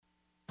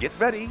Get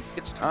ready,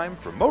 it's time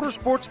for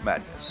Motorsports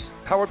Madness,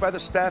 powered by the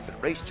staff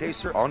at Race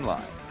Chaser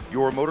Online.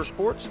 Your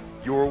motorsports,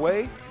 your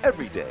way,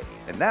 every day.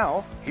 And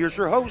now, here's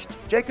your host,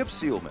 Jacob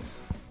Seelman.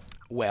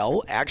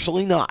 Well,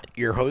 actually not.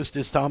 Your host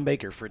is Tom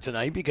Baker for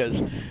tonight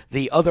because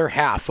the other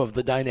half of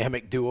the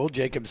dynamic duo,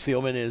 Jacob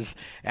Seelman, is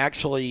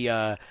actually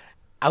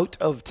out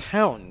of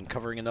town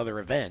covering another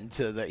event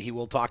that he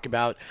will talk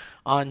about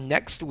on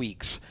next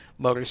week's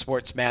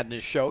Motorsports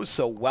Madness show.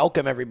 So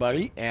welcome,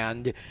 everybody.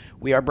 And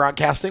we are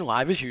broadcasting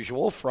live as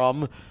usual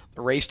from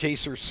the Race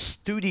Chaser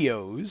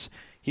Studios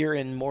here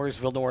in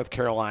Mooresville, North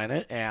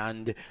Carolina.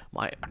 And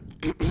my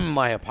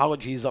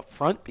apologies up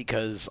front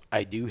because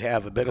I do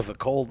have a bit of a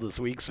cold this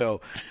week. So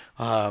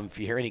if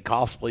you hear any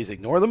coughs, please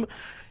ignore them.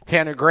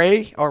 Taylor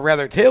Gray is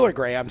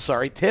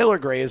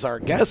our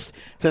guest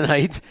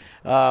tonight.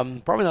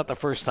 Probably not the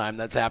first time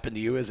that's happened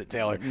to you, is it,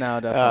 Taylor? No,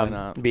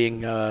 definitely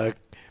not.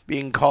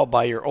 Being called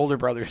by your older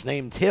brother's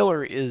name.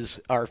 Taylor is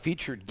our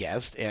featured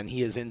guest, and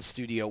he is in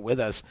studio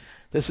with us.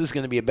 This is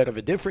going to be a bit of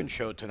a different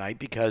show tonight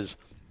because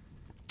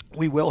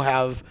we will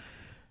have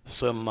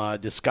some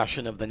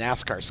discussion of the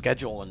NASCAR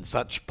schedule and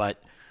such,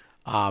 but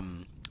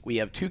we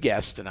have two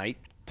guests tonight.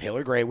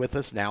 Taylor Gray with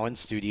us now in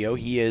studio.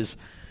 He is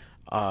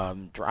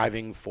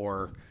driving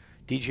for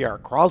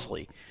DGR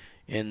Crosley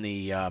in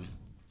the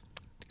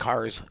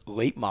Cars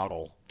Late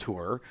Model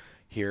Tour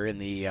here in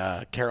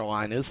the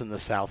Carolinas in the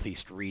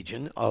southeast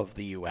region of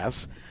the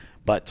U.S.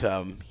 But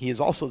he is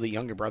also the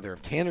younger brother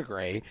of Tanner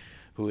Gray,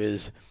 who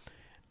is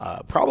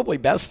probably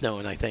best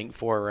known, I think,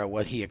 for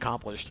what he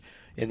accomplished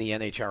in the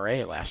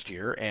NHRA last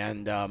year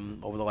and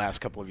over the last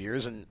couple of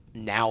years. And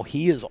now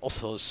he is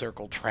also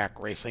circle track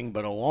racing,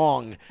 but a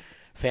long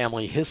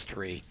family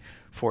history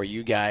for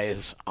you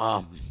guys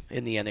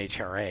in the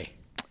NHRA.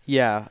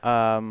 Yeah,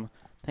 I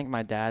think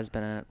my dad's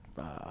been in it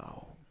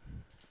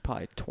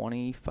probably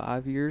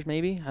 25 years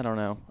maybe. I don't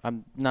know.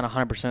 I'm not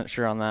 100%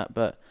 sure on that,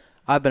 but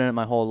I've been in it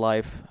my whole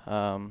life.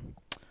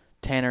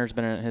 Tanner's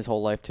been in it his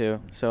whole life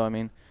too. So, I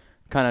mean,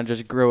 kind of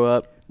just grew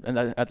up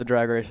at the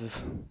drag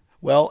races.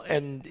 Well,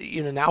 and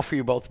now for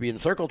you both to be in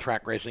circle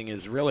track racing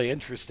is really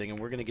interesting, and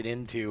we're going to get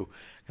into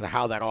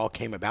how that all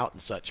came about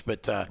and such.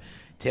 But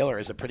Taylor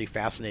has a pretty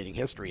fascinating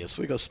history.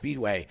 Oswego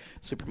Speedway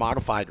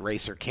supermodified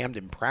racer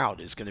Camden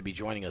Proud is going to be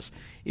joining us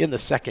in the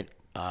second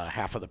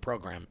half of the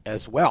program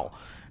as well.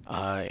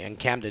 And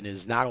Camden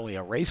is not only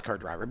a race car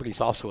driver, but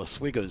he's also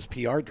Oswego's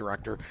PR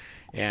director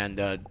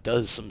and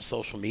does some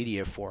social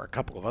media for a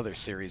couple of other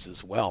series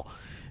as well.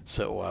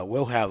 So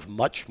we'll have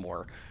much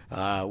more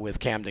with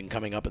Camden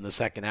coming up in the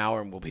second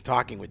hour, and we'll be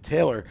talking with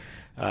Taylor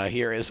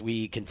here as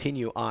we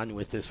continue on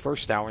with this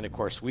first hour. And, of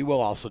course, we will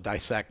also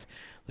dissect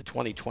the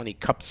 2020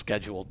 Cup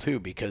schedule, too,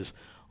 because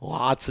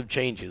lots of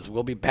changes.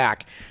 We'll be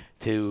back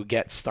to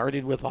get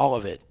started with all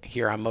of it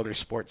here on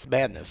Motorsports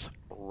Madness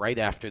right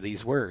after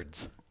these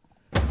words.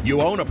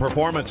 You own a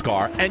performance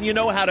car and you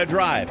know how to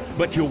drive,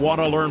 but you want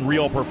to learn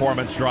real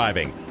performance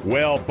driving.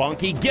 Well,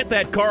 Bunky, get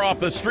that car off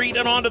the street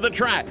and onto the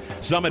track.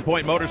 Summit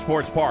Point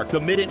Motorsports Park,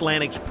 the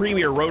Mid-Atlantic's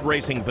premier road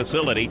racing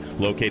facility,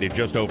 located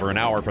just over an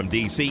hour from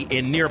D.C.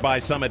 in nearby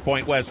Summit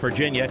Point, West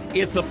Virginia,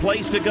 is the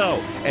place to go.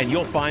 And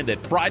you'll find that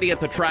Friday at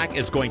the track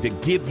is going to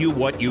give you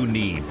what you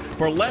need.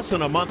 For less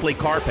than a monthly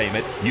car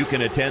payment, you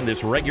can attend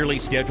this regularly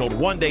scheduled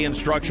one-day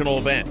instructional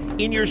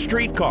event in your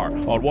street car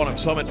on one of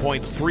Summit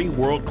Point's 3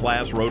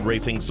 world-class road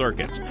racing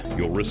circuits.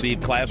 You'll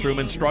receive classroom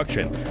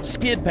instruction,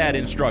 skid pad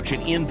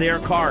instruction in their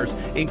cars,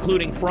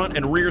 including front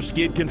and rear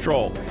skid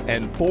control,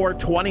 and 4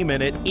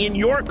 20-minute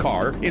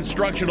in-your-car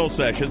instructional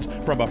sessions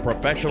from a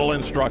professional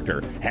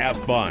instructor. Have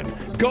fun,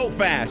 go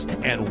fast,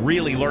 and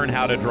really learn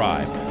how to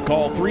drive.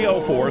 Call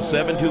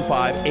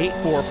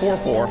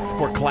 304-725-8444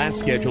 for class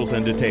schedules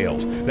and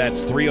details.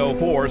 That's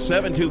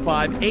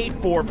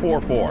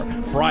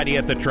 304-725-8444. Friday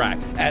at the track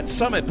at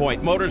Summit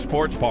Point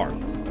Motorsports Park.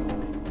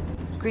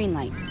 Green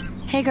light.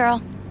 Hey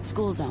girl,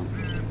 school zone.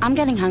 I'm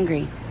getting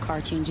hungry. Car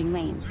changing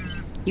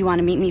lanes. You want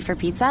to meet me for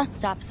pizza?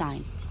 Stop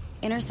sign.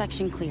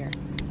 Intersection clear.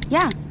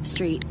 Yeah,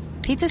 street.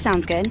 Pizza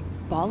sounds good.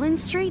 Ballin'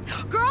 Street?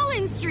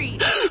 Girlin'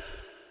 Street!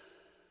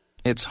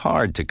 It's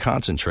hard to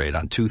concentrate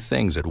on two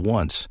things at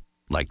once,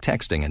 like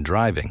texting and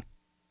driving.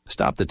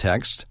 Stop the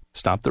text,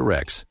 stop the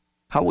wrecks.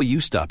 How will you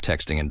stop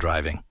texting and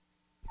driving?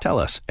 Tell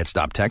us at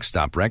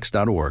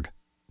stoptextstopwrecks.org.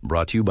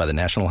 Brought to you by the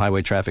National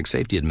Highway Traffic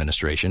Safety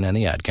Administration and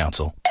the Ad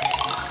Council.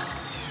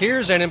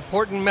 Here's an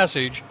important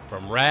message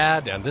from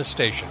RAD and this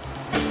station.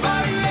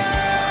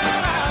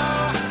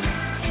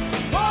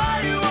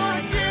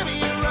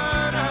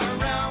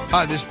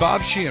 Hi, this is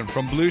Bob Sheehan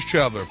from Blues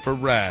Traveler for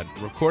RAD,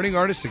 Recording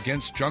Artists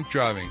Against Drunk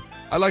Driving.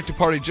 I like to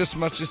party just as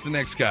much as the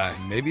next guy,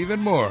 maybe even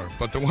more.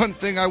 But the one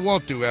thing I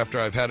won't do after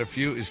I've had a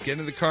few is get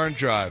in the car and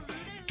drive.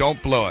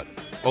 Don't blow it.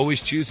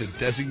 Always choose a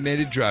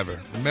designated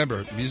driver.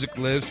 Remember, music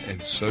lives,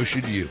 and so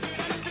should you.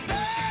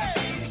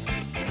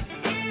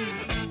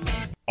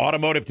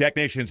 Automotive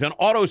technicians and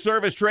auto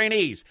service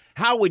trainees,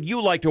 how would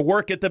you like to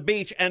work at the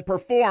beach and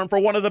perform for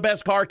one of the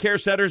best car care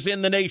centers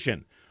in the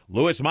nation?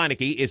 Louis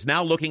Meineke is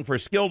now looking for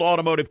skilled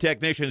automotive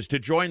technicians to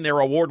join their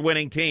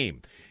award-winning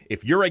team.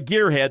 If you're a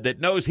gearhead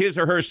that knows his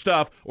or her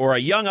stuff, or a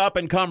young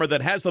up-and-comer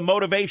that has the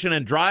motivation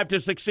and drive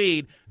to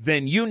succeed,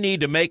 then you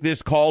need to make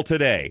this call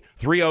today.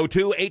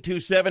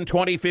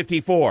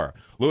 302-827-2054.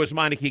 Lewis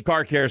Meineke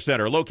Car Care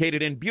Center,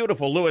 located in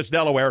beautiful Lewis,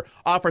 Delaware,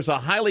 offers a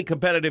highly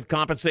competitive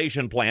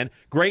compensation plan,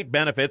 great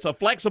benefits, a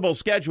flexible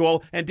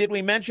schedule, and did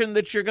we mention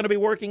that you're going to be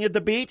working at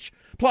the beach?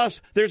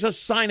 Plus, there's a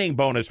signing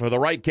bonus for the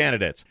right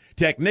candidates.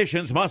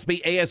 Technicians must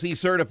be ASE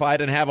certified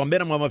and have a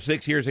minimum of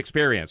 6 years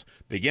experience.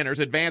 Beginners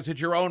advance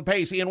at your own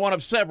pace in one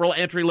of several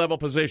entry-level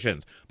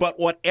positions. But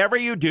whatever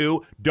you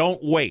do,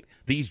 don't wait.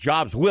 These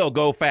jobs will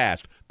go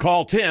fast.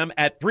 Call Tim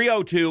at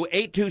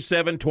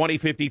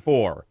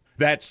 302-827-2054.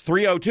 That's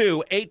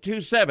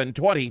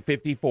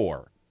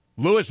 302-827-2054.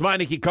 Lewis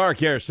Meineke Car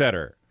Care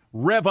Center.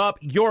 Rev up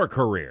your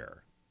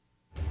career.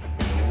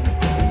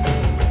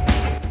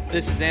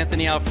 This is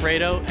Anthony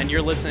Alfredo, and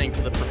you're listening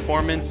to the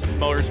Performance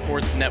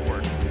Motorsports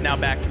Network. Now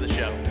back to the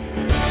show.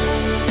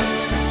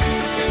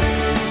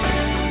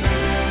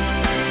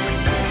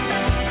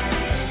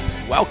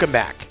 Welcome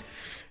back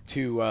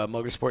to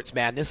Motorsports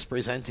Madness,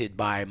 presented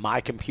by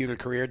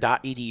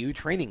mycomputercareer.edu.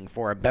 Training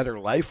for a better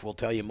life. We'll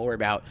tell you more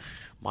about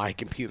My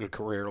Computer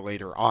Career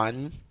later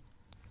on.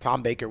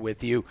 Tom Baker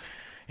with you.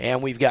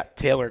 And we've got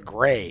Taylor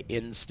Gray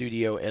in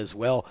studio as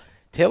well.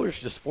 Taylor's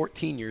just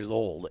 14 years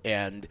old,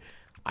 and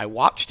I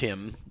watched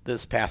him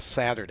this past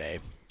Saturday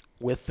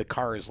with the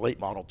Cars Late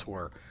Model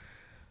Tour.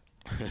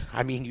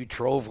 I mean, you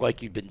drove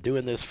like you've been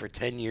doing this for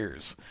 10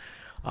 years.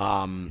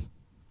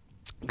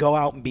 Go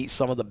out and beat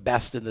some of the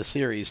best in the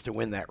series to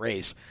win that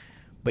race.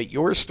 But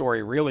your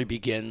story really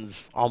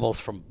begins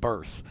almost from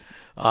birth.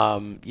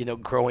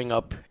 Growing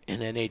up in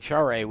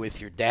NHRA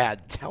with your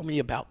dad. Tell me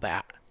about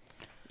that.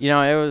 It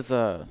was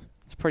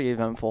it's pretty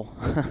eventful.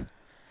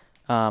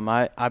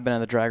 I've been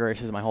in the drag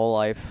races my whole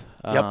life.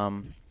 Yep.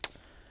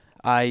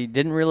 I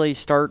didn't really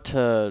start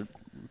to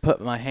put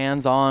my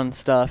hands on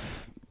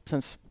stuff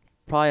since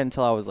probably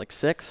until I was like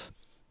 6.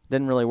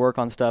 Didn't really work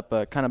on stuff,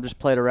 but kind of just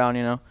played around,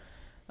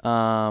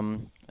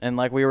 And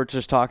like we were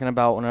just talking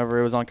about whenever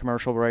it was on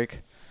commercial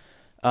break,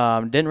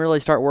 didn't really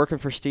start working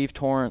for Steve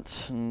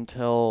Torrance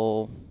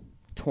until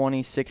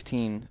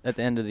 2016 at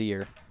the end of the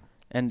year.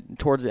 And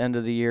towards the end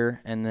of the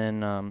year, and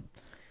then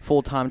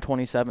full-time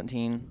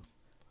 2017,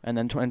 and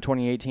then in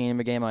 2018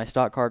 began my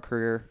stock car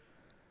career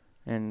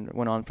and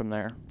went on from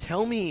there.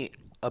 Tell me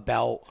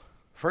about,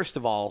 first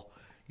of all,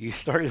 you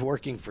started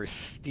working for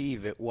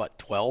Steve at what,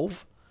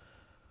 12?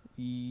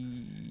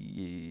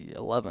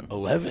 11.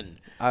 11.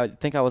 I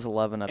think I was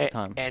 11 at the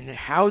time. And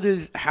how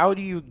do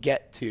you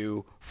get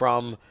to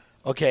from,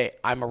 okay,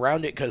 I'm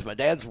around it because my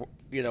dad's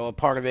a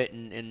part of it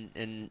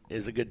and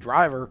is a good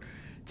driver,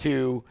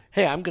 to,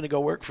 hey, I'm going to go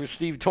work for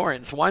Steve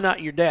Torrance. Why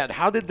not your dad?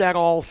 How did that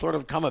all sort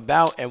of come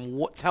about?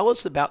 And tell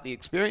us about the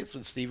experience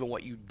with Steve and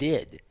what you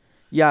did.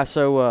 Yeah,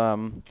 so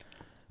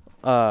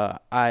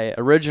I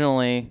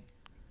originally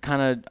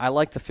I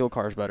like the field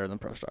cars better than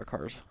pro stock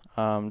cars.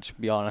 To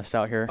be honest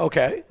out here.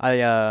 Okay. I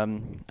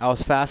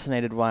was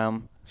fascinated by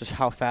them, just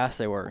how fast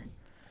they were.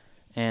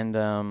 And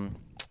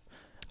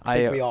I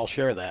think we all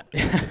share that.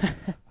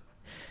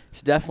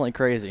 It's definitely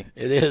crazy.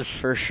 It is.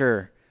 For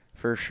sure.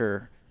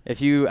 If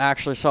you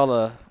actually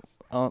saw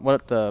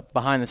what the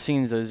behind the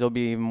scenes is, you'll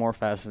be even more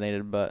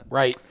fascinated. But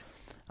right.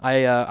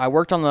 I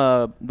worked on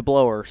the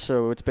blower,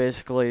 so it's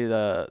basically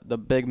the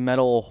big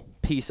metal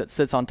piece that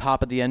sits on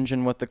top of the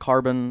engine with the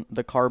carbon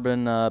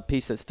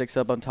piece that sticks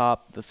up on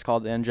top. That's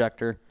called the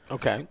injector.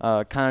 Okay.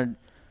 Kind of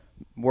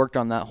worked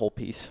on that whole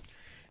piece.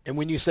 And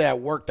when you say I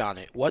worked on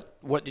it,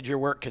 what did your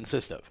work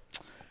consist of?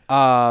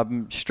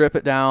 Strip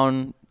it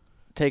down,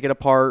 take it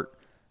apart.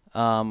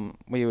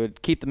 We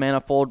would keep the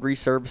manifold,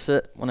 resurface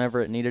it whenever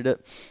it needed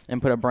it,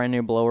 and put a brand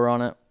new blower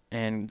on it.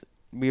 And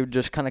we would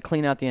just kind of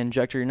clean out the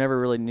injector. You never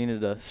really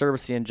needed to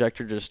service the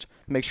injector, just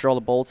make sure all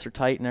the bolts are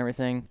tight and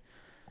everything.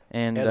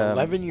 And at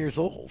 11 years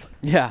old.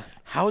 Yeah.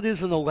 How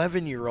does an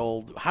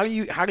 11-year-old? How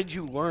did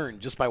you learn?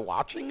 Just by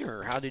watching,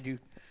 or how did you?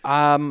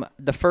 The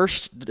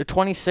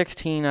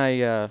 2016,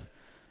 I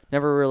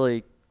never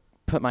really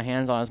put my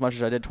hands on as much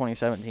as I did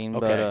 2017. Okay.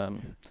 But I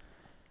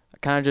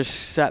kind of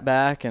just sat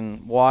back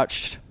and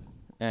watched,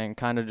 and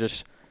kind of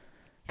just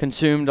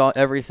consumed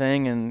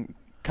everything, and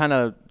kind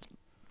of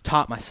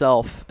taught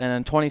myself. And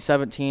in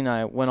 2017,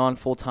 I went on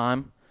full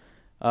time,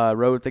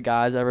 rode with the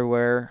guys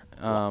everywhere.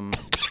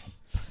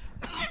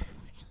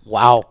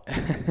 Wow.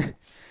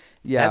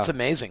 Yeah. That's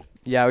amazing.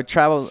 Yeah, I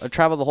traveled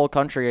the whole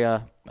country.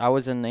 I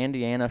was in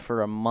Indiana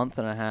for a month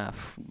and a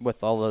half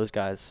with all those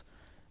guys,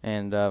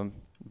 and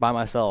by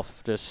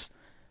myself, just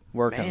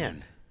working.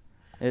 Man.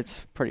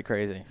 It's pretty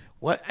crazy.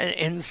 What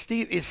and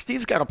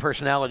Steve's got a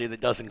personality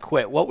that doesn't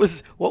quit. What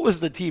was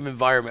the team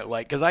environment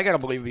like? Because I got to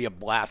believe it'd be a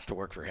blast to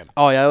work for him.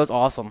 Oh yeah, it was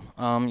awesome.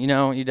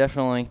 You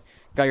definitely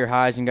got your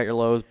highs and got your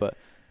lows, but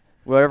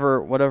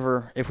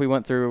whatever. If we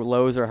went through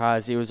lows or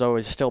highs, he was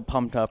always still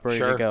pumped up, ready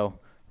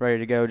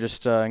to go.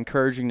 Just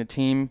encouraging the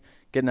team,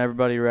 getting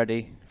everybody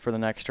ready for the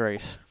next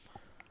race.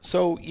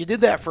 So you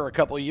did that for a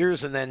couple of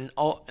years, and then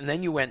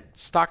you went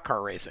stock car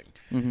racing.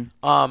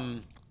 Mm-hmm.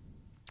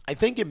 I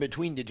think in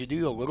between, did you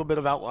do a little bit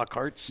of outlaw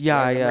karts?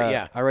 Yeah,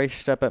 yeah. I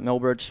raced up at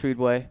Millbridge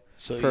Speedway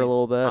for a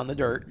little bit. On the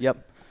dirt.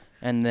 Yep.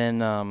 And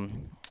then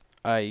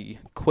I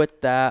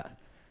quit that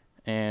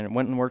and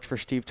went and worked for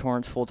Steve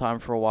Torrance full-time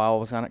for a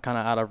while. Was kind of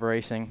out of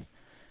racing.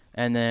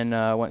 And then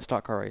went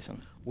stock car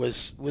racing.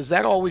 Was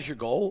that always your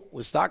goal?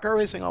 Was stock car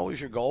racing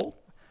always your goal?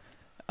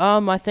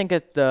 I think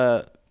at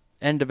the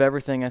end of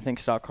everything, I think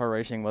stock car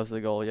racing was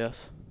the goal,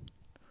 yes.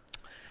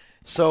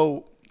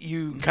 So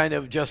you kind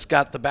of just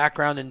got the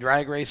background in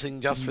drag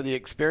racing just for the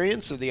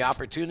experience or the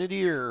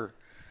opportunity, or?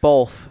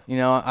 Both. You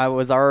know, I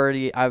was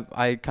already,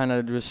 I kind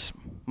of just,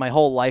 my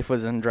whole life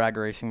was in drag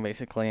racing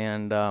basically,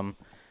 and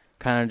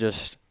kind of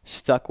just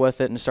stuck with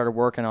it and started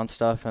working on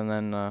stuff. And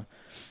then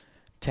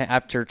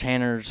after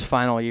Tanner's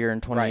final year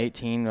in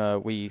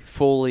 2018, we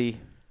fully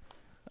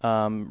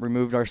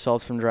removed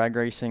ourselves from drag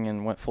racing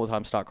and went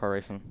full-time stock car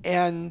racing.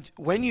 And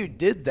when you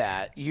did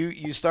that,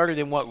 you started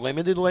in what,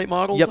 limited late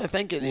models? Yep. I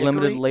think at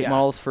limited Hickory? late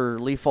models for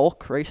Lee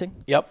Folk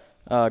Racing. Yep.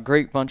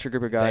 Great bunch of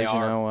group of guys. They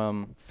are. You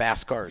know,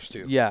 fast cars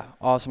too. Yeah,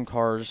 awesome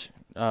cars.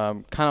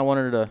 Kind of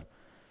wanted to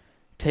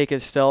take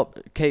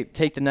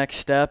the next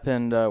step,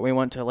 and we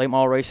went to late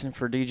model racing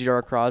for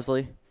DGR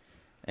Crosley,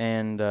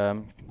 and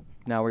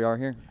now we are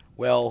here.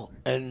 Well,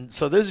 and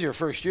so this is your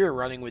first year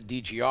running with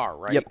DGR,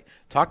 right? Yep.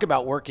 Talk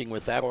about working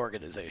with that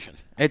organization.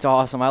 It's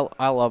awesome.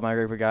 I love my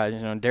group of guys.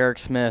 You know, Derek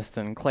Smith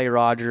and Clay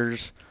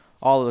Rogers,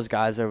 all those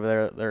guys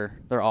over there.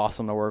 They're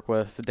awesome to work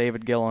with.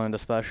 David Gilliland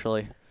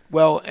especially.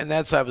 Well, and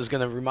I was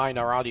going to remind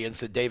our audience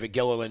that David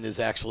Gilliland is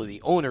actually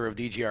the owner of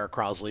DGR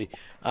Crosley,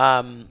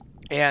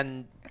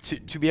 and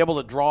to be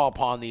able to draw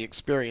upon the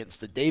experience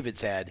that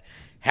David's had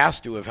has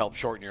to have helped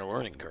shorten your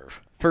learning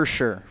curve. For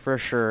sure.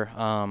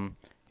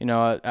 You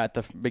know, at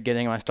the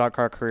beginning of my stock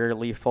car career,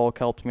 Lee Folk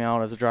helped me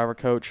out as a driver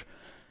coach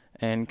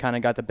and kind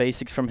of got the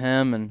basics from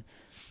him and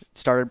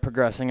started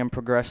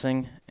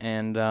progressing.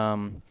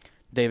 And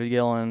David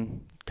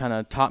Gillen kind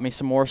of taught me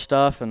some more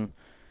stuff and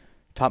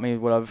taught me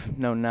what I've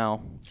known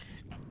now.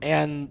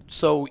 And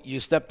so you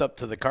stepped up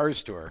to the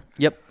Cars Tour.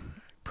 Yep.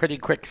 Pretty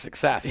quick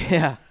success.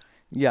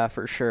 Yeah,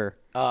 for sure.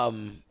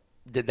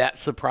 Did that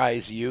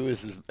surprise you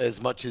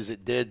as much as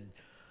it did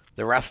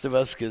the rest of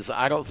us? Because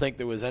I don't think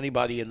there was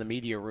anybody in the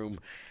media room.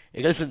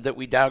 It isn't that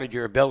we doubted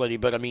your ability,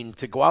 but, I mean,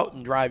 to go out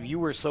and drive, you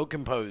were so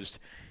composed,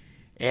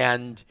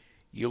 and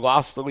you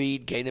lost the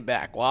lead, gained it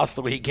back, lost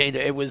the lead, gained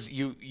it. It was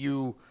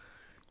you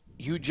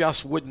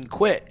just wouldn't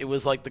quit. It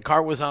was like the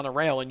car was on a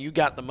rail, and you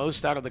got the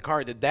most out of the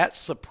car. Did that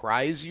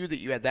surprise you that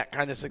you had that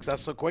kind of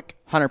success so quick?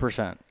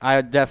 100%.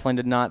 I definitely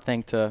did not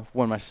think to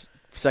win my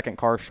second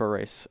car tour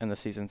race in the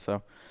season.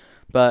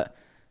 But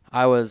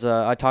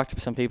I talked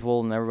to some people,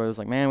 and everybody was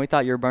like, man, we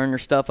thought you were burning your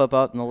stuff up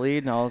out in the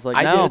lead. And I was like,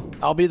 no. I did.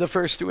 I'll be the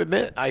first to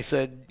admit. I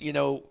said, you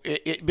know,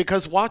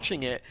 because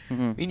watching it, I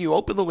mean, you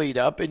opened the lead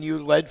up, and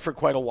you led for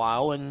quite a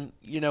while, and,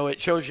 you know, it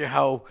shows you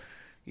how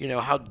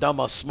dumb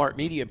us smart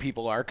media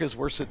people are, because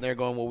we're sitting there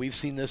going, well, we've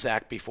seen this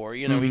act before.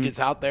 You know, he gets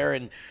out there,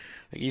 and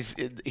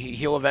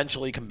he'll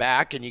eventually come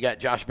back, and you got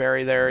Josh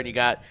Berry there, and you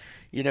got,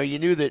 you know, you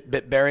knew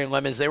that Berry and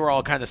Lemons, they were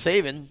all kind of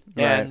saving,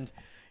 and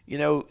you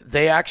know,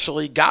 they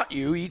actually got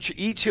you,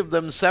 each of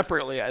them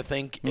separately, I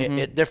think,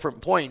 at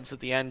different points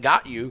at the end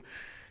got you,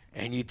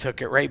 and you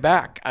took it right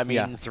back. I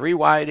mean, 3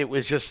 wide, it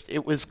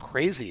was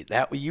crazy.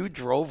 That you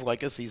drove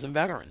like a seasoned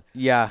veteran.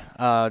 Yeah,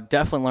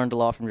 definitely learned a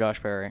lot from Josh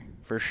Berry,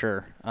 for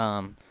sure.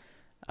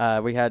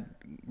 We had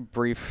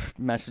brief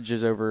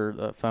messages over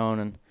the phone,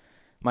 and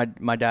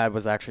my dad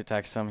was actually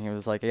texting him. He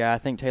was like, yeah, I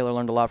think Taylor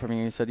learned a lot from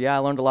you. He said, yeah, I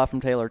learned a lot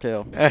from Taylor,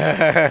 too.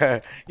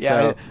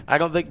 So, I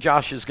don't think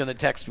Josh is going to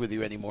text with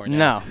you anymore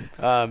now.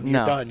 No.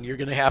 You're done. You're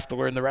going to have to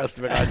learn the rest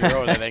of it on your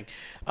own, I think.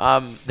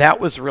 That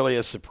was really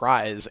a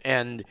surprise.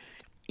 And,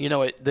 you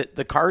know,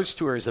 the Cars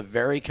Tour is a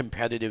very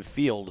competitive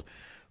field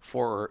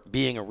for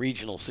being a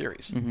regional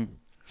series. Mm-hmm.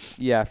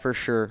 Yeah, for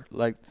sure.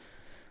 Like,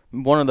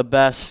 one of the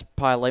best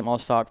probably late model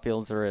stock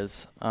fields there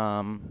is.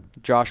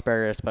 Josh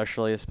Berry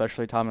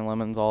especially Tommy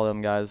Lemons, all of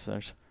them guys.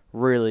 There's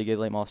really good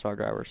late model stock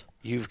drivers.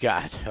 You've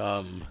got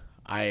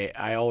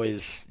I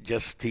always,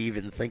 just to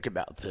even think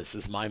about this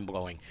is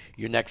mind-blowing.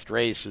 Your next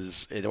race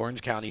is at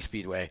Orange County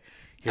Speedway.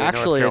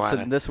 Actually, it's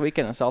this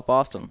weekend in South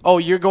Boston. Oh,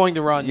 you're going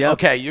to run? Yep.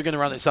 Okay, you're going to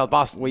run at South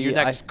Boston. Your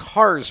next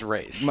Cars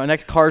race. My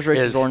next Cars race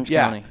is Orange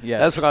County.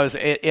 Yes. That's what I was.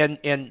 And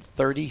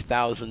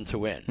 $30,000 to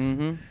win.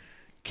 Mm-hmm.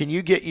 Can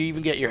you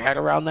even get your head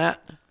around that?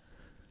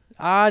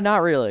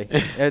 Not really.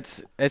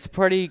 It's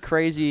pretty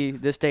crazy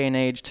this day and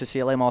age to see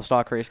a late model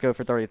stock race go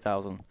for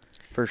 $30,000,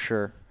 for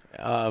sure.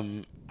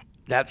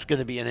 That's going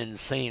to be an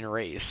insane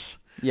race.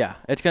 Yeah,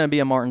 it's going to be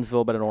in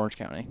Martinsville, but in Orange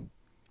County.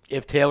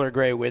 If Taylor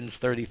Gray wins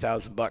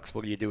 $30,000,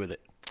 what do you do with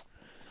it?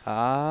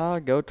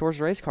 Go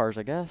towards race cars,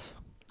 I guess.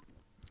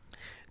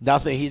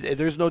 Nothing.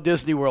 There's no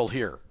Disney World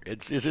here.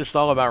 It's just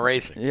all about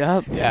racing.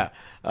 Yep. Yeah.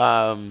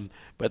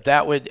 But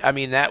that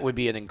would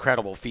be an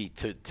incredible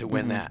feat to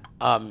win that.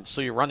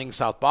 So you're running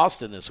South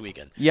Boston this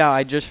weekend. Yeah,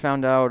 I just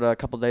found out a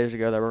couple days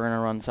ago that we're going to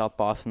run South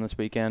Boston this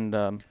weekend.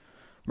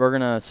 We're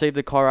going to save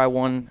the car I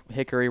won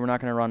Hickory. We're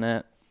not going to run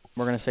it.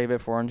 We're going to save it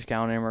for Orange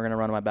County, and we're going to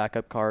run my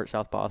backup car at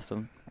South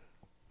Boston.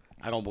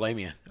 I don't blame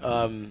you.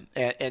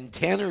 And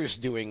Tanner's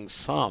doing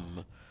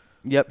some.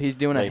 Yep, he's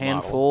doing a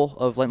handful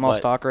of late model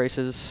stock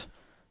races,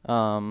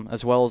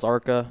 as well as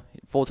ARCA,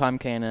 full-time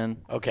K&N.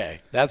 Okay,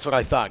 that's what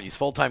I thought. He's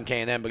full-time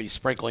K&N, but he's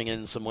sprinkling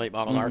in some late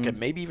model ARCA,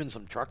 maybe even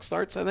some truck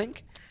starts, I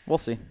think. We'll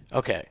see.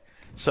 Okay.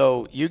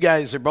 So you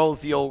guys are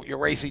both you'll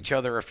race each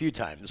other a few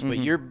times, but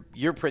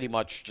you're pretty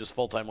much just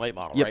full-time late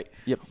model, right?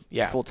 Yep.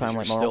 Yeah. Full-time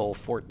late Still model.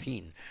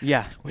 14.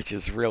 Yeah. Which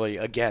is really,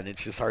 again,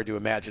 it's just hard to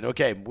imagine.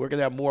 Okay, we're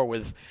gonna have more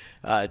with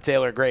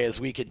Taylor Gray as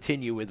we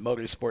continue with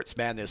Motorsports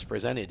Madness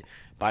presented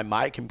by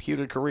My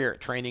Computer Career,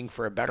 training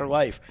for a better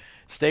life.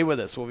 Stay with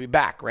us. We'll be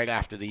back right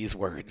after these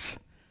words.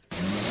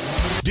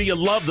 Do you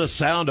love the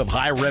sound of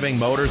high-revving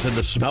motors and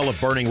the smell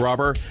of burning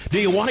rubber? Do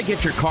you want to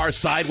get your car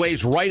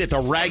sideways right at the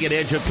ragged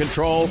edge of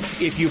control?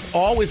 If you've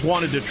always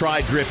wanted to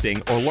try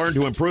drifting or learn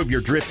to improve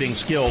your drifting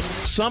skills,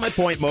 Summit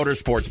Point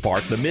Motorsports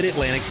Park, the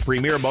Mid-Atlantic's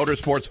premier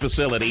motorsports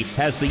facility,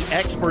 has the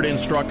expert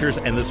instructors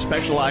and the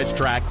specialized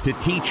track to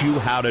teach you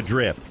how to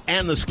drift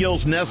and the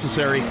skills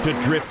necessary to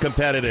drift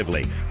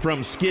competitively.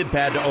 From skid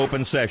pad to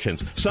open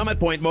sessions, Summit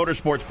Point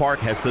Motorsports Park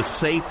has the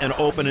safe and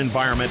open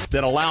environment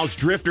that allows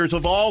drifters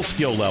of all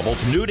skill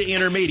levels, new to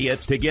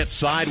intermediate, to get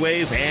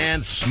sideways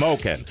and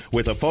smoking.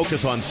 With a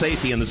focus on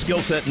safety and the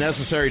skill set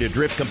necessary to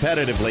drift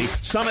competitively,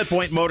 Summit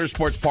Point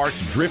Motorsports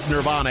Park's Drift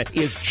Nirvana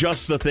is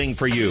just the thing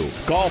for you.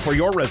 Call for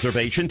your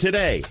reservation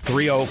today,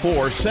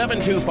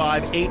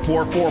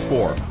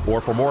 304-725-8444. Or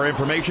for more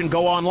information,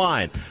 go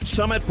online,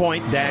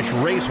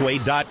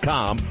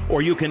 summitpoint-raceway.com,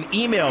 or you can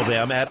email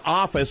them at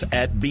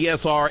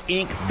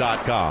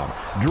office@bsrinc.com.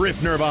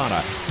 Drift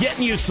Nirvana,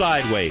 getting you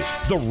sideways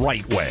the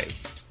right way.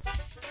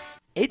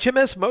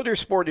 HMS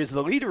Motorsport is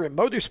the leader in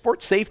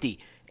motorsport safety.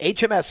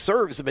 HMS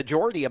serves a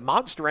majority of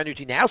Monster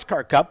Energy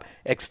NASCAR Cup,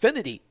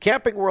 Xfinity,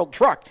 Camping World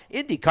Truck,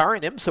 IndyCar,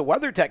 and IMSA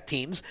WeatherTech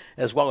teams,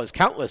 as well as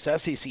countless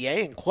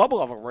SCCA and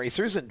club-level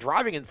racers and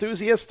driving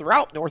enthusiasts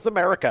throughout North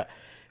America.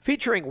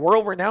 Featuring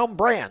world-renowned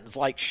brands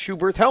like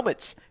Schuberth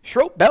helmets,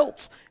 Schroep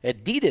belts,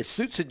 Adidas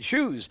suits and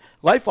shoes,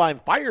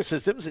 Lifeline fire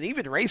systems, and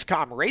even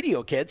Racecom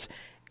radio kits,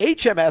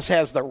 HMS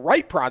has the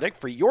right product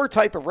for your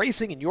type of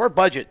racing and your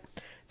budget.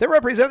 Their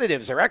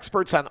representatives are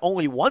experts on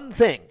only one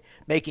thing,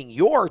 making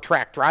your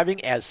track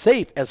driving as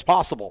safe as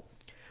possible.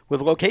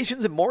 With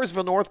locations in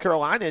Mooresville, North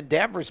Carolina, and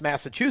Danvers,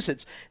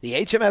 Massachusetts, the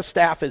HMS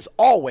staff is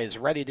always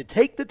ready to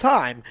take the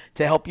time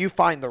to help you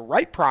find the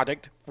right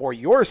product for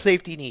your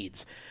safety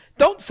needs.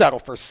 Don't settle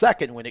for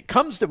second when it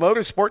comes to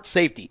motorsport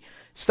safety.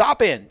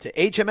 Stop in to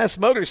HMS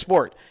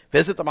Motorsport.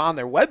 Visit them on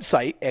their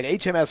website at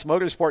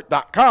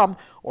hmsmotorsport.com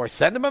or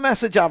send them a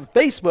message on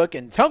Facebook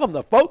and tell them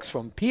the folks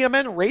from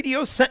PMN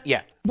Radio sent you.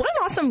 What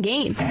an awesome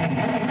game.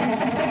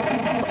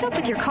 What's up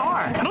with your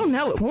car? I don't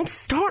know. It won't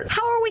start.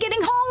 How are we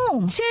getting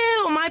home?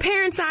 Chill. My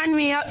parents signed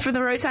me up for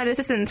the roadside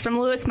assistance from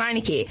Lewis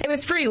Meineke. It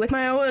was free with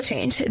my oil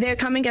change. They'd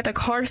come and get the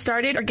car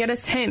started or get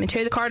us home and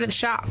tow the car to the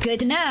shop. Good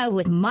to know.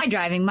 With my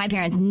driving, my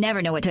parents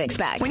never know what to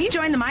expect. When you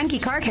join the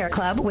Meineke Car Care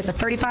Club with a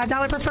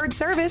 $35 preferred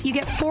service, you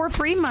get 4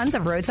 free months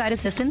of roadside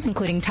assistance,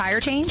 including tire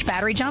change,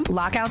 battery jump,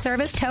 lockout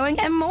service, towing,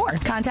 and more.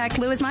 Contact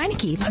Lewis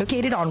Meineke,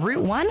 located on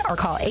Route 1, or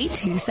call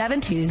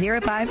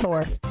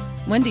 827-2054.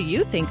 When do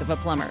you think of a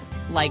plumber?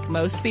 Like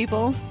most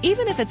people,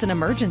 even if it's an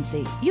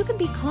emergency, you can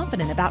be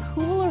confident about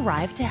who will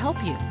arrive to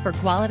help you. For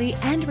quality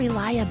and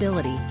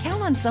reliability,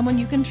 count on someone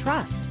you can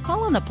trust.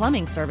 Call on the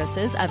plumbing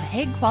services of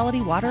Hague Quality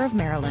Water of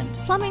Maryland.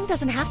 Plumbing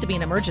doesn't have to be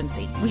an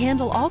emergency. We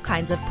handle all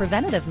kinds of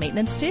preventative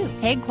maintenance too.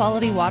 Hague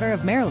Quality Water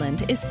of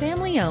Maryland is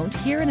family-owned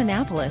here in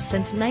Annapolis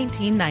since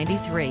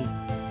 1993.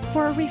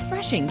 For a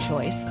refreshing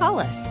choice, call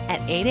us at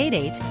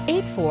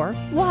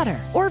 888-84-WATER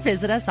or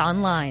visit us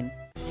online.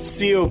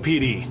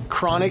 COPD,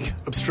 chronic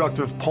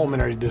obstructive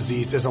pulmonary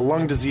disease, is a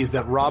lung disease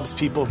that robs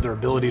people of their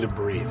ability to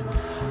breathe.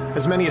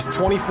 As many as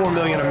 24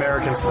 million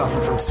Americans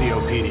suffer from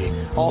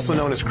COPD, also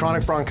known as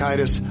chronic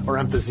bronchitis or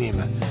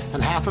emphysema,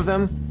 and half of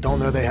them don't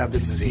know they have the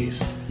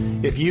disease.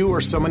 If you or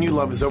someone you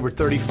love is over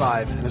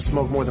 35 and has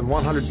smoked more than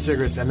 100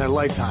 cigarettes in their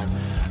lifetime,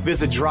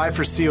 visit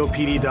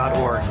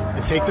driveforcopd.org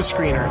and take the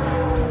screener,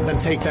 then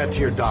take that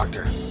to your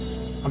doctor.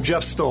 I'm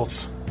Jeff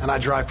Stoltz, and I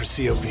drive for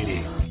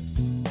COPD.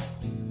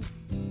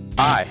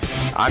 Hi,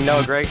 I'm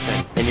Noah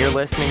Gregson, and you're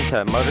listening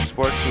to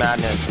Motorsports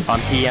Madness on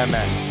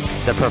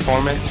PMN, the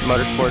Performance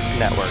Motorsports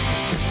Network.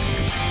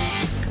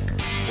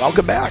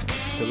 Welcome back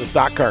to the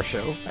Stock Car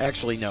Show.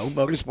 Actually, no,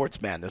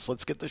 Motorsports Madness.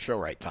 Let's get the show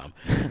right, Tom.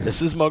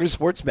 This is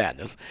Motorsports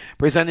Madness,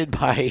 presented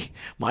by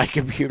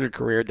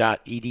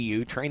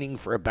mycomputercareer.edu, training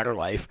for a better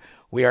life.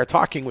 We are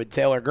talking with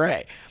Taylor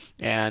Gray.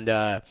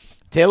 And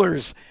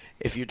Taylor's,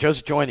 if you're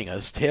just joining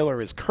us,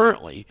 Taylor is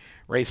currently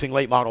racing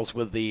late models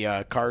with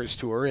the Cars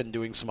Tour and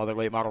doing some other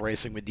late model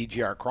racing with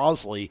DGR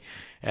Crosley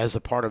as a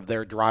part of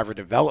their driver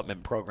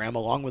development program,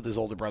 along with his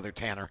older brother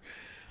Tanner.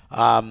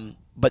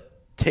 But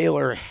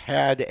Taylor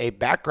had a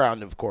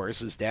background, of course.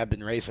 His dad had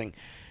been racing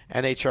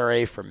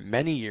NHRA for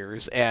many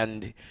years,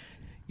 and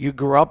you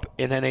grew up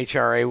in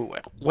NHRA,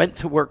 went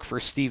to work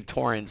for Steve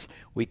Torrance.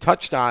 We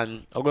touched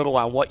on a little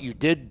on what you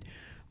did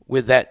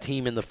with that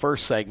team in the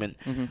first segment.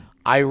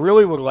 I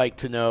really would like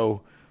to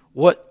know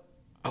what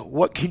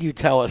can you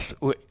tell us?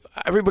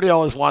 Everybody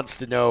always wants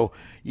to know.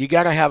 You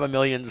got to have a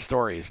million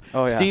stories.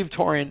 Oh, yeah. Steve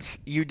Torrance,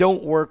 you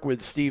don't work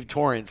with Steve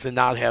Torrance and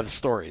not have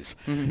stories.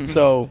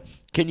 So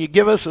can you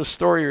give us a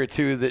story or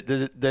two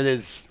that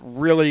is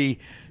really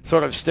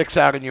sort of sticks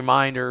out in your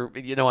mind, or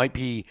might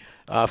be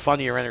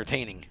funny or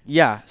entertaining?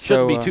 Yeah.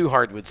 Shouldn't be too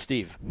hard with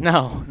Steve.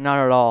 No,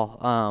 not at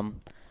all.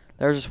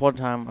 There was just one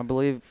time, I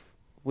believe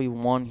we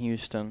won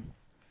Houston.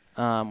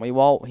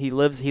 He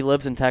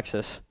lives in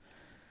Texas,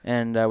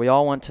 and we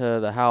all went to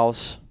the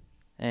house,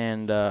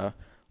 and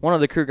one of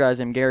the crew guys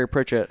named Gary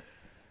Pritchett,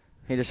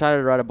 he decided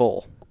to ride a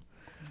bull.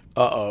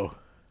 Uh-oh.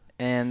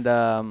 And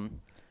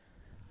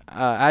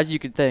as you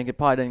could think, it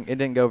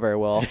didn't go very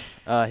well.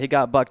 He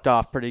got bucked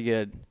off pretty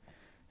good,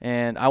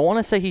 and I want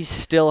to say he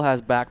still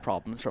has back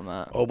problems from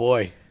that. Oh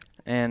boy.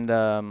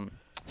 And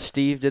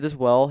Steve did as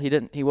well.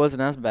 He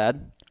wasn't as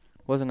bad.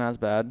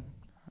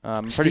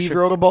 Steve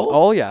rode a bull?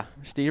 Oh yeah,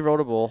 Steve rode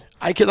a bull.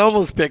 I can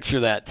almost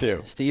picture that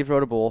too. Steve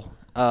rode a bull.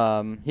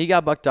 He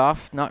got bucked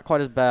off, not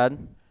quite as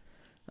bad.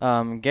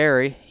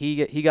 Gary,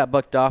 he got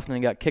bucked off and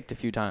then got kicked a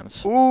few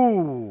times.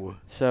 Ooh.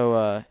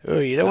 So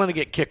you don't want to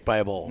get kicked by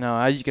a bull. No,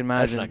 as you can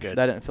imagine, that's not good.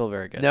 That didn't feel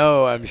very good.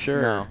 No, I'm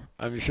sure. No.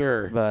 I'm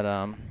sure.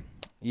 But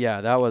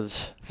yeah, that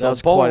was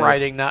bull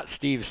riding, not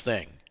Steve's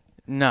thing.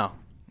 No.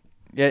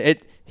 Yeah,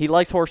 he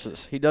likes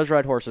horses. He does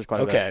ride horses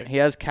quite a bit. Okay. He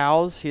has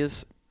cows. He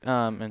has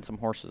and some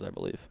horses, I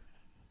believe.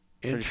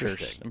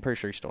 Interesting. I'm pretty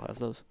sure he still has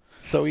those.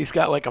 So he's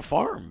got like a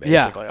farm,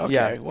 basically. Yeah. Okay.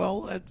 Yeah.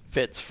 Well, that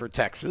fits for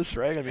Texas,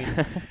 right? I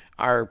mean,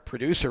 our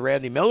producer,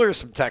 Randy Miller,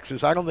 is from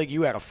Texas. I don't think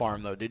you had a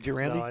farm, though. Did you,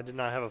 Randy? No, I did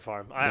not have a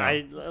farm.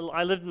 I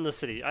lived in the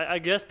city. I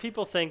guess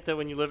people think that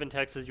when you live in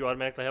Texas, you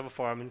automatically have a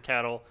farm and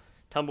cattle,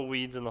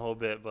 tumbleweeds, and the whole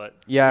bit. But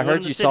yeah, I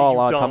heard you saw a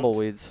lot of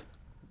tumbleweeds.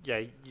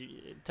 Yeah,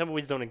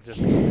 tumbleweeds don't exist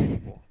in the city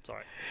anymore.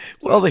 Sorry.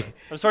 Well,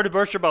 I'm sorry to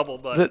burst your bubble,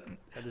 but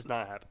that does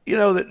not happen.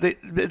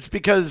 It's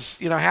because,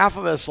 half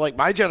of us, like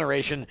my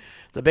generation,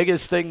 the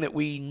biggest thing that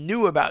we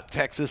knew about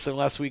Texas,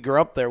 unless we grew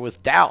up there, was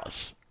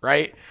Dallas,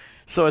 right?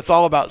 So it's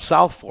all about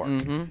South Fork.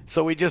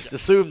 So we just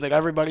assume that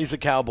everybody's a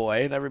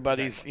cowboy and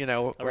everybody's,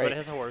 Everybody right?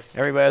 has a horse.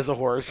 Everybody has a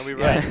horse. And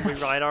we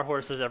ride our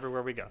horses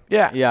everywhere we go.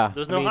 Yeah. Yeah.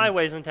 There's no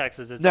highways in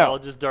Texas. It's No. all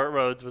just dirt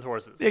roads with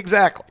horses.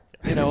 Exactly.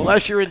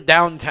 Unless you're in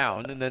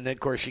downtown, and then of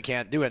course you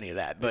can't do any of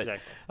that. But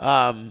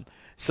Exactly.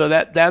 so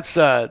that's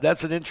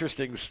an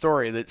interesting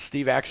story that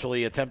Steve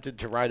actually attempted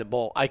to ride a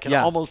bull. I can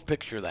almost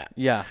picture that.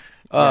 Yeah.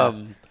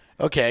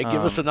 Okay,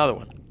 give us another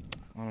one.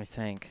 Let me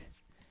think.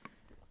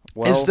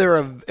 Well,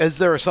 is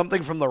there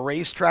something from the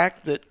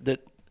racetrack that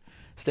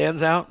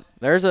stands out?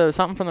 There's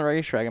something from the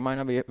racetrack. It might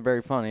not be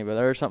very funny, but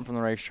there's something from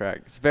the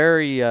racetrack. It's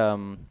very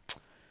it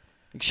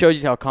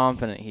shows you how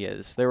confident he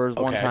is. There was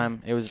one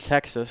time, it was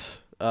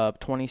Texas,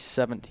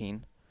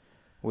 2017.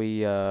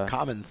 We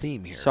common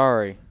theme here.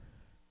 Sorry.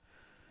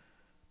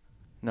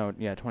 No,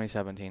 yeah,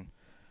 2017.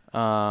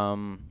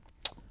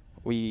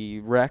 We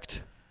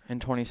wrecked in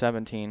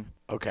 2017.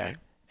 Okay.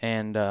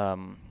 And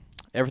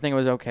everything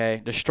was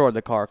okay. Destroyed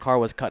the car. Car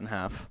was cut in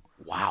half.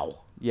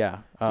 Wow. Yeah.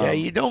 Yeah,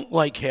 you don't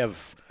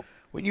have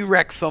when you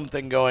wreck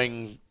something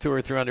going 200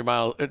 or 300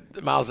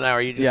 miles an hour.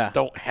 You just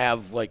don't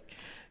have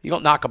you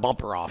don't knock a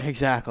bumper off.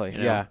 Exactly.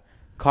 Yeah.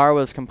 Car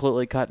was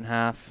completely cut in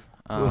half.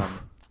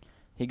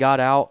 He got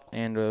out,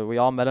 and we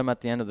all met him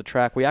at the end of the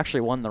track. We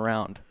actually won the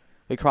round.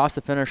 We crossed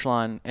the finish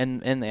line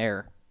in the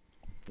air.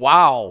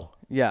 Wow.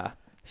 Yeah.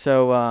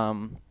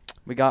 So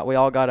we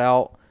all got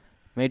out,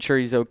 made sure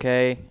he's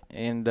okay,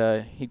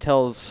 and he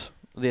tells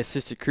the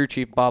assistant crew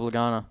chief Bob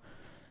Lagana,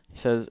 he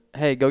says,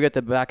 "Hey, go get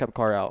the backup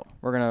car out.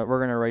 We're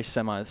gonna race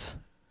semis."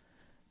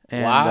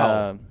 And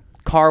wow.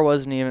 Car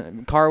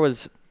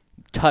was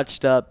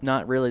touched up,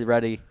 not really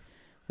ready.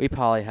 We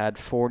probably had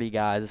 40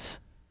 guys,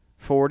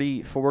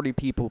 40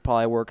 people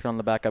probably working on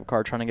the backup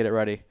car trying to get it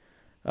ready.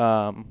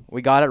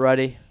 We got it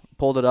ready,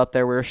 pulled it up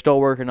there. We were still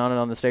working on it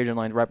on the staging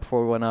line right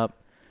before we went up.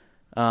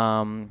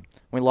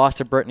 We lost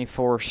to Brittany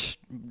Force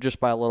just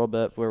by a little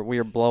bit. We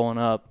were blowing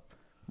up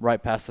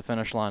right past the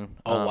finish line.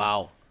 Oh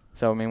wow!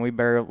 So I mean, we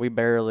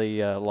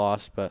barely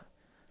lost, but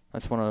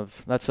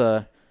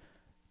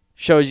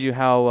shows you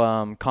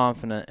how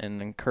confident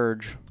and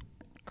encourage.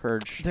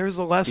 There's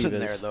a lesson Steve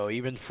there, though,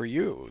 even for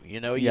you.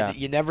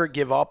 You never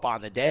give up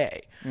on the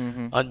day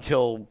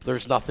until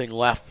there's nothing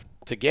left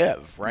to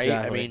give, right?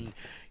 Exactly.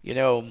 I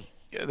mean,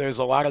 there's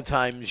a lot of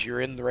times you're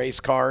in the race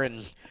car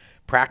and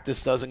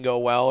practice doesn't go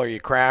well, or you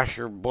crash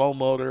or blow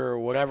motor or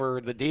whatever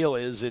the deal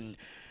is, and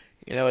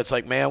it's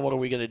like, man, what are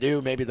we going to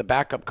do? Maybe the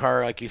backup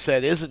car, like you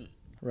said, isn't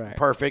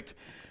perfect,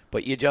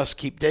 but you just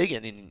keep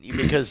digging,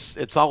 because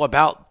it's all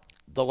about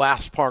the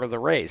last part of the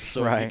race.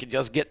 So if you can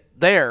just get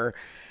there,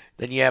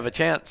 then you have a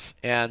chance.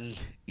 And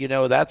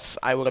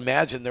I would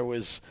imagine there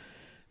was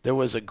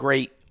a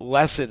great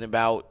lesson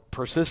about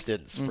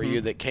persistence for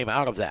you that came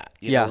out of that.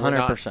 100%. We're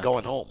not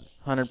going home.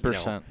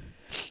 100%.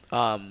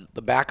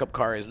 The backup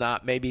car is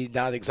maybe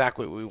not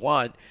exactly what we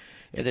want.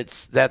 And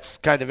that's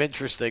kind of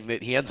interesting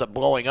that he ends up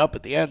blowing up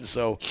at the end.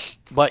 So,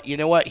 but you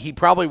know what? He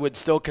probably would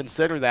still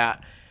consider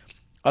that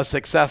a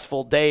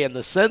successful day in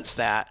the sense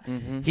that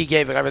he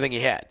gave it everything he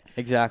had.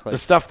 Exactly. The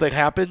stuff that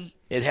happened,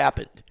 it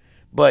happened.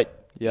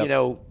 But, you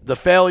know, the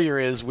failure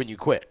is when you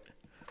quit.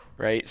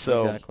 Right?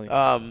 So, exactly.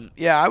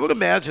 Yeah, I would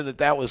imagine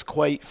that was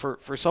quite,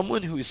 for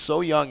someone who is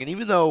so young, and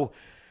even though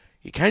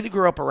you kind of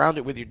grew up around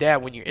it with your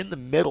dad, when you're in the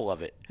middle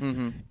of it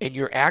and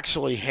you're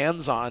actually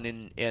hands-on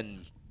and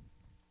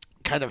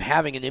kind of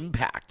having an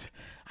impact,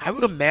 I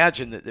would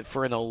imagine that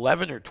for an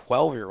 11 or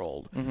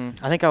 12-year-old.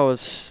 I think I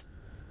was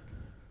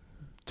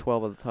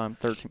 12 at the time,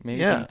 13,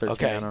 maybe 13,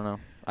 okay. I don't know.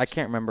 I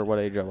can't remember what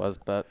age I was,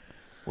 but.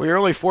 Well, you're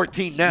only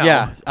 14 now.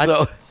 Yeah,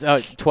 so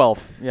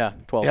 12. Yeah,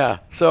 12. Yeah,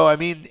 so, I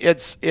mean,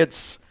 it's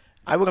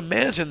I would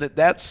imagine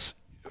that's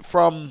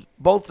from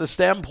both the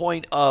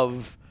standpoint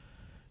of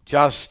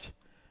just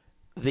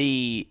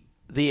the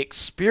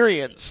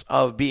experience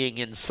of being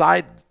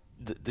inside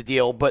the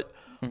deal, but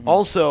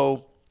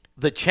also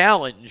the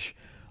challenge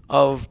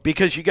of,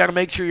 because you got to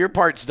make sure your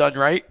part's done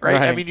right?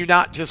 I mean, you're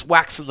not just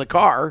waxing the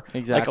car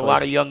like a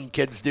lot of young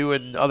kids do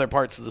in other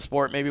parts of the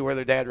sport, maybe where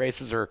their dad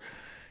races or,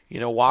 you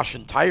know,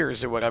 washing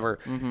tires or whatever.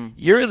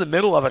 You're in the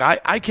middle of it.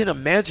 I can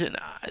imagine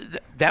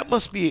that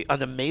must be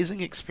an amazing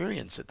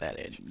experience at that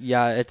age.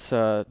 Yeah, it's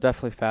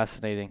definitely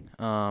fascinating.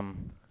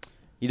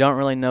 You don't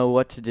really know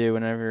what to do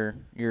whenever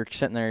you're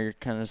sitting there. You're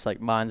kind of just like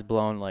mind's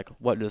blown, like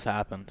what just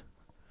happened,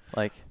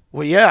 like.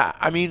 Well, yeah.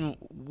 I mean,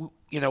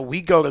 you know,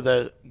 we go to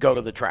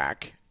the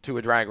track to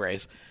a drag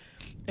race,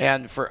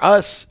 and for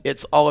us,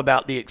 it's all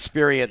about the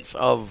experience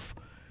of,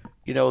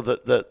 you know,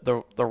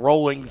 the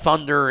rolling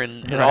thunder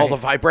and all the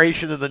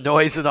vibration and the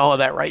noise and all of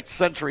that, right?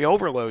 Sensory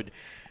overload.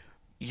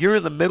 You're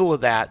in the middle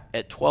of that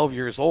at 12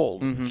 years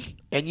old,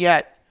 and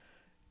yet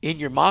in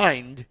your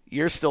mind,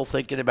 you're still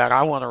thinking about,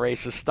 I want to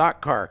race a stock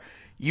car.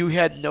 You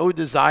had no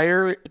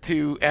desire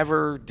to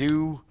ever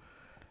do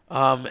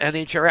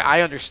NHRA.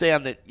 I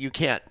understand that you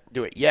can't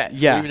do it yet.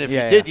 Yeah, so even if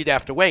you did, you'd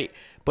have to wait.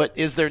 But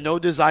is there no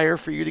desire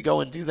for you to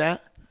go and do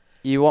that?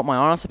 You want my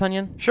honest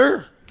opinion?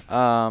 Sure.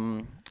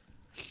 My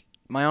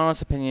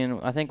honest opinion,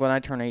 I think when I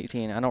turn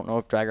 18, I don't know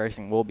if drag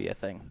racing will be a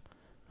thing.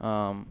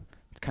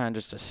 It's kind of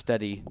just a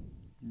steady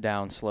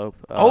down slope.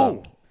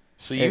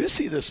 So you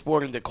see the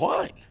sport in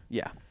decline.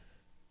 Yeah.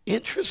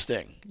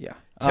 Interesting. Yeah.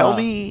 Tell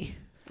me,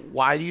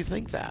 why do you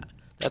think that?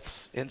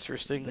 That's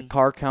interesting. The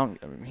car count,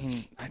 I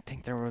mean, I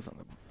think there was,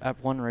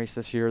 at one race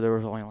this year, there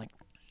was only like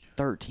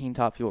 13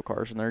 Top Fuel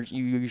cars, and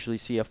you usually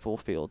see a full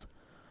field.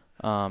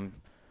 You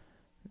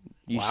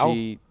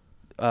see,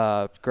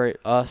 great,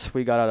 us,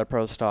 we got out of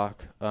Pro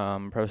Stock.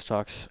 Pro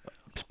Stock's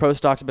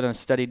been a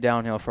steady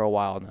downhill for a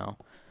while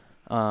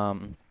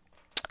now.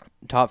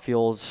 Top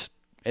Fuel's,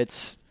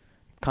 it's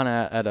kind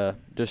of at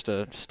just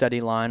a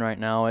steady line right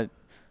now.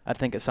 I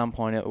think at some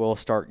point it will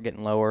start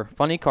getting lower.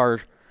 Funny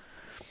Car,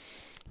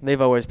 they've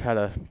always had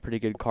a pretty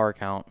good car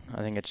count.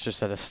 I think it's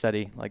just at a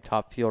steady, like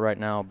Top Fuel right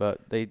now,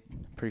 but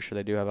pretty sure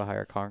they do have a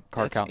higher car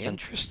count than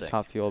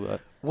Top Fuel. But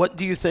what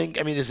do you think?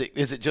 I mean, is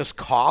it just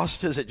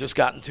cost? Has it just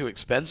gotten too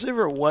expensive,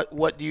 or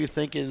what do you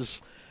think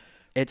is?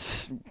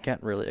 It's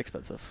getting really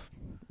expensive,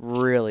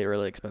 really,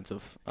 really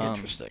expensive.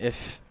 Interesting.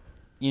 If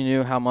you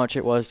knew how much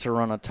it was to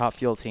run a Top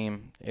Fuel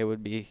team, it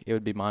would be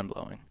mind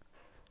blowing.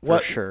 For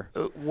sure.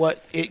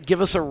 Give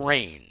us a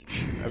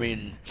range. I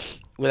mean,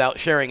 without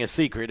sharing a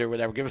secret or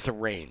whatever, give us a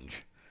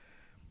range.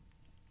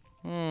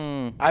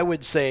 I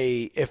would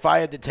say, if I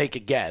had to take a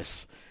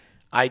guess,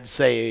 I'd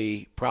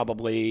say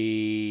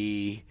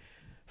probably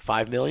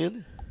 $5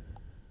 million.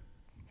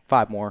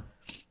 5 more.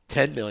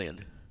 $10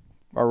 million.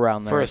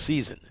 Around there. For a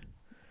season.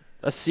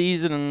 A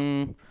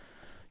season,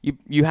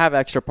 you have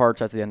extra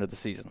parts at the end of the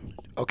season.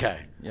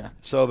 Okay. Yeah.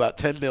 So about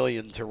 $10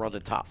 million to run the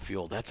Top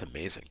Fuel. That's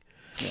amazing.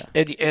 Yeah.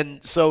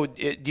 And so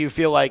do you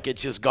feel like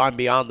it's just gone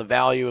beyond the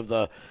value of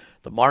the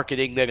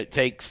marketing that it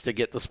takes to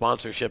get the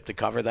sponsorship to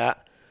cover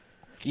that?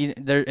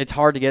 It's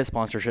hard to get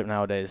sponsorship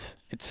nowadays.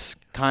 It's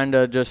kind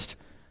of just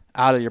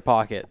out of your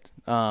pocket.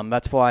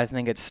 That's why I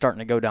think it's starting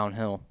to go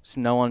downhill.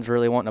 So no one's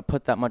really wanting to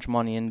put that much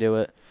money into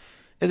it.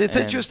 And it's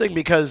interesting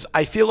because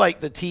I feel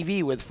like the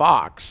TV with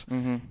Fox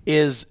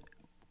is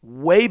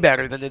way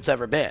better than it's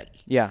ever been.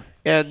 Yeah.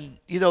 And,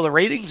 you know, the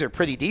ratings are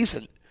pretty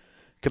decent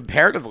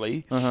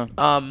comparatively.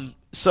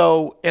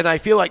 So, and I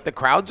feel like the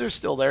crowds are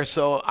still there,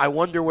 so I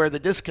wonder where the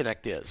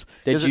disconnect is.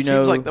 Because it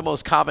seems like the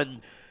most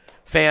common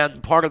fan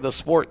part of the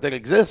sport that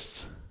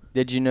exists.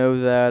 Did you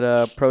know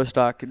that Pro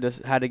Stock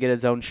just had to get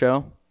its own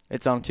show?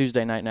 It's on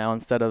Tuesday night now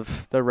instead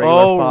of the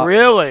regular Fox. Oh,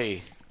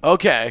 really?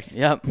 Okay.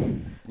 Yep.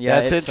 Yeah,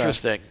 that's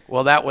interesting.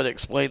 Well, that would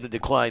explain the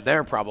decline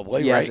there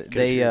probably, right?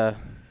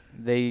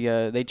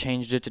 They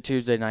changed it to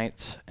Tuesday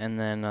nights, and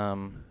then,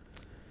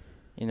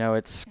 you know,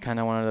 it's kind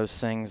of one of those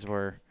things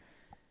where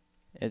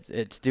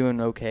it's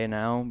doing okay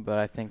now, but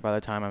I think by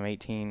the time I'm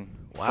 18,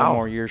 4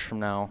 more years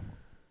from now,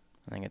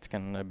 I think it's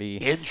going to be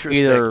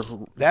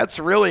interesting. That's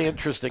really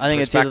interesting. I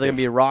think it's either going to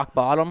be rock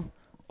bottom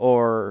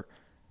or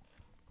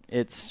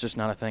it's just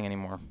not a thing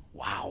anymore.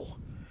 Wow.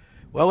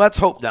 Well, let's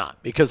hope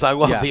not, because I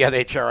love the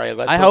NHRA.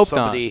 Let's hope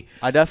somebody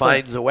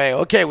finds a way.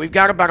 Okay, we've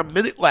got about a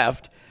minute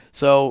left.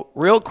 So,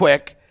 real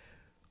quick,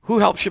 who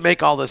helps you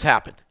make all this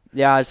happen?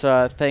 Yeah,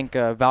 I think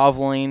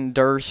Valvoline,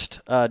 Durst,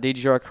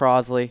 DJ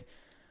Crosley.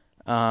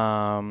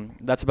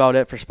 That's about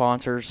it for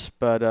sponsors.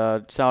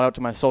 But shout out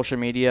to my social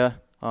media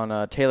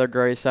on Taylor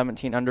Gray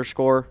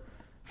 17_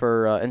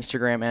 for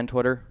Instagram and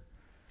Twitter.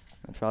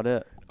 That's about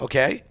it.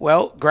 Okay,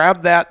 well,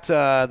 grab that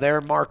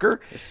there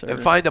marker and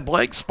find a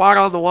blank spot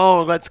on the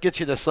wall, and let's get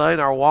you to sign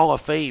our Wall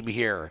of Fame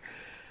here.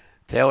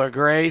 Taylor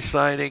Gray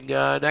signing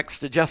next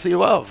to Jesse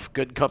Love.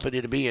 Good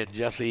company to be in.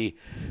 Jesse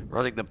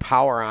running the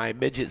Power Eye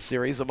Midget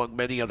Series, among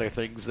many other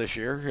things this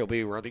year. He'll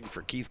be running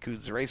for Keith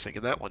Coons Racing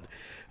in that one.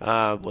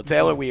 Well,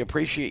 Taylor, we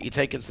appreciate you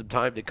taking some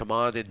time to come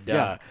on,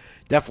 and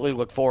definitely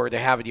look forward to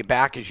having you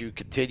back as you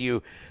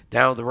continue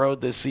down the road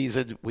this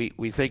season.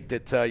 We think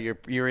that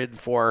you're in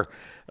for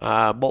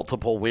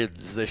multiple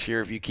wins this year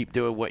if you keep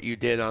doing what you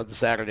did on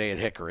Saturday at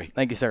Hickory.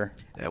 Thank you, sir.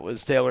 That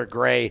was Taylor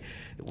Gray.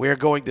 We're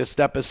going to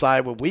step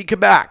aside. When we come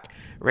back,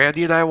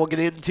 Randy and I will get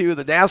into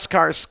the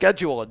NASCAR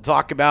schedule and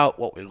talk about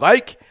what we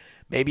like,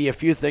 maybe a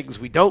few things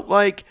we don't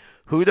like.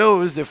 Who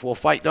knows if we'll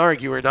fight and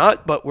argue or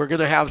not, but we're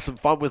going to have some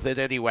fun with it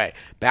anyway.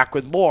 Back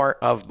with more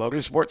of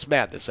Motorsports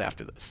Madness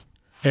after this.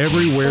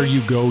 Everywhere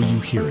you go, you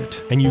hear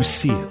it, and you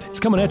see it. It's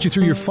coming at you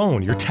through your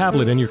phone, your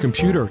tablet, and your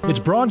computer. It's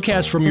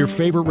broadcast from your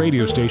favorite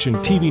radio station,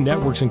 TV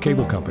networks, and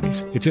cable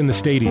companies. It's in the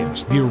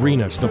stadiums, the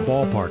arenas, the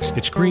ballparks.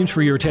 It screams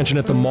for your attention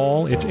at the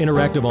mall. It's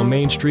interactive on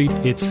Main Street.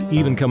 It's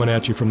even coming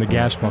at you from the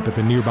gas pump at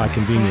the nearby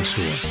convenience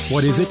store.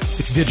 What is it?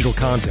 It's digital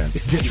content.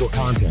 It's digital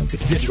content.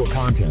 It's digital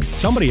content.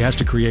 Somebody has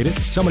to create it.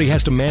 Somebody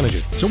has to manage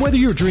it. So whether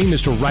your dream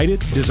is to write it,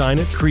 design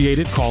it, create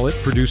it, call it,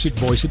 produce it,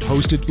 voice it,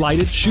 host it, light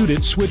it, shoot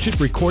it, switch it,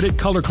 record it,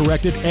 color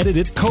correct it, edit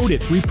it, code it,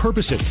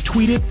 repurpose it,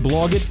 tweet it,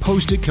 blog it,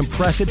 post it,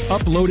 compress it,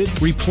 upload it,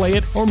 replay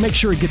it, or make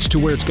sure it gets to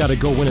where it's got to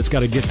go when it's got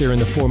to get there in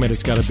the format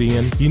it's got to be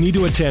in, you need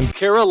to attend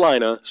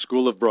Carolina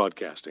School of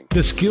Broadcasting.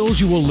 The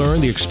skills you will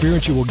learn, the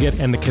experience you will get,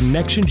 and the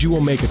connections you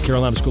will make at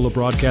Carolina School of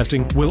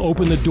Broadcasting will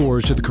open the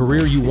doors to the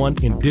career you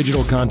want in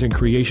digital content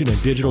creation and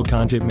digital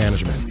content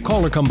management.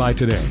 Call or come by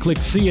today. Click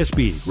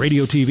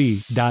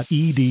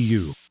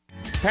csbradiotv.edu.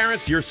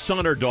 Parents, your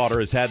son or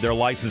daughter has had their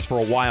license for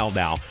a while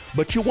now,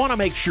 but you want to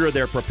make sure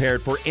they're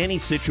prepared for any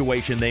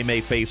situation they may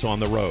face on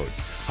the road.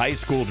 High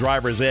school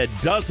driver's ed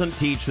doesn't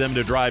teach them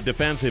to drive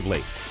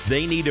defensively.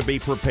 They need to be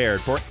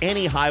prepared for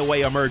any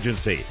highway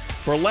emergency.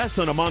 For less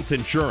than a month's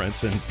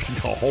insurance, and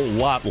a whole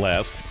lot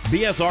less,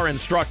 BSR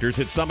instructors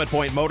at Summit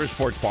Point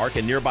Motorsports Park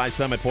in nearby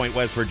Summit Point,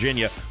 West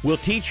Virginia, will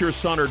teach your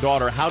son or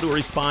daughter how to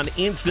respond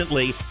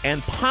instantly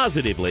and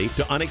positively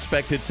to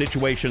unexpected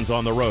situations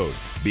on the road.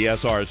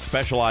 BSR's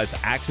specialized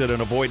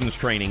accident avoidance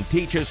training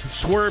teaches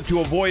swerve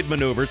to avoid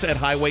maneuvers at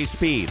highway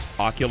speeds,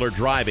 ocular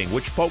driving,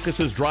 which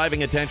focuses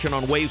driving attention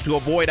on ways to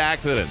avoid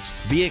accidents,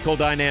 vehicle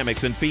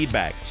dynamics and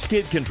feedback,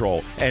 skid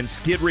control and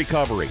skid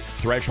recovery,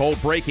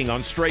 threshold braking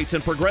on straights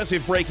and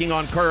progressive braking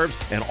on curves,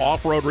 and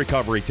off-road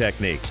recovery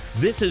techniques.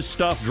 This is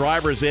stuff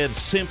driver's ed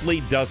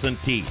simply doesn't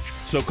teach.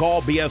 So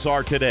call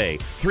BSR today,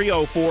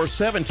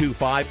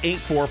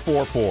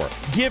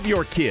 304-725-8444. Give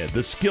your kid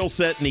the skill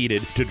set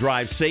needed to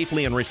drive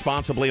safely and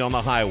responsibly on the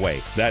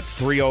highway. That's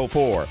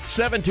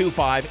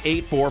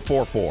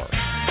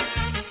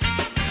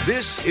 304-725-8444.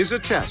 This is a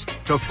test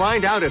to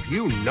find out if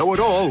you know it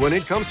all when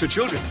it comes to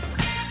children.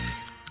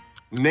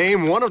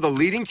 Name one of the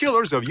leading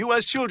killers of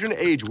U.S. children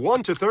age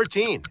 1 to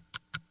 13.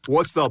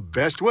 What's the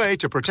best way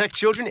to protect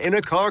children in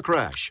a car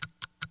crash?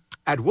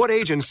 At what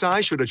age and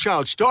size should a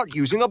child start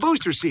using a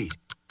booster seat?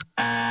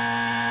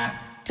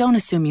 Don't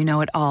assume you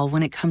know it all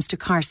when it comes to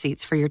car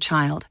seats for your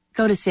child.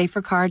 Go to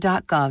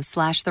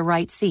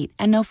safercar.gov/the-right-seat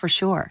and know for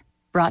sure.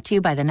 Brought to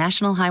you by the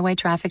National Highway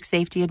Traffic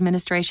Safety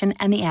Administration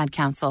and the Ad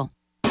Council.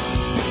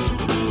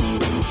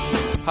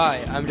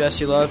 Hi, I'm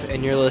Jesse Love,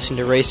 and you're listening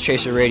to Race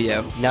Chaser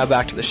Radio. Now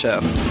back to the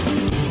show.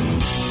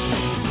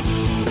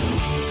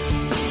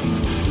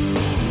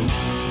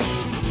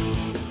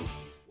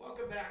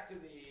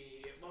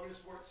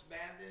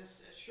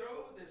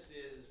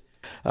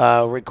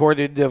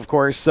 Recorded, of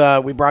course,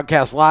 we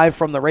broadcast live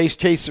from the Race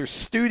Chaser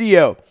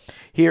studio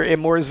here in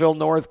Mooresville,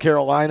 North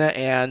Carolina,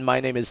 and my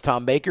name is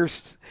Tom Baker.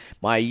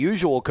 My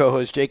usual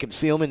co-host, Jacob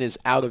Seelman, is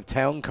out of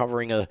town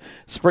covering a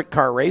sprint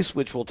car race,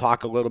 which we'll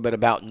talk a little bit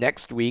about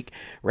next week.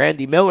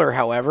 Randy Miller,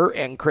 however,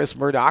 and Chris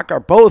Murdock are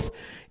both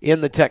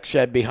in the tech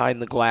shed behind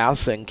the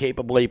glass and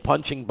capably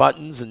punching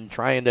buttons and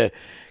trying to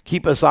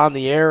keep us on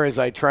the air as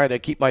I try to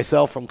keep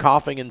myself from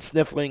coughing and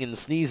sniffling and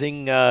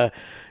sneezing. It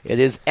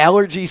is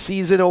allergy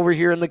season over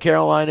here in the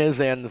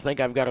Carolinas, and I think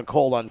I've got a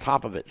cold on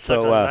top of it.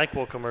 So like a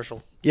NyQuil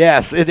commercial.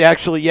 Yes, it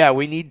actually,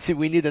 we need a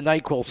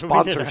NyQuil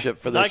sponsorship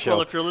for this show.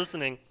 NyQuil, if you're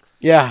listening.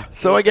 Yeah.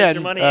 So again,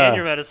 your money and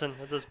your medicine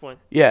at this point.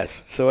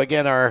 Yes. So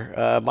again,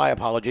 my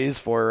apologies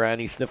for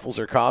any sniffles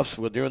or coughs.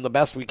 We're doing the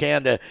best we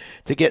can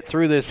to get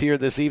through this here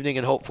this evening,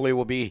 and hopefully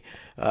we'll be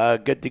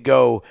good to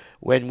go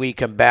when we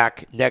come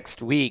back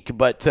next week.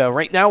 But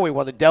right now, we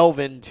want to delve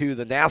into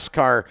the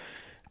NASCAR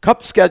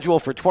Cup schedule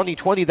for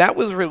 2020. That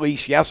was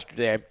released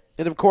yesterday.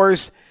 And, of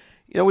course,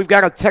 we've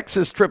got a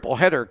Texas triple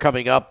header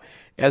coming up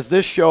as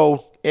this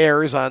show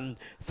airs on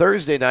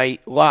Thursday night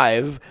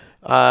live.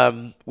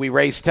 We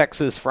race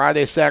Texas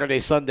Friday, Saturday,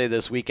 Sunday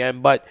this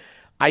weekend. But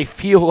I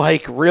feel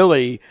like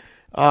really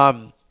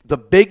the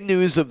big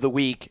news of the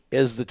week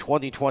is the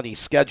 2020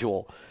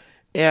 schedule.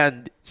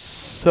 And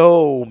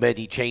so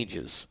many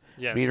changes.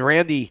 Yes. I mean,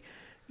 Randy,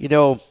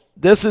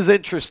 this is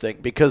interesting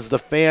because the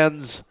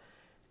fans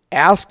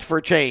asked for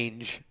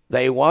change.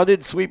 They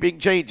wanted sweeping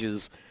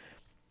changes.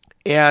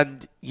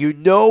 And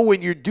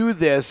when you do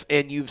this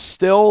and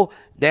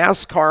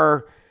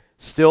NASCAR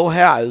still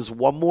has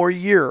one more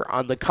year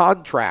on the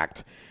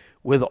contract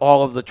with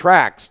all of the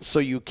tracks. So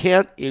you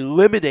can't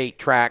eliminate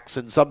tracks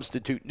and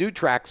substitute new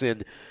tracks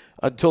in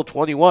until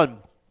 21.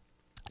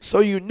 So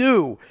you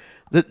knew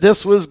that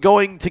this was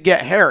going to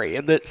get hairy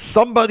and that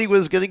somebody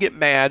was going to get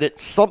mad at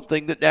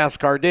something that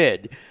NASCAR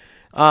did.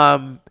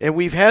 And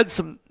we've had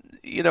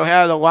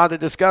had a lot of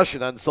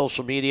discussion on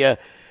social media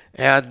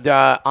and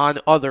on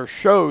other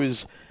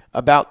shows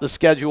about the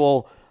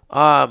schedule.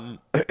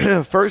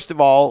 First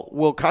of all,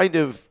 we'll kind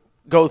of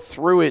go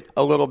through it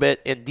a little bit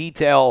and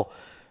detail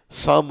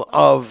some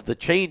of the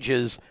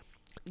changes.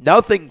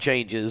 Nothing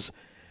changes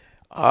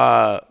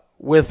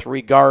with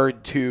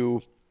regard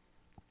to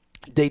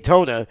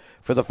Daytona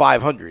for the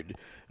 500.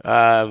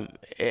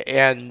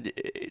 And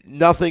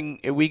nothing,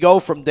 we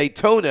go from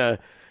Daytona,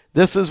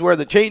 this is where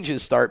the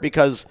changes start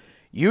because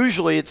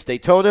usually it's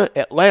Daytona,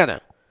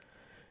 Atlanta.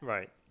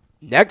 Right.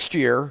 Next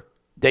year,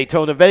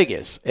 Daytona,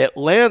 Vegas.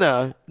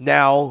 Atlanta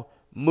now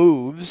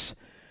moves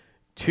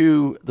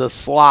to the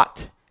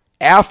slot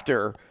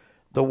after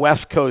the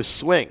West Coast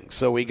swing.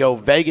 So we go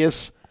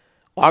Vegas,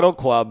 Auto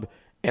Club,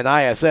 and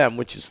ISM,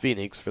 which is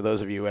Phoenix, for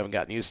those of you who haven't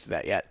gotten used to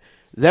that yet.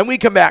 Then we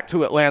come back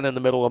to Atlanta in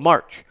the middle of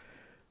March.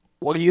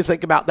 What do you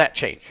think about that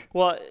change?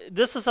 Well,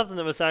 this is something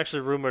that was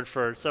actually rumored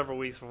for several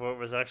weeks before it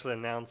was actually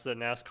announced that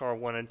NASCAR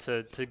wanted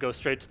to go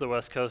straight to the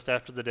West Coast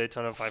after the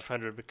Daytona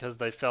 500 because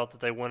they felt that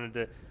they wanted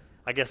to,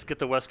 I guess, get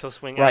the West Coast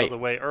swing out of the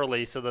way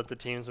early so that the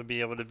teams would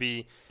be able to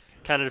be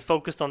kind of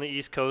focused on the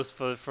East Coast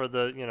for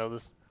the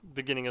this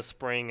beginning of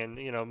spring,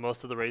 and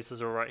most of the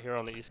races are right here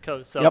on the East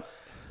Coast. So,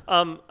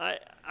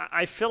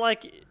 I feel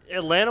like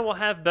Atlanta will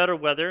have better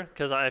weather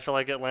because I feel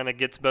like Atlanta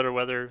gets better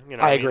weather.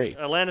 I agree.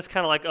 Atlanta's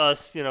kind of like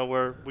us,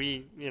 where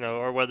we,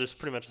 our weather's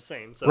pretty much the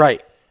same. So,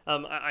 right.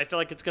 I feel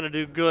like it's going to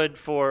do good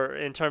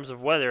in terms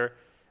of weather.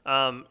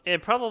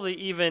 And probably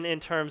even in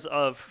terms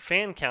of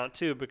fan count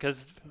too,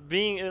 because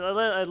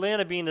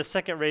Atlanta being the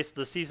second race of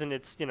the season,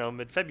 it's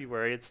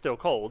mid-February, it's still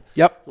cold.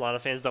 Yep. A lot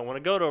of fans don't want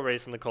to go to a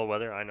race in the cold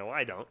weather. I know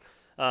I don't.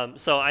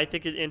 So I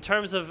think in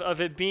terms of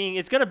it being,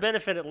 it's going to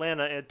benefit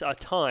Atlanta a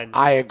ton.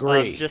 I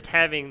agree. Just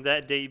having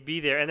that date be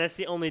there, and that's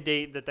the only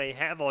date that they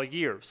have all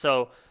year.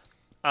 So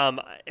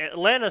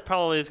Atlanta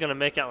probably is going to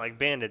make out like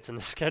bandits in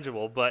the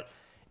schedule, but.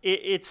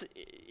 It's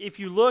if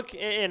you look,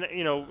 and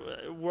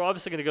we're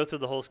obviously going to go through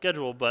the whole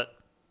schedule, but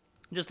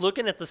just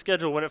looking at the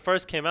schedule when it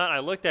first came out, I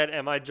looked at it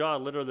and my jaw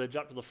literally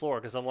dropped to the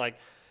floor because I'm like,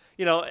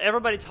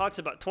 everybody talks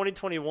about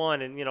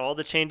 2021 and all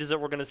the changes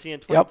that we're going to see in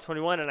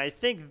 2021, and I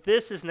think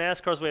this is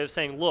NASCAR's way of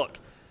saying, look,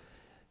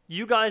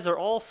 you guys are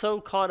all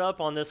so caught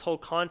up on this whole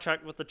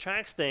contract with the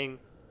tracks thing,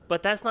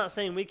 but that's not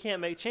saying we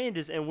can't make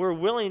changes, and we're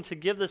willing to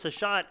give this a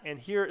shot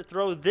and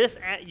throw this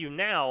at you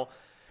now.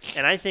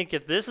 And I think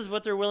if this is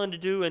what they're willing to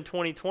do in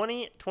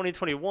 2020,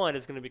 2021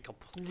 is going to be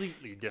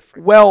completely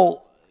different.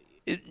 Well,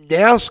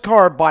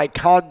 NASCAR by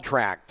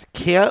contract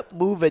can't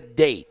move a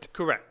date.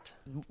 Correct.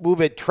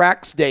 Move a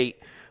track's date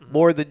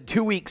more than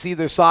 2 weeks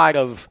either side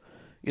of,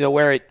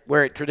 where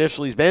it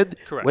traditionally has been.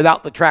 Correct.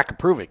 Without the track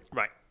approving.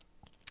 Right.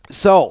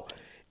 So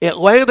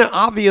Atlanta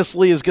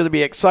obviously is going to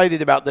be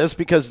excited about this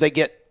because they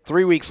get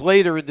 3 weeks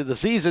later into the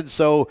season,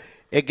 so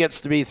it gets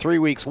to be 3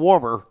 weeks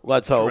warmer,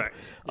 let's hope. Correct.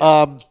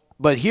 Yeah.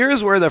 But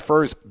here's where the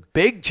first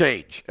big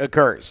change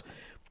occurs.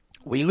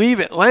 We leave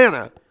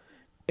Atlanta,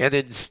 and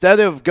instead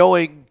of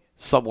going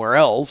somewhere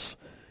else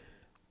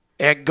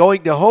and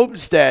going to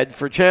Homestead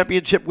for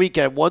championship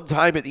weekend one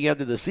time at the end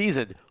of the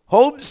season,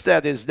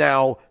 Homestead is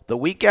now the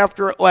week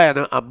after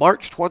Atlanta on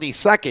March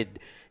 22nd.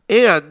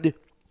 And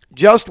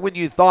just when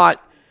you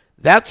thought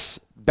that's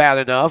bad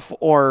enough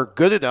or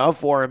good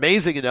enough or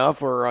amazing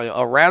enough or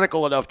a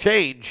radical enough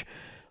change,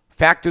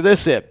 factor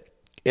this in.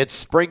 It's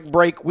spring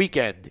break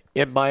weekend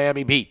in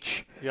Miami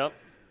Beach. Yep.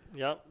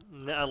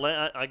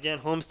 Again,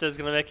 Homestead's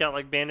going to make out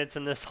like bandits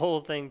in this whole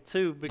thing,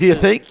 too. Do you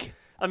think?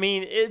 I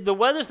mean, the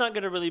weather's not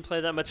going to really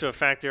play that much of a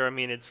factor. I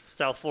mean, it's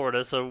South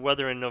Florida, so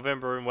weather in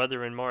November and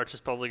weather in March is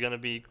probably going to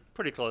be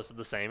pretty close to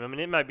the same. I mean,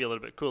 it might be a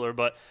little bit cooler,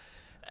 but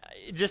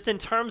just in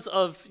terms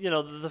of,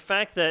 the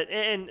fact that,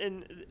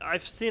 and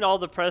I've seen all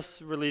the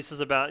press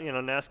releases about,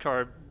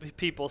 NASCAR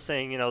people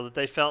saying, that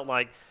they felt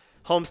like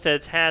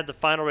Homestead's had the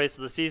final race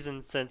of the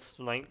season since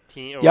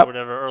 19 or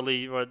whatever,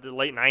 early or the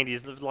late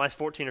 90s, the last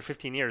 14 or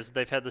 15 years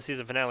they've had the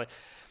season finale.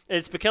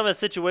 It's become a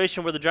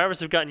situation where the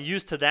drivers have gotten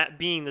used to that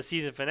being the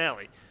season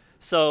finale.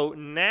 So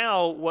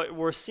now what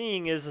we're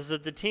seeing is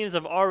that the teams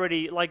have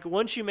already, like,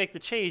 once you make the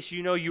chase,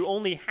 you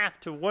only have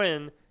to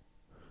win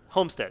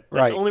Homestead.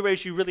 That's Right. the only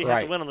race you really have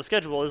Right. to win on the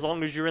schedule as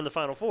long as you're in the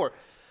Final Four.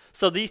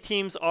 So these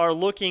teams are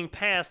looking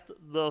past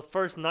the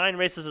first 9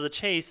 races of the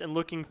Chase and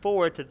looking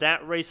forward to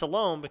that race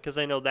alone because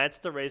they know that's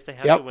the race they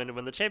have to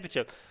win the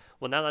championship.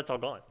 Well, now that's all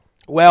gone.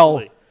 Well,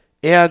 Totally.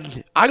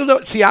 and I don't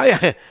know. See,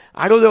 I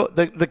don't know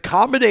the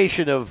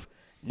combination of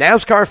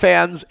NASCAR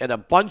fans and a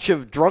bunch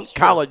of drunk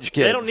college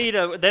kids. They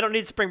don't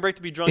need spring break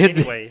to be drunk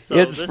anyway. So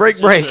in this spring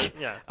is just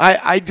break,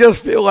 I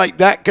just feel like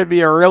that could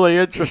be a really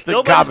interesting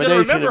Nobody's gonna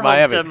combination remember in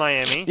Miami. Homestead,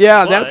 Miami.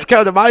 Yeah, but that's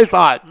kind of my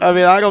thought. I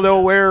mean, I don't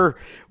know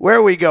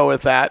where we go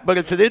with that, but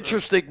it's an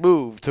interesting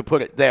move to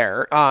put it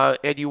there.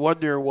 And you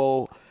wonder,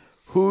 well,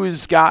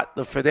 who's got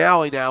the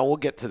finale now? We'll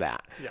get to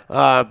that.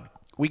 Yeah.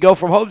 We go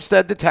from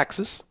Homestead to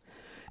Texas,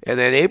 and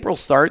then April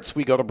starts.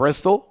 We go to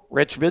Bristol,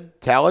 Richmond,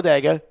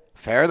 Talladega.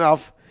 Fair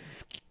enough.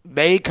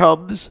 May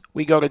comes,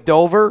 we go to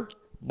Dover,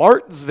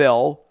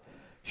 Martinsville,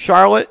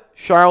 Charlotte,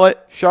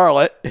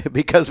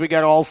 because we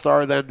got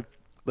All-Star, then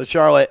the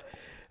Charlotte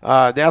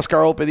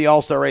NASCAR Open, the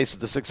All-Star race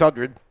at the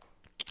 600.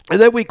 And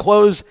then we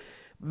close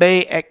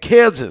May at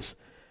Kansas.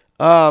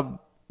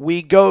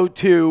 We go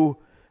to,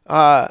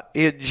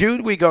 in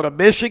June, we go to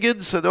Michigan,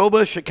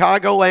 Sonoma,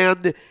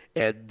 Chicagoland,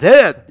 and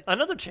then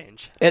another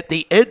change. At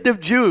the end of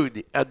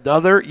June, and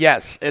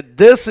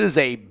this is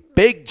a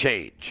big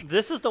change.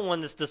 This is the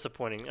one that's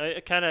disappointing.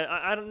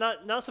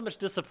 Not so much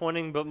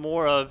disappointing, but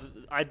more of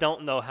I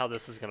don't know how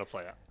this is going to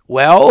play out.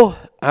 Well,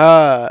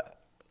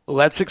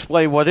 let's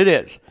explain what it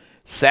is.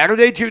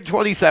 Saturday, June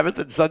 27th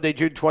and Sunday,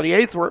 June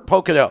 28th, we're at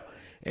Pocono.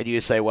 And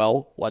you say,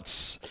 well,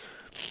 what's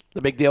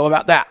the big deal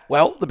about that?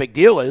 Well, the big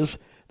deal is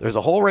there's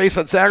a whole race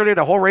on Saturday and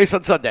a whole race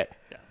on Sunday.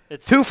 Yeah,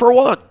 it's 2 for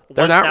 1.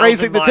 They're not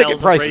raising the ticket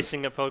prices.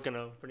 Racing at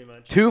Pocono, pretty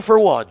much. 2 for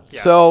 1.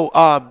 Yeah.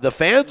 So the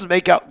fans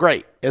make out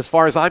great, as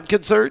far as I'm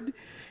concerned,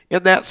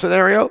 in that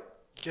scenario.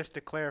 Just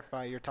to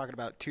clarify, you're talking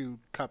about 2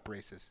 cup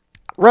races.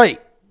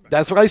 Right.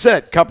 That's what I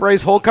said. Cup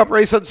race, whole cup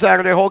race on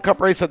Saturday, whole cup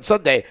race on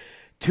Sunday.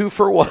 2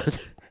 for 1.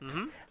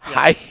 Mm-hmm.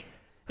 Yeah.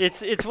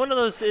 It's one of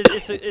those.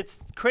 It's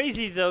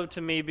crazy though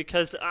to me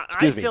because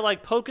I feel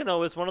like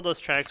Pocono is one of those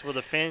tracks where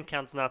the fan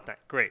count's not that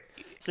great.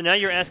 So now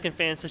you're asking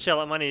fans to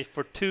shell out money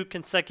for 2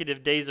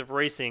 consecutive days of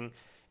racing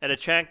at a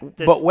track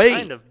that's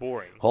kind of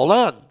boring. Hold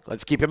on.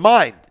 Let's keep in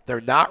mind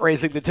they're not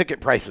raising the ticket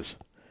prices.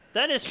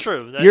 That is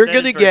true. You're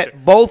going to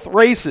get both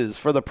races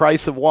for the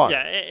price of one. Yeah,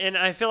 and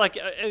I feel like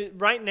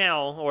right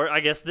now, or I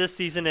guess this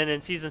season and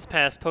in seasons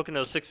past,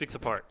 Pocono's 6 weeks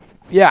apart.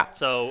 Yeah.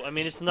 So, I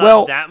mean, it's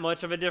not that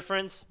much of a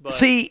difference. But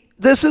see,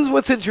 this is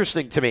what's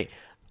interesting to me.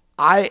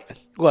 I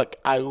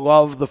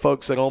love the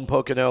folks that own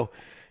Pocono,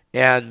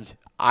 and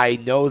I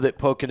know that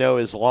Pocono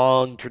is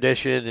long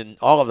tradition and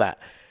all of that.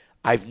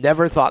 I've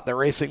never thought the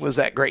racing was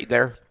that great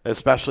there,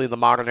 especially in the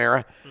modern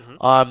era.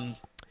 Mm-hmm.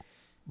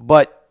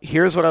 But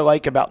here's what I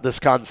like about this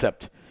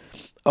concept.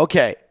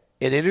 Okay,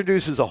 it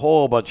introduces a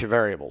whole bunch of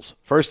variables.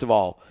 First of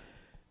all,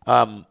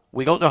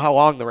 we don't know how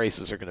long the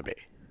races are going to be.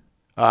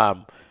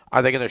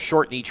 Are they going to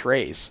shorten each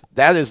race?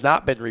 That has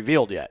not been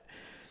revealed yet.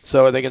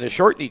 So are they going to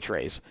shorten each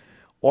race?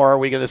 Or are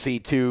we going to see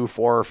 200,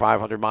 400, or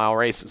 500-mile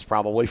races?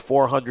 Probably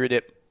 400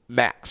 at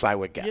max, I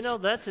would guess. You know,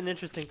 that's an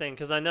interesting thing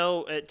because I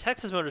know at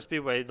Texas Motor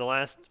Speedway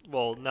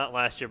not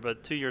last year,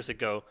 but 2 years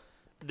ago,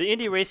 the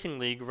Indy Racing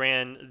League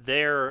ran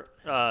their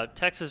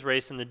Texas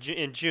race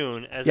in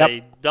June as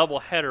a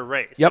double-header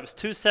race. Yep. It was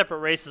 2 separate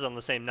races on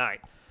the same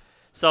night.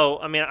 So,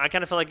 I mean, I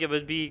kind of feel like it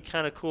would be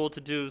kind of cool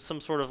to do some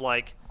sort of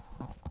like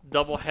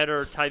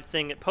double-header type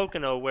thing at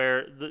Pocono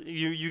where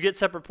you get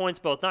separate points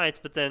both nights,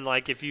 but then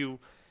like if you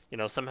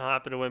somehow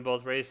happen to win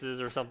both races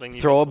or something,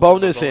 you throw a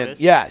bonus in.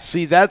 Yeah,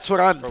 see, that's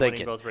what I'm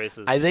thinking. Both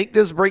races. I think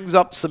this brings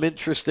up some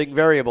interesting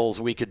variables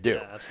we could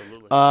do. Yeah,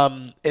 absolutely.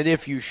 And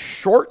if you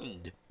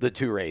shortened the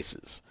 2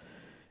 races,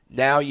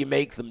 now you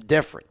make them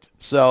different.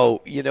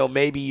 So,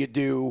 maybe you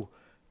do,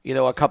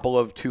 a couple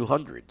of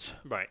 200s.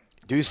 Right.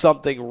 Do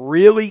something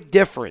really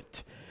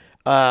different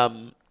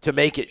to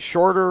make it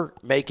shorter,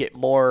 make it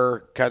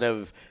more kind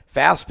of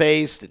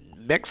fast-paced,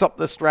 and mix up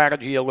the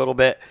strategy a little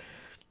bit.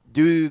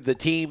 Do the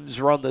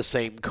teams run the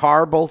same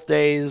car both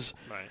days?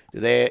 Right. Do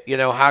they,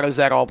 how does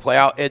that all play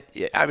out?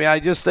 I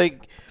just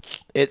think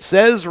it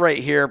says right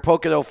here,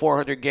 Pocono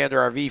 400, Gander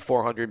RV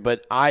 400,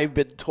 but I've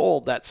been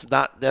told that's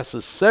not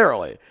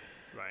necessarily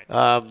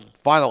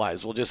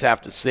finalized. We'll just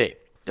have to see.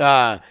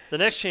 The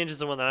next change is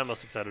the one that I'm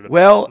most excited about.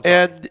 Well,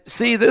 and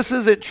see, this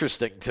is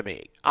interesting to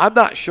me. I'm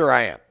not sure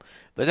I am.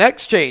 The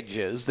next change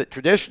is that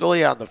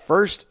traditionally on the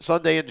first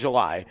Sunday in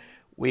July,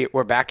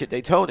 we're back at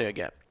Daytona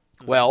again.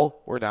 Well,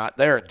 we're not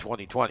there in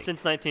 2020.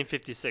 Since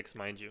 1956,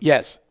 mind you.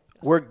 Yes.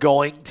 We're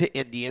going to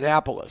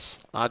Indianapolis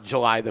on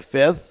July the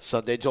 5th,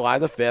 Sunday, July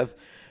the 5th,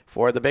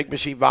 for the Big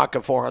Machine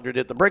Vodka 400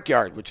 at the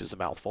Brickyard, which is a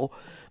mouthful.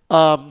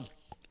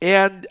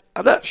 And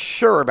I'm not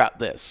sure about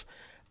this.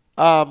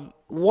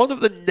 One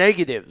of the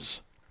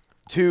negatives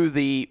to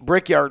the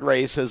Brickyard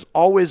race has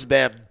always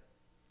been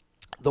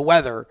the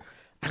weather.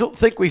 I don't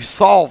think we've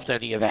solved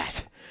any of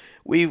that.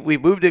 We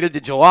moved it into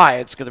July.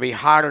 It's going to be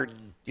hotter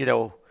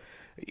than,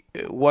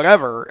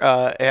 whatever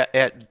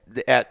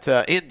at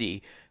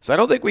Indy. So I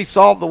don't think we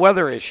solved the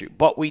weather issue,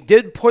 but we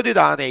did put it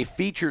on a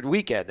featured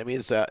weekend. I mean,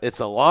 it's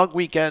a long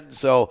weekend,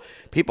 so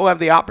people have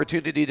the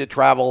opportunity to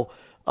travel.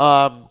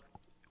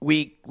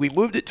 We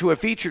moved it to a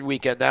featured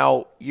weekend.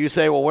 Now, you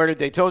say, well, where did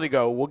Daytona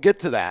go? We'll get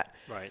to that.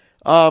 Right.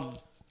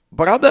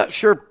 But I'm not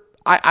sure.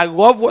 I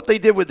love what they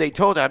did with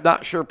Daytona. I'm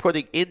not sure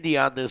putting Indy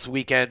on this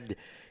weekend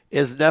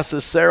is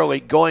necessarily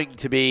going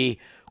to be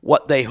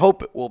what they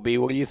hope it will be.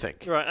 What do you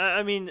think? Right.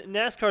 I mean,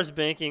 NASCAR's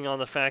banking on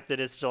the fact that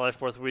it's July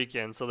 4th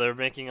weekend, so they're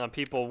banking on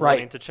people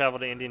wanting to travel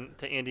to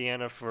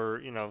Indiana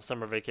for,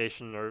 summer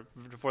vacation or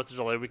the 4th of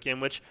July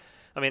weekend, which,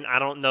 I mean, I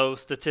don't know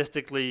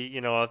statistically,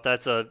 if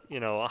that's a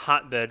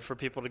hotbed for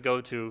people to go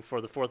to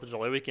for the 4th of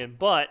July weekend,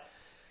 but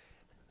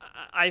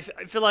I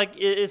feel like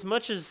as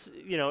much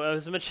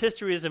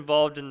history is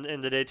involved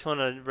in the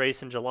Daytona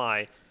race in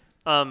July,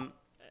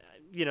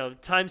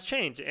 times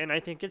change, and I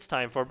think it's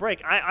time for a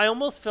break. I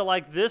almost feel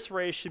like this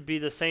race should be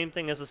the same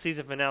thing as the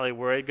season finale,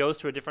 where it goes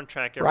to a different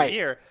track every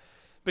year,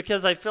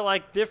 because I feel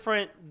like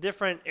different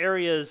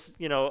areas,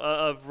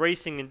 of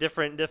racing in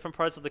different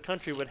parts of the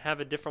country would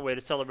have a different way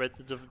to celebrate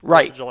the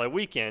 4th of July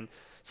weekend.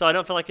 So I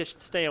don't feel like it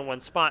should stay in one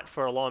spot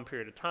for a long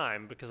period of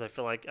time, because I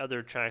feel like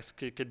other tracks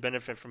could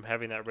benefit from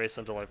having that race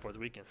on July 4th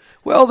weekend.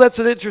 Well, that's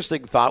an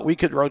interesting thought. We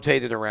could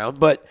rotate it around,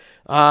 but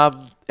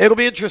it'll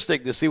be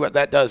interesting to see what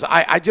that does.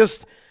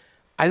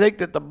 I think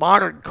that the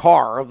modern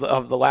car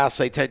of the last,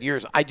 say, 10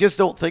 years, I just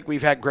don't think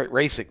we've had great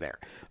racing there.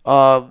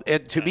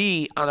 And to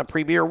me, on a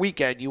premier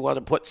weekend, you want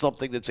to put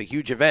something that's a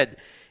huge event.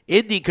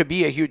 Indy could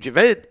be a huge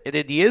event, and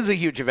Indy is a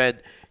huge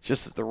event. It's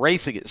just that the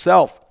racing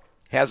itself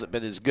hasn't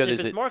been as good as it.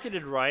 If it's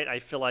marketed right, I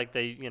feel like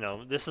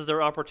this is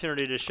their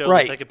opportunity to show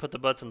that they can put the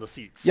butts in the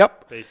seats.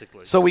 Yep.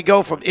 Basically. So we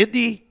go from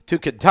Indy to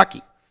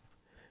Kentucky,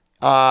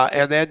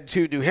 and then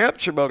to New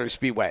Hampshire Motor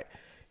Speedway.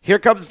 Here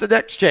comes the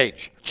next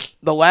change.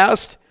 The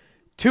last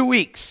 2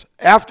 weeks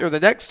after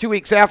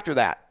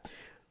that,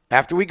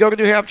 after we go to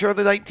New Hampshire on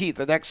the 19th,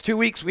 the next 2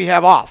 weeks we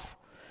have off.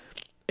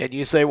 And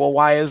you say, well,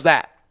 why is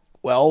that?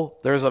 Well,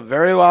 there's a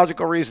very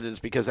logical reason. It's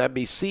because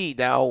NBC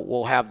now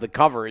will have the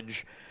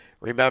coverage.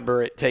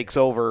 Remember, it takes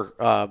over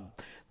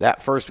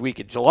that first week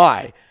in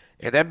July.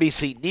 And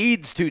NBC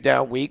needs 2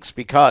 down weeks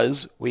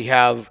because we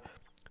have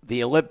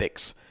the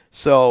Olympics.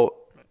 So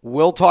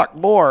we'll talk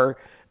more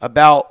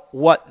about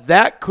what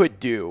that could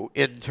do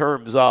in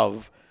terms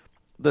of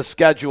the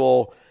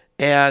schedule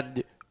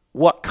and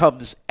what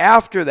comes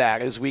after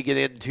that as we get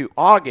into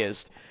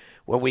August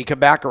when we come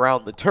back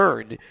around the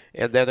turn.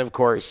 And then, of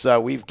course,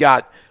 we've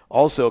got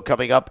also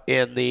coming up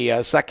in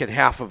the second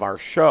half of our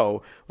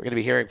show, we're going to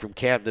be hearing from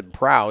Camden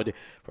Proud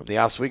from the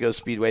Oswego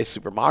Speedway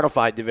Super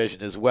Modified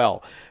Division as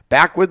well.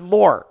 Back with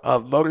more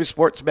of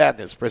Motorsports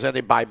Madness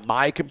presented by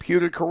My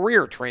Computer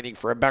Career, training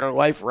for a better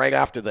life, right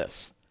after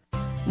this.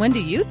 When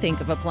do you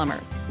think of a plumber?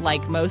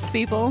 Like most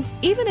people,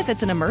 even if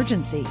it's an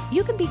emergency,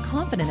 you can be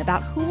confident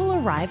about who will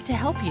arrive to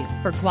help you.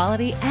 For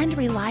quality and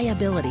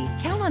reliability,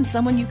 count on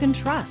someone you can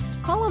trust.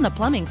 Call on the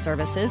plumbing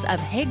services of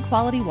Hague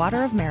Quality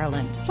Water of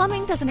Maryland.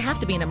 Plumbing doesn't have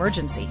to be an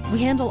emergency.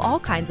 We handle all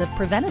kinds of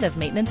preventative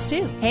maintenance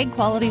too. Hague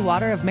Quality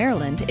Water of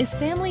Maryland is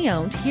family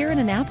owned here in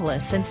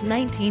Annapolis since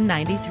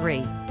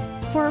 1993.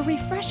 For a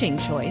refreshing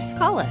choice,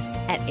 call us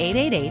at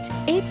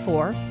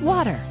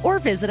 888-84-WATER or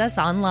visit us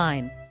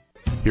online.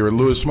 Here at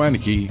Lewis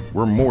Meineke,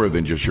 we're more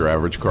than just your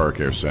average car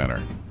care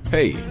center.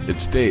 Hey,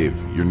 it's Dave,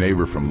 your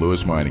neighbor from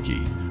Lewis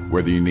Meineke.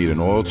 Whether you need an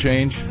oil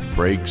change,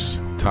 brakes,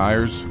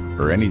 tires,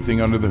 or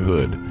anything under the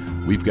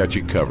hood, we've got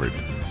you covered.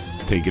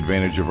 Take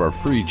advantage of our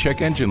free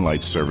check engine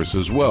light service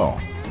as well.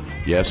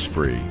 Yes,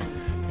 free.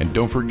 And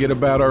don't forget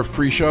about our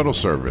free shuttle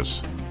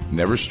service.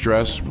 Never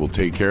stress, we'll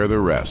take care of the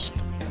rest.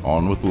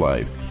 On with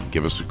life.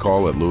 Give us a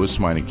call at Lewis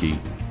Meineke,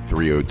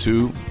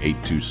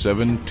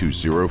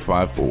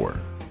 302-827-2054.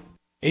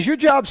 Is your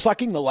job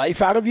sucking the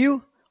life out of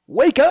you?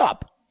 Wake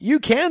up! You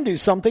can do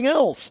something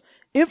else.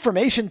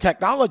 Information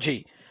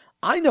technology.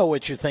 I know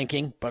what you're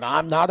thinking, but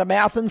I'm not a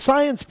math and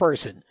science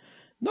person.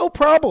 No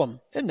problem,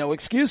 and no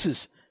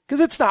excuses. Because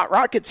it's not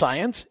rocket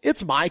science,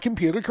 it's My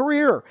Computer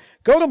Career.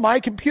 Go to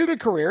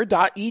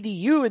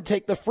mycomputercareer.edu and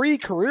take the free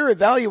career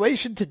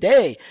evaluation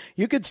today.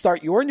 You can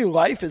start your new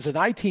life as an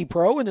IT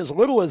pro in as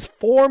little as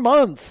 4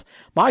 months.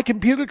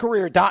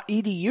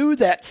 mycomputercareer.edu,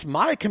 that's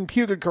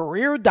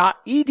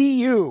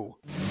mycomputercareer.edu.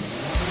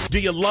 Do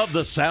you love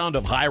the sound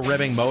of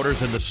high-revving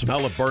motors and the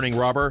smell of burning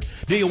rubber?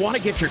 Do you want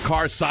to get your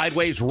car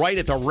sideways right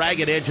at the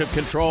ragged edge of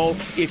control?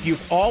 If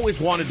you've always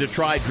wanted to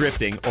try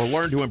drifting or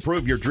learn to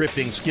improve your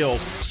drifting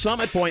skills,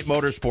 Summit Point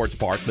Motorsports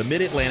Park, the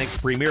Mid-Atlantic's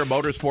premier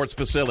motorsports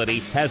facility,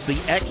 has the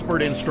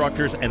expert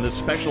instructors and the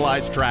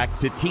specialized track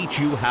to teach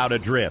you how to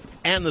drift.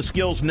 and the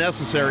skills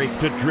necessary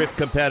to drift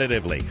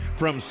competitively.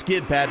 From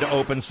skid pad to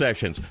open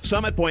sessions,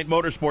 Summit Point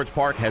Motorsports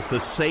Park has the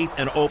safe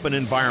and open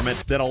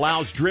environment that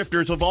allows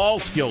drifters of all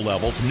skill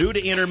levels, new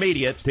to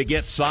intermediate, to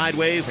get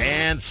sideways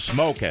and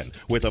smoking.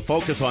 With a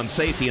focus on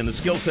safety and the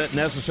skill set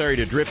necessary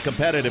to drift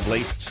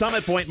competitively,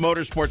 Summit Point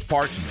Motorsports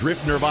Park's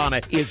Drift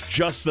Nirvana is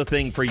just the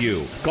thing for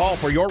you. Call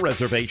for your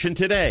reservation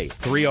today,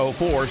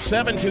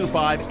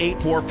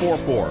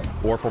 304-725-8444.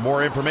 Or for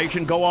more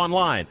information, go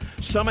online,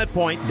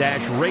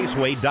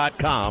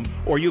 summitpoint-raceway.com,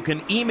 or you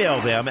can email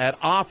them at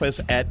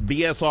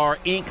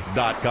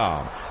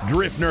office@bsrinc.com.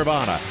 Drift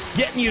Nirvana,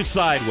 getting you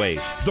sideways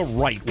the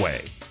right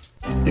way.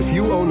 If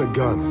you own a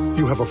gun,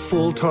 you have a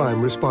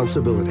full-time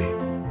responsibility.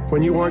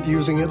 When you aren't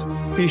using it,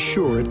 be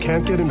sure it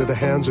can't get into the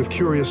hands of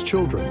curious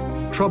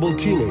children, troubled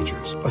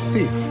teenagers, a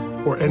thief,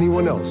 or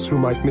anyone else who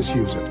might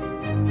misuse it.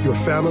 Your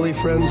family,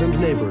 friends, and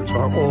neighbors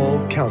are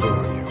all counting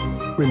on you.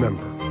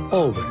 Remember,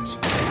 always,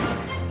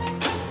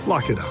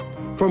 lock it up.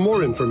 For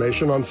more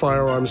information on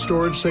firearm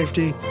storage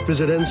safety,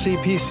 visit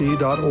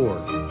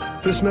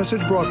ncpc.org. This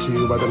message brought to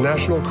you by the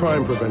National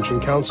Crime Prevention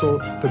Council,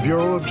 the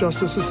Bureau of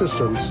Justice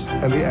Assistance,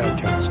 and the Ad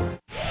Council.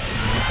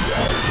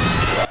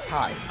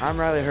 Hi, I'm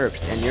Riley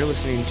Herbst, and you're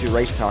listening to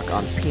Race Talk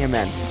on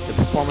PMN, the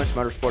Performance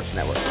Motorsports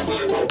Network.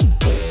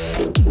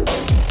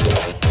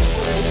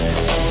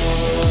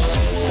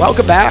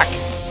 Welcome back.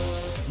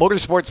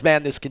 Motorsports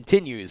Madness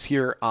continues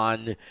here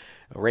on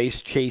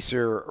Race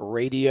Chaser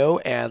Radio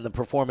and the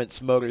Performance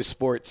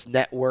Motorsports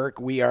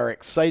Network. We are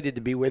excited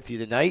to be with you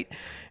tonight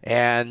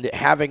and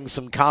having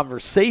some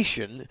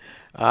conversation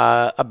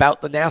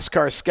about the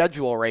NASCAR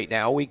schedule right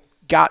now. We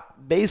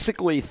got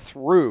basically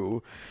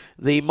through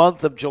the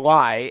month of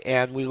July,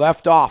 and we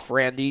left off,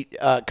 Randy,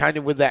 kind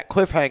of with that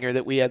cliffhanger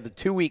that we had the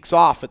 2 weeks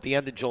off at the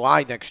end of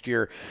July next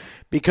year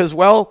because,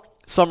 well,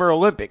 Summer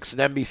Olympics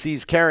and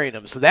NBC's carrying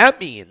them. So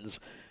that means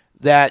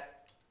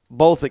that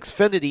both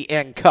Xfinity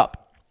and Cup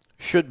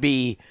should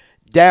be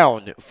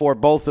down for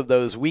both of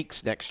those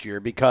weeks next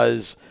year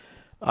because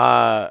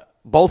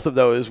both of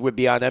those would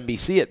be on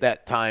NBC at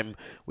that time.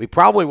 We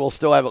probably will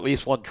still have at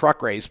least one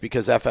truck race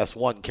because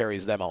FS1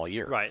 carries them all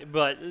year. Right,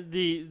 but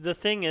the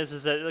thing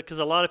is that because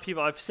a lot of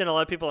people, I've seen a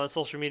lot of people on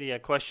social media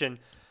question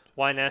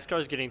why NASCAR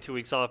is getting 2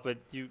 weeks off, but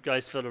you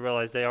guys fail to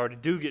realize they already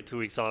do get 2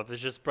 weeks off.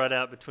 It's just spread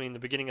out between the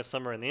beginning of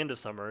summer and the end of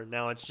summer.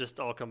 Now it's just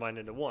all combined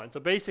into one. So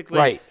basically,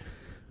 right.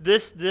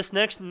 This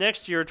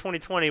next year,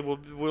 2020,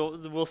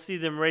 we'll see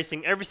them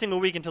racing every single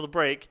week until the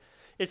break.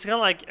 It's kind of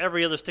like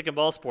every other stick and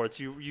ball sports.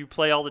 You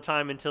play all the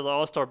time until the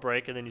All-Star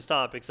break, and then you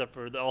stop, except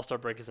for the All-Star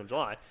break is in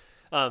July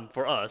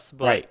for us.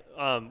 But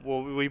right.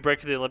 We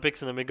break to the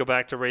Olympics, and then we go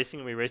back to racing,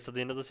 and we race till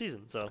the end of the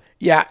season. So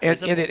yeah,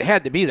 and it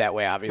had to be that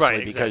way, obviously,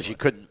 right, because exactly. you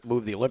couldn't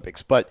move the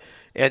Olympics. But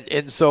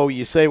and so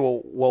you say,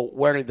 well,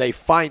 where did they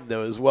find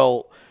those?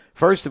 Well,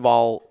 first of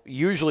all,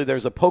 usually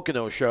there's a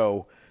Pocono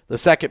show. The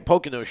second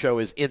Pocono show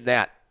is in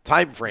that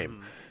time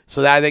frame.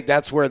 So I think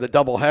that's where the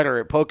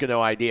doubleheader at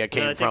Pocono idea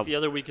came from. I think the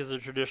other week is a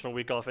traditional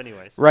week off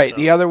anyways. Right. So.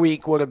 The other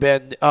week would have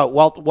been,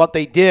 what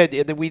they did,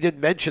 and we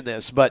didn't mention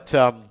this, but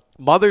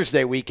Mother's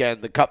Day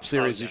weekend, the Cup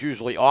Series is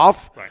usually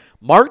off. Right.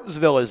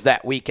 Martinsville is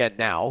that weekend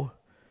now,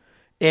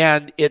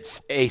 and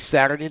it's a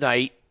Saturday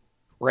night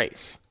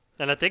race.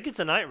 And I think it's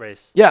a night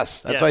race.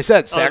 Yes, that's what I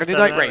said, Saturday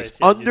night race,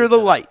 Yeah, under the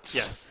lights.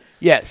 Yes.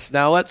 Yes.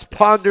 Now let's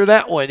ponder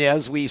that one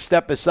as we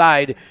step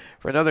aside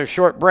for another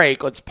short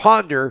break. Let's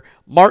ponder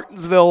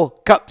Martinsville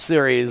Cup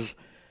Series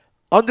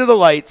under the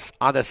lights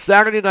on a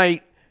Saturday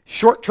night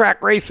short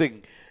track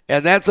racing,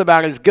 and that's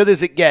about as good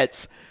as it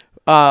gets.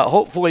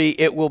 Hopefully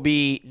it will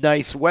be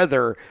nice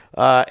weather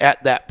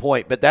at that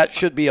point, but that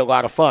should be a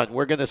lot of fun.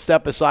 We're going to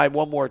step aside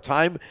one more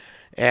time,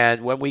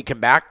 and when we come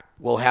back,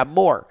 we'll have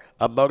more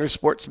of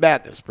Motorsports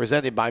Madness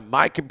presented by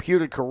My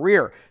Computer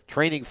Career,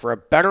 training for a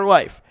better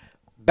life.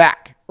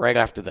 Back right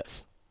after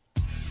this.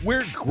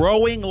 We're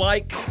growing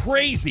like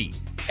crazy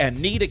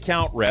and need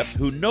account reps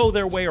who know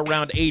their way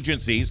around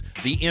agencies,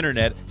 the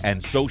internet,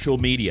 and social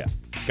media.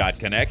 Got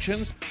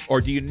connections? Or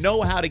do you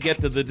know how to get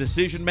to the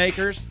decision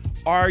makers?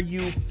 Are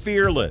you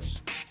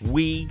fearless?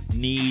 We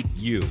need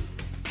you.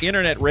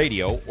 Internet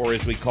radio, or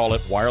as we call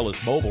it,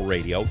 wireless mobile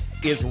radio,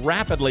 is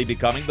rapidly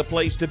becoming the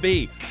place to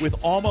be with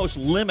almost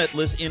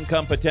limitless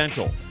income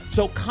potential.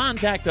 So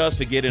contact us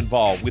to get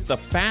involved with the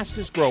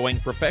fastest growing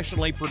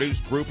professionally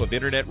produced group of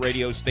internet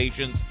radio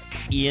stations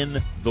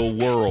in the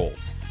world.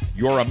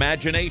 Your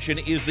imagination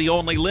is the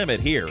only limit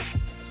here.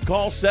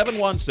 Call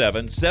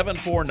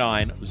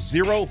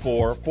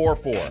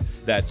 717-749-0444.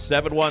 That's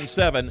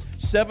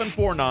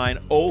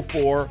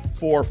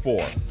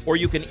 717-749-0444. Or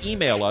you can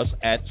email us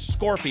at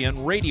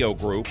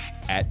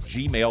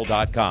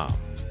scorpionradiogroup@gmail.com.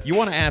 You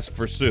want to ask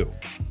for Sue.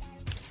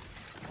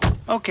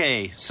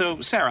 Okay, so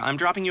Sarah, I'm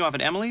dropping you off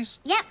at Emily's?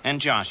 Yep.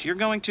 And Josh, you're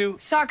going to?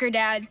 Soccer,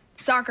 Dad.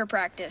 Soccer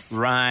practice.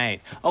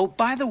 Right. Oh,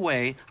 by the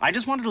way, I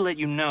just wanted to let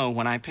you know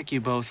when I pick you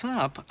both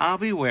up, I'll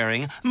be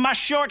wearing my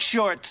short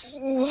shorts.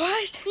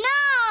 What?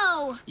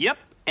 No! Yep.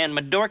 and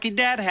my dorky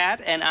dad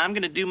hat, and I'm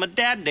going to do my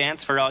dad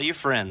dance for all your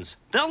friends.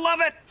 They'll love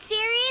it!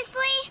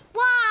 Seriously?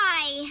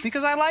 Why?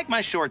 Because I like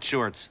my short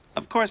shorts.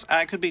 Of course,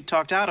 I could be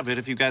talked out of it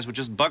if you guys would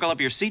just buckle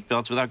up your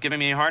seatbelts without giving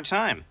me a hard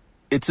time.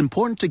 It's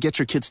important to get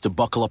your kids to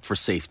buckle up for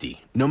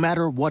safety, no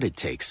matter what it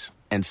takes.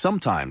 And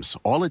sometimes,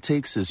 all it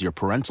takes is your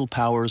parental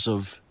powers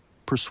of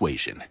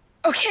persuasion.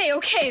 Okay,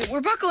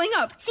 we're buckling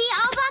up. See,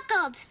 all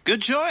buckled.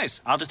 Good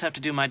choice. I'll just have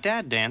to do my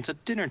dad dance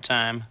at dinner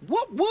time.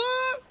 What?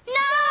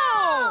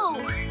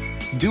 No!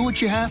 Do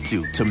what you have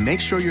to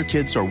make sure your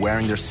kids are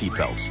wearing their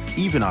seatbelts,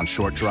 even on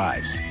short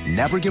drives.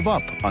 Never give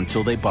up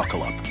until they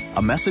buckle up.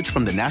 A message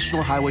from the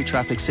National Highway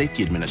Traffic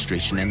Safety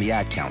Administration and the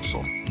Ad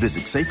Council.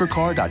 Visit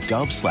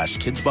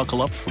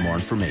safercar.gov/kidsbuckleup for more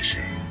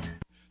information.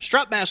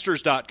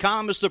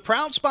 Strutmasters.com is the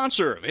proud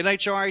sponsor of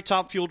NHRA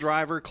Top Fuel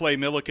driver Clay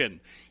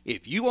Milliken.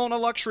 If you own a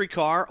luxury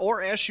car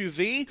or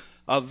SUV,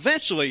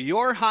 eventually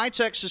your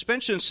high-tech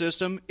suspension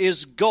system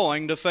is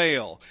going to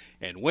fail.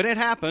 And when it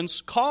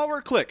happens, call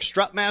or click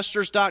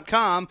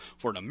Strutmasters.com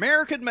for an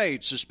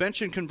American-made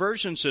suspension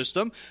conversion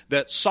system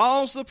that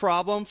solves the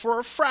problem for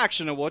a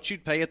fraction of what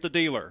you'd pay at the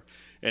dealer.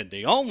 And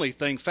the only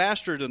thing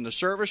faster than the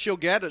service you'll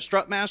get at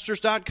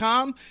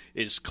Strutmasters.com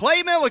is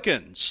Clay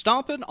Milliken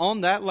stomping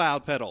on that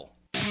loud pedal.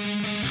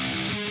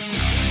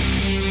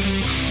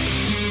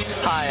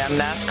 Hi, I'm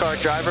NASCAR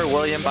driver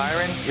William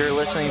Byron. You're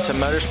listening to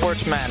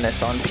Motorsports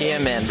Madness on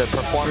PMN, the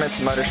Performance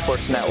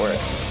Motorsports Network.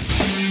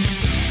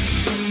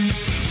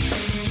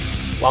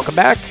 Welcome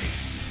back.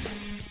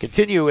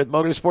 Continue with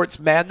Motorsports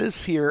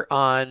Madness here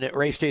on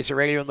Race Chaser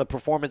Radio and the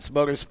Performance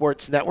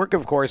Motorsports Network.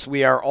 Of course,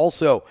 we are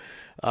also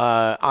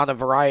on a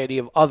variety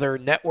of other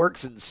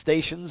networks and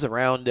stations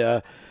around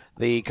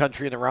the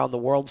country and around the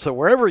world. So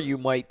wherever you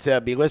might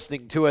be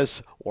listening to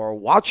us or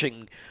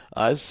watching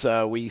us,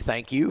 we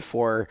thank you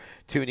for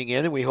tuning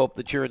in, and we hope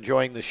that you're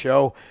enjoying the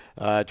show.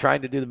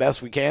 Trying to do the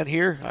best we can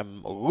here.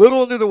 I'm a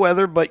little under the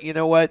weather, but you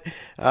know what?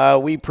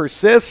 We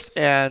persist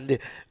and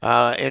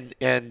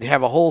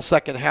have a whole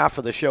second half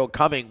of the show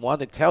coming. Want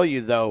to tell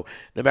you, though,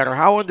 no matter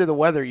how under the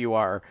weather you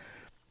are,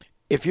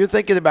 if you're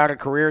thinking about a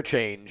career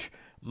change,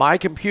 My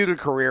Computer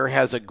Career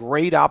has a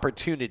great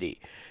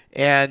opportunity.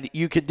 And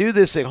you can do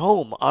this at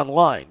home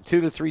online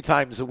 2 to 3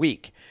 times a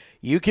week.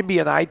 You can be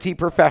an IT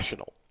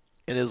professional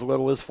in as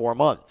little as 4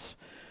 months.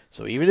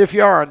 So even if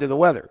you are under the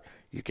weather,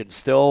 you can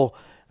still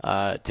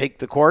take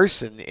the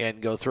course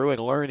and go through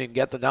and learn and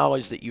get the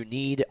knowledge that you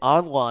need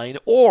online,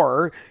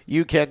 or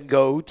you can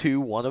go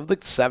to one of the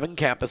 7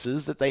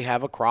 campuses that they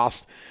have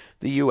across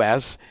the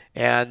U.S.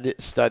 and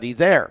study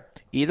there.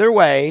 Either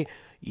way,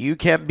 you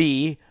can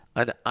be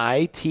an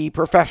IT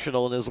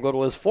professional in as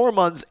little as 4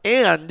 months,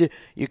 and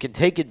you can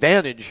take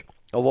advantage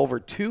of over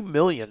 2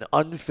 million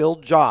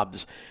unfilled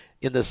jobs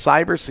in the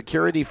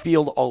cybersecurity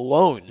field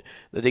alone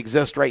that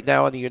exist right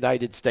now in the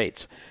United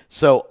States.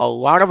 So a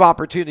lot of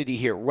opportunity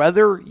here.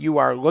 Whether you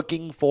are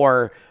looking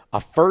for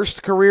a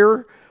first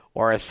career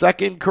or a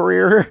second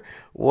career,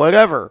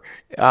 whatever,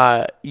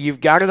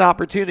 you've got an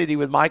opportunity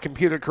with My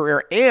Computer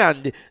Career.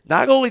 And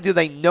not only do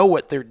they know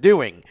what they're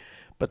doing,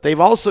 but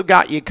they've also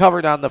got you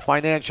covered on the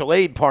financial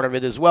aid part of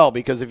it as well,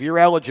 because if you're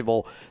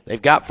eligible,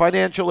 they've got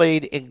financial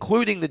aid,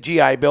 including the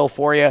GI Bill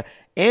for you.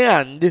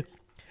 And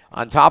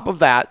on top of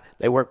that,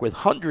 they work with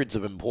hundreds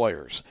of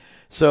employers.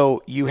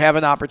 So you have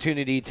an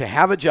opportunity to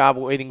have a job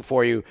waiting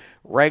for you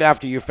right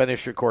after you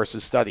finish your course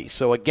of study.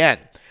 So again,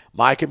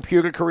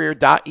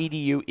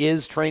 mycomputercareer.edu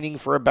is training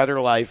for a better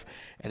life,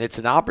 and it's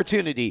an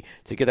opportunity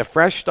to get a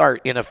fresh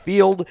start in a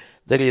field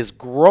that is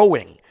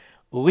growing,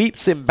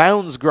 leaps and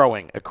bounds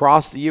growing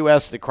across the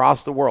U.S. and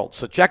across the world.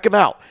 So check them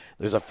out.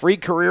 There's a free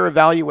career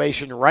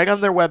evaluation right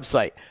on their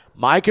website,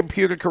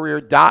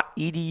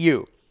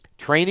 mycomputercareer.edu.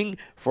 Training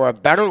for a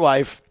better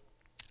life.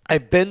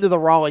 I've been to the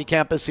Raleigh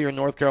campus here in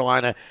North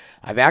Carolina.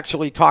 I've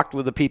actually talked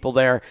with the people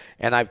there,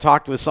 and I've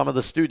talked with some of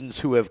the students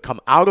who have come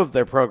out of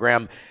their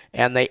program,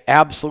 and they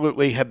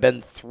absolutely have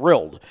been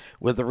thrilled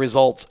with the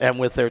results and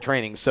with their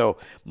training. So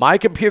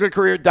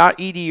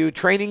mycomputercareer.edu,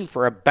 training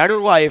for a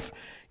better life.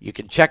 You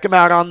can check them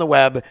out on the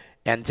web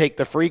and take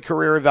the free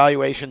career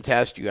evaluation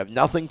test. You have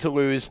nothing to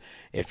lose.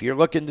 If you're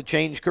looking to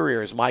change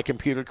careers, My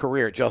Computer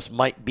Career just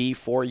might be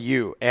for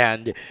you.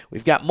 And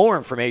we've got more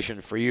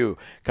information for you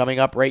coming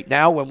up right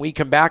now. When we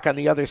come back on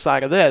the other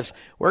side of this,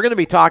 we're going to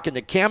be talking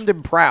to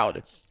Camden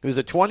Proud, who's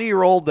a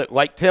 20-year-old that,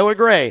 like Taylor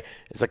Gray,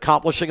 is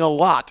accomplishing a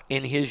lot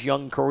in his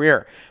young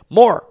career.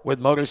 More with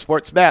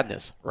Motorsports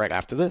Madness right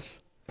after this.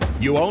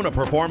 You own a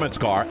performance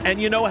car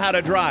and you know how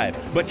to drive,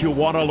 but you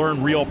want to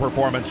learn real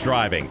performance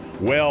driving.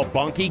 Well,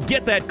 Bunky,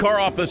 get that car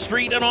off the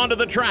street and onto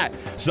the track.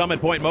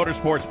 Summit Point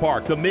Motorsports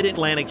Park, the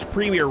Mid-Atlantic's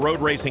premier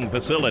road racing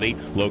facility,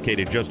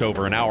 located just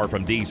over an hour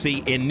from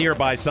D.C. in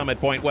nearby Summit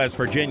Point, West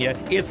Virginia,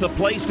 is the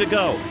place to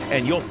go.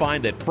 And you'll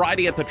find that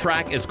Friday at the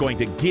Track is going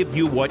to give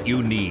you what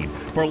you need.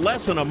 For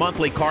less than a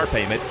monthly car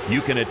payment,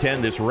 you can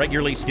attend this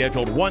regularly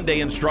scheduled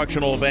one-day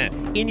instructional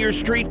event in your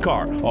street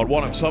car on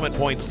one of Summit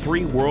Point's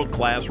 3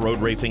 world-class road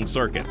racing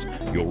circuits.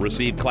 You'll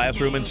receive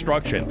classroom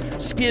instruction,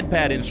 skid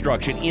pad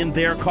instruction in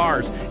their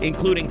cars,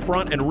 including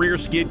front and rear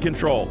skid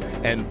control,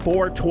 and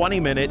 4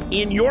 20-minute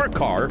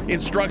in-your-car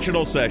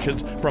instructional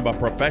sessions from a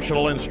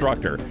professional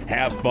instructor.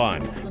 Have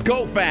fun,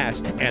 go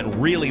fast, and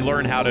really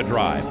learn how to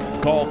drive.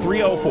 Call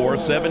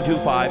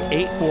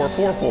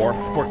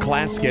 304-725-8444 for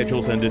class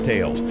schedules and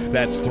details.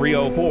 That's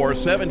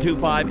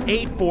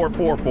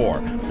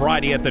 304-725-8444.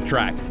 Friday at the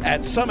track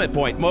at Summit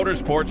Point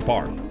Motorsports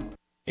Park.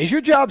 Is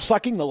your job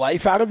sucking the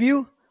life out of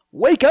you?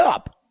 Wake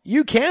up!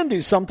 You can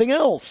do something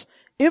else.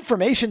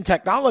 Information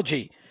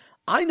technology.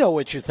 I know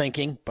what you're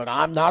thinking, but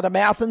I'm not a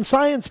math and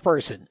science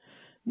person.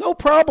 No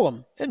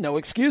problem, and no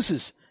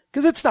excuses,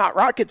 because it's not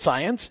rocket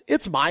science.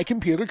 It's My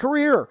Computer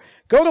Career.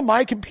 Go to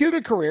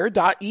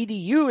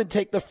mycomputercareer.edu and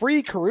take the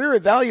free career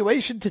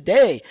evaluation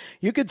today.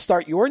 You could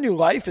start your new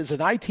life as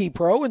an IT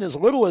pro in as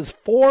little as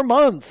 4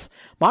 months.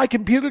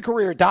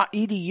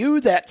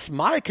 mycomputercareer.edu. That's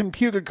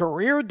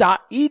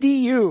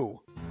mycomputercareer.edu.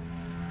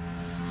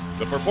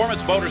 The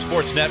Performance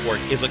Motorsports Network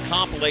is a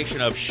compilation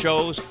of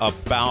shows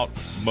about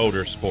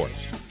motorsports.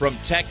 From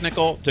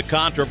technical to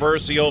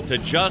controversial to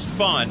just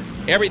fun,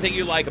 everything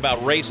you like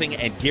about racing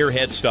and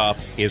gearhead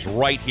stuff is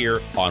right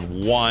here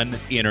on one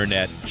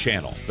internet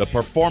channel. The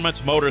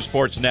Performance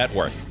Motorsports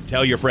Network.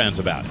 Tell your friends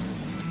about it.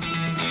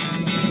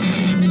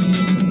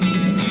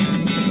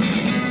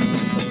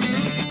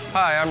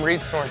 Hi, I'm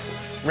Reed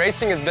Sorensen.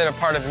 Racing has been a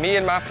part of me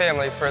and my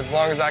family for as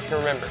long as I can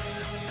remember.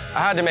 I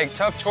had to make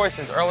tough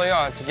choices early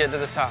on to get to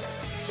the top.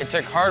 It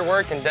took hard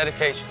work and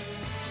dedication.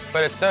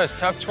 But it's those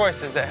tough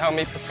choices that helped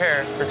me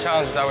prepare for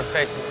challenges I would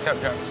face as a cup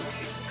driver.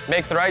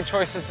 Make the right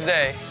choices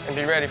today and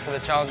be ready for the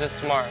challenges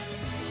tomorrow.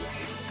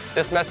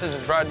 This message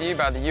is brought to you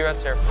by the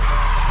U.S. Air Force.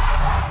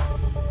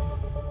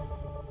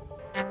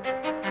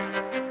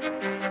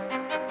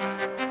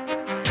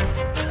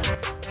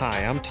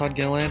 Hi, I'm Todd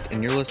Gilliland,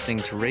 and you're listening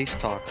to Race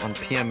Talk on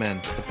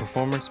PMN, the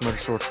Performance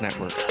Motorsports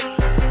Network.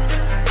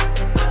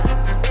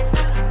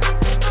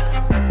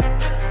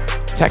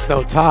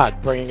 Techno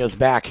Todd bringing us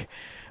back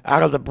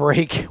out of the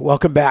break.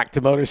 Welcome back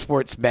to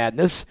Motorsports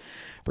Madness,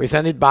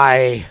 presented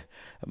by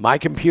My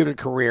Computer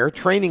Career,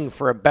 training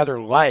for a better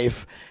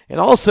life. And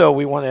also,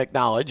 we want to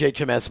acknowledge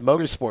HMS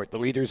Motorsport, the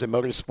leaders in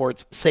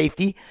motorsports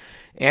safety,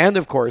 and,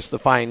 of course, the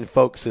fine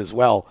folks as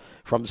well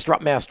from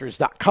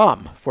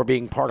strutmasters.com for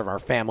being part of our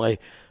family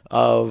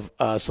of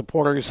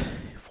supporters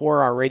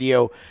for our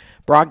radio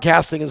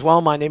broadcasting as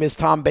well. My name is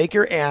Tom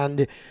Baker,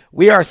 and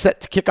we are set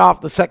to kick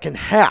off the second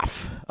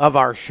half of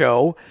our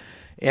show,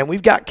 and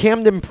we've got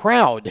Camden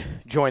Proud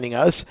joining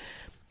us.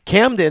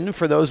 Camden,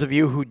 for those of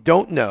you who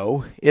don't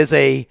know,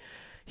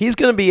 he's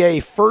going to be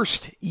a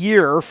first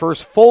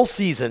full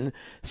season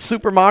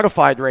super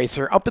modified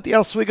racer up at the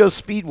Oswego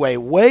Speedway,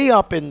 way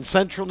up in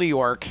central New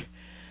York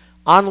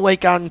on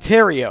Lake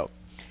Ontario.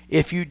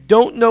 If you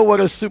don't know what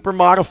a super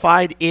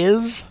modified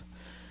is,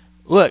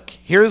 look,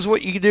 here's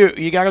what you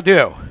got to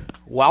do.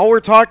 While we're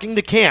talking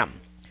to Cam,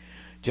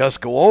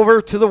 just go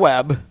over to the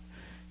web,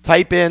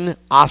 type in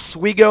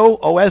Oswego,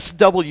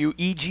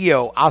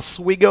 O-S-W-E-G-O,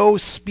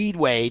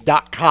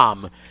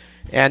 OswegoSpeedway.com,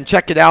 and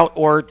check it out,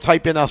 or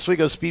type in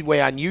Oswego Speedway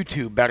on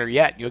YouTube, better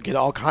yet. You'll get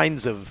all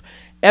kinds of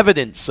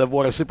evidence of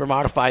what a super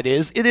modified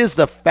is. It is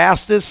the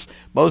fastest,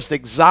 most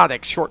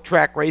exotic short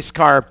track race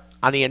car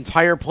on the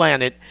entire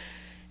planet,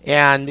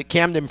 and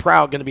Camden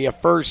Proud going to be a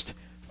first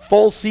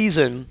full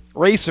season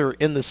racer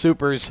in the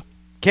supers.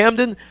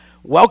 Camden,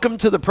 welcome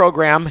to the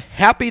program.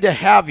 Happy to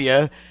have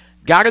you.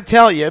 Got to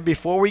tell you,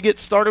 before we get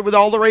started with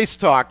all the race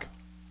talk,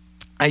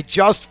 I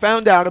just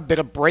found out a bit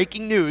of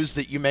breaking news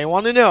that you may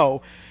want to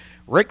know.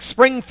 Rick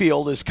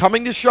Springfield is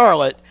coming to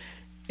Charlotte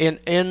in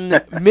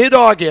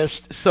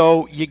mid-August,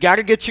 so you got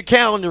to get your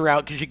calendar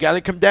out because you got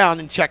to come down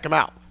and check him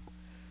out.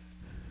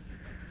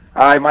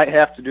 I might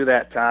have to do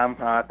that, Tom.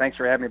 Thanks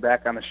for having me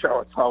back on the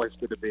show. It's always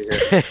good to be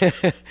here.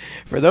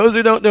 For those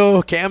who don't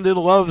know, Camden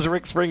loves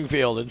Rick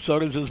Springfield, and so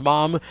does his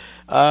mom.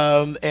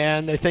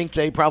 And I think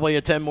they probably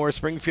attend more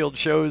Springfield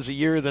shows a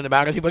year than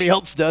about anybody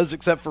else does,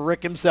 except for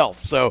Rick himself.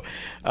 So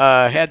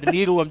had to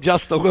needle him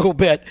just a little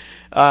bit.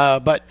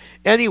 But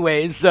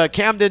anyways,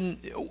 Camden,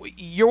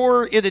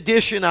 you're, in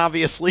addition,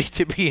 obviously,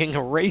 to being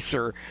a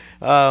racer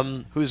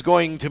who's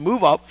going to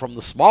move up from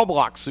the small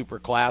block super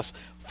class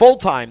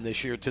full-time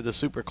this year to the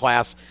super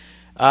class,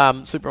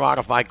 super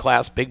modified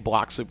class, big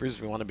block supers,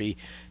 if you want to be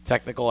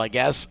technical, I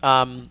guess.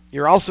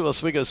 You're also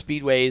Oswego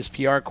Speedway's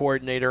PR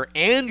coordinator,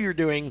 and you're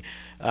doing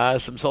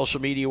some social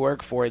media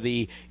work for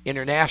the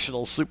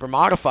International Super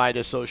Modified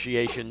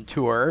Association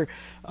Tour.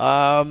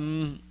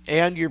 And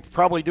you're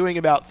probably doing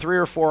about 3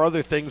 or 4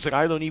 other things that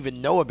I don't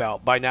even know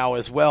about by now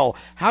as well.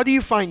 How do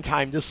you find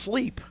time to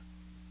sleep?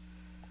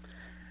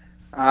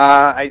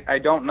 I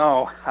don't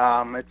know.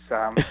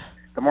 It's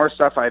the more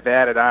stuff I've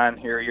added on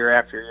here year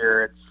after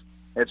year,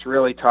 it's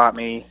really taught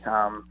me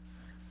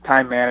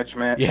time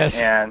management.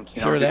 Yes, and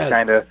sure just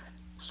kind of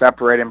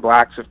separating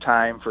blocks of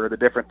time for the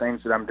different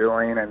things that I'm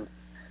doing. And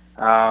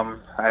I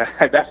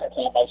definitely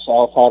taught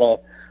myself how to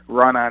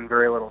run on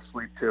very little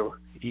sleep too.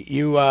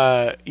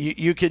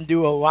 You can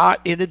do a lot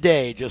in a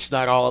day, just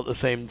not all at the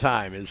same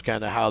time, is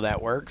kind of how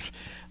that works.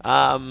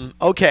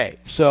 Okay,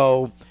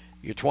 so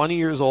You're 20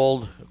 years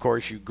old. Of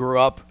course, you grew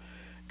up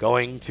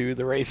going to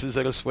the races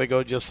at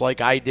Oswego just like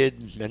I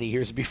did many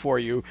years before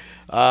you.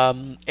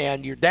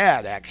 And your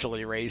dad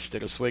actually raced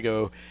at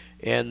Oswego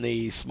in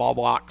the small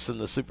blocks and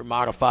the super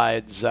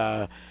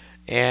modifieds.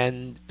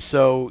 And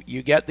so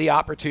you get the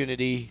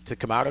opportunity to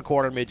come out of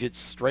quarter midgets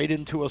straight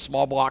into a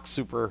small block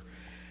super.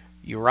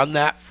 You run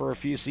that for a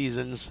few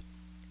seasons.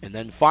 And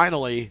then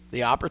finally,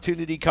 the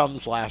opportunity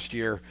comes last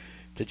year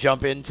to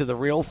jump into the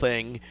real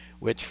thing,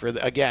 which, for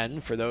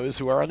those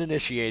who are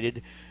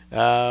uninitiated,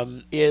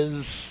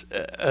 is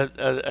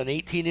an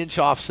 18-inch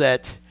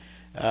offset,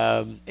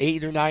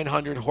 800 or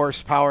 900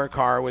 horsepower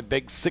car with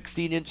big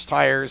 16-inch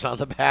tires on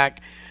the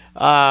back.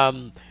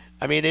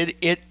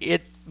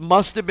 It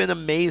must have been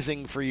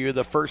amazing for you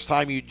the first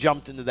time you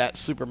jumped into that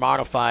super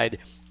modified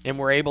and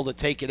were able to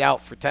take it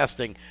out for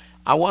testing.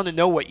 I want to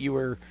know what you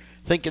were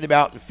thinking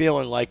about and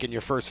feeling like in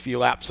your first few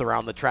laps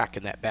around the track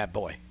in that bad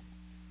boy.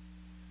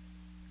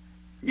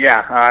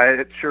 Yeah,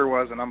 it sure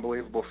was an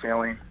unbelievable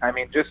feeling. I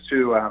mean, just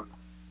to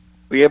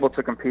be able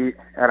to compete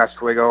at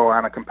Oswego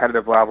on a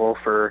competitive level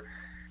for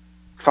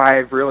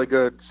 5 really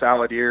good,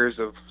 solid years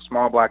of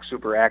small block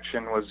super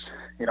action was,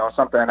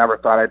 something I never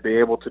thought I'd be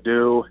able to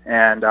do.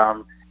 And,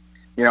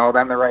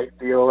 then the right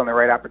deal and the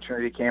right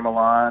opportunity came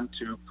along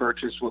to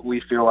purchase what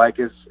we feel like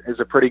is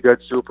a pretty good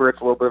super. It's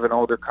a little bit of an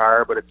older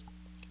car, but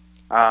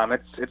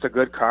it's a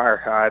good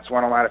car. It's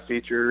won a lot of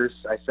features.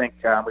 I think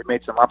we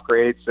made some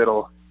upgrades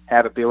that'll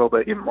have it be a little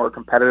bit even more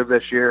competitive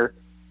this year.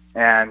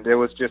 And it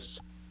was just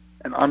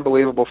an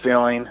unbelievable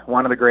feeling,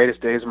 one of the greatest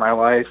days of my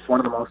life,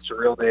 one of the most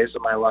surreal days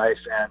of my life.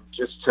 And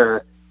just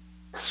to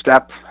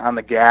step on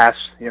the gas,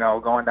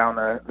 going down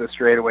the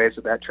straightaways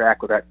of that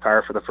track with that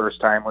car for the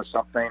first time was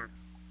something,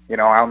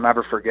 I'll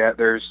never forget.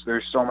 There's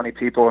so many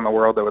people in the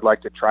world that would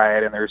like to try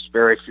it, and there's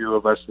very few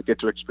of us that get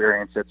to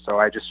experience it. So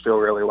I just feel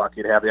really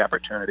lucky to have the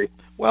opportunity.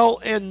 Well,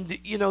 and,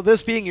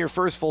 this being your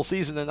first full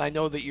season, and I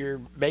know that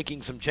you're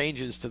making some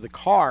changes to the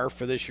car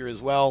for this year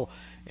as well,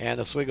 and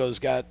Oswego's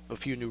got a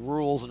few new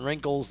rules and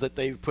wrinkles that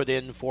they've put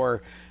in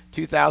for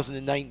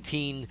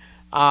 2019.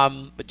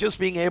 But just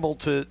being able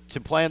to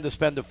plan to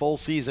spend a full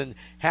season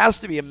has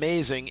to be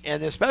amazing,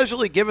 and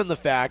especially given the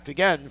fact,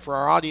 again, for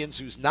our audience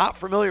who's not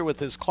familiar with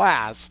this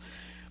class,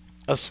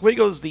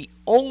 Oswego's the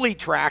only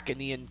track in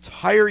the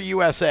entire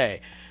USA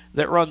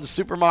that runs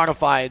super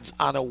modifieds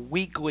on a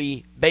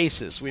weekly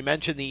basis. We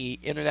mentioned the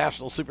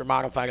International Super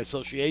Modified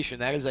Association.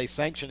 That is a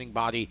sanctioning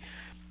body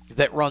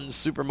that runs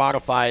super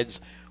modifieds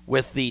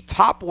with the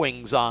top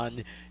wings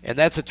on, and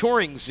that's a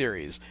touring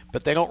series,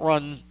 but they don't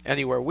run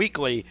anywhere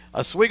weekly.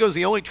 Oswego's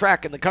the only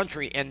track in the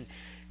country and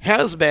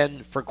has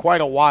been for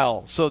quite a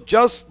while. So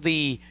just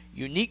the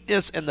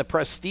uniqueness and the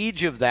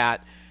prestige of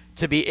that,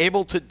 to be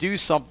able to do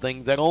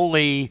something that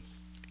only,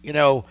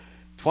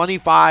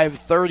 25,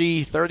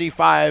 30,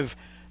 35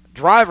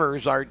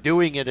 drivers are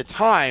doing at a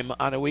time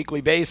on a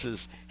weekly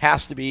basis,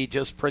 has to be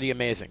just pretty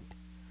amazing.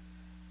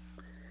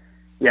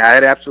 Yeah,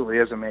 it absolutely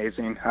is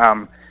amazing.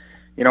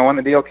 When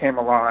the deal came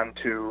along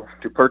to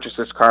purchase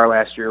this car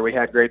last year, we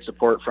had great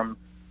support from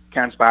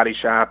Ken's Body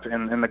Shop,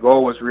 and the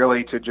goal was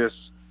really to just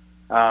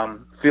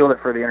field it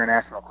for the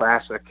International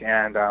Classic.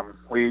 And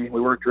we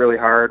worked really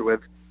hard with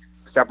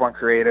Step One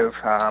Creative,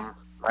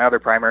 my other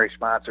primary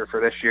sponsor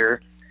for this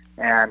year,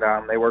 and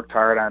they worked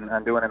hard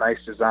on doing a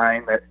nice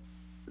design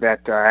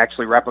that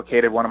actually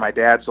replicated one of my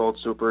dad's old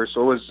supers.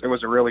 So it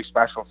was a really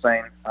special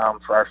thing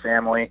for our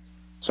family.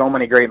 So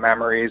many great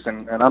memories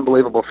and an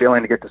unbelievable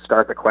feeling to get to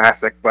start the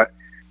Classic. But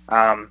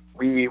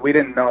we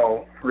didn't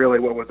know really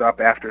what was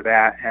up after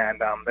that,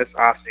 and this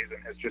off season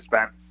has just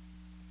been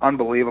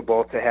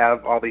unbelievable to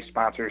have all these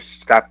sponsors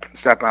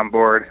step on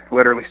board,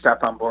 literally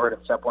step on board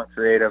at Step One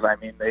Creative. I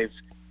mean,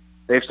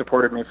 they've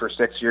supported me for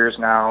 6 years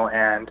now,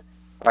 and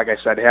like I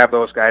said, to have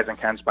those guys in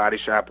Ken's Body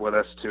Shop with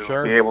us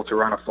to be able to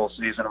run a full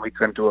season, we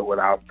couldn't do it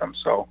without them.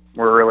 So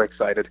we're really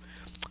excited.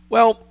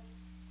 Well,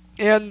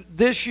 and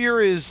this year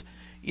is,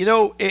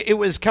 it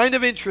was kind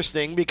of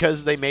interesting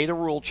because they made a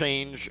rule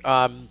change.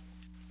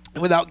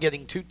 Without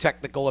getting too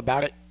technical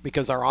about it,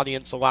 because our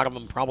audience, a lot of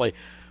them probably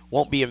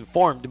won't be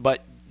informed,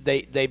 but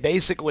they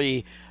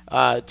basically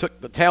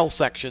took the tail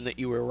section that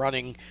you were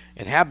running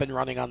and have been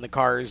running on the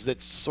cars,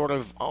 that's sort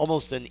of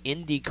almost an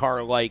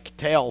IndyCar-like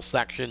tail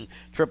section,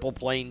 triple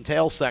plane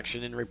tail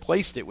section, and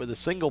replaced it with a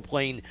single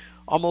plane,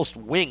 almost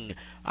wing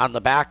on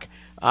the back,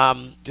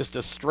 just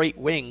a straight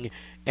wing.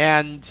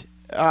 And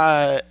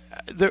I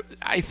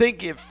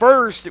think at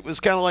first it was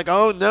kind of like,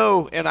 oh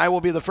no, and I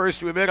will be the first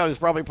to admit I was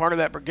probably part of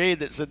that brigade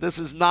that said this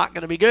is not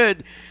going to be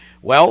good.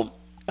 Well,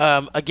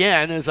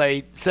 again, as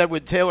I said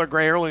with Taylor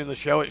Gray earlier in the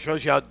show, it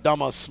shows you how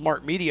dumb us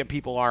smart media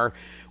people are.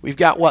 We've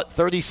got,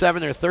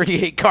 37 or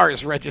 38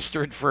 cars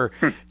registered for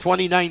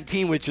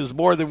 2019, which is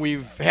more than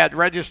we've had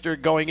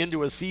registered going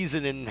into a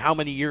season in how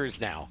many years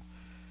now?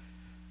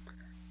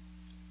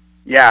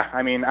 Yeah,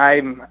 I mean,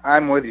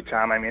 I'm with you,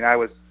 Tom. I mean, I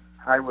was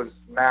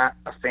not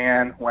a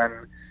fan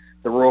when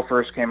the rule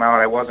first came out.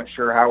 I wasn't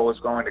sure how it was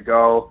going to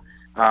go.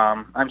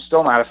 I'm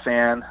still not a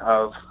fan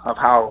of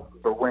how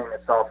the wing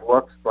itself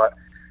looks, but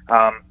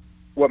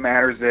what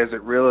matters is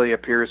it really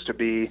appears to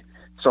be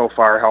so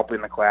far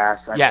helping the class.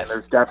 I mean,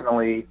 there's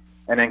definitely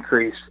an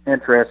increased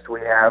interest.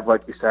 We have,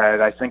 like you said,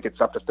 I think it's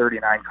up to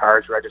 39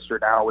 cars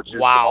registered now, which is the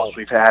most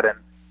we've had in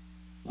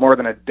more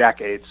than a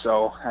decade.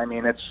 So, I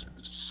mean, it's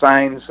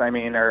signs,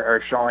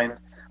 are showing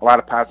a lot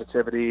of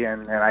positivity,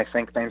 and I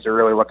think things are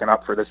really looking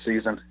up for this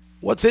season.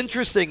 What's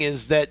interesting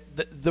is that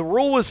the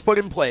rule was put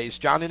in place,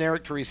 John and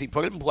Eric Teresi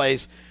put it in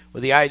place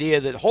with the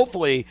idea that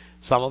hopefully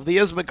some of the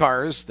ISMA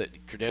cars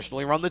that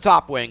traditionally run the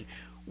top wing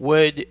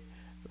would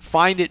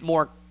find it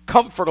more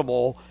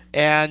comfortable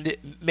and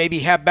maybe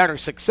have better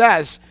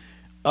success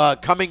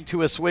coming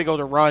to Oswego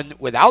to run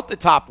without the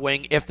top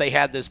wing. If they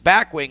had this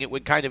back wing, it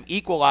would kind of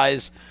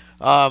equalize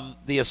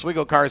the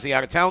Oswego cars, the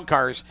out-of-town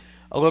cars,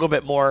 a little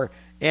bit more.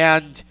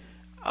 And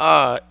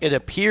it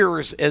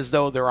appears as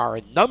though there are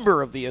a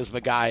number of the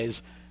ISMA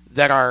guys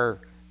that are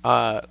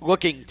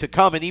looking to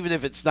come, and even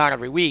if it's not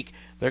every week,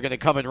 they're going to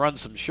come and run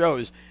some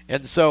shows.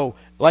 And so,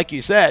 like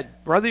you said,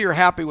 whether you're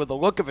happy with the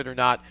look of it or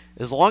not,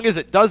 as long as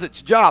it does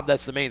its job,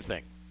 that's the main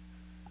thing.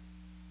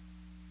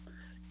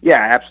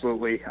 Yeah,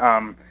 absolutely.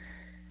 I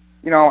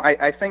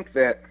think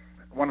that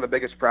one of the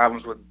biggest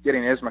problems with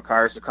getting ISMA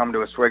cars to come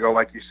to Oswego,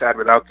 like you said,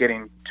 without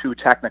getting too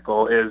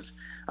technical, is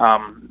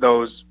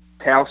those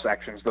tail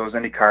sections, those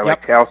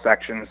IndyCar-like tail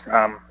sections.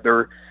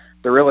 They're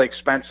really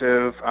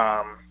expensive.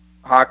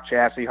 Hawk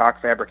chassis,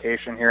 Hawk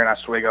fabrication here in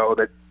Oswego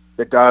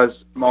that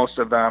does most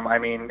of them. I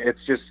mean,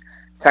 it's just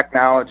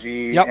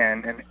technology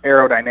and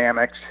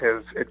aerodynamics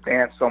has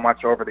advanced so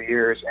much over the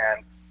years,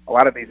 and a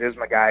lot of these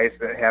ISMA guys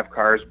that have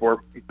cars were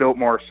built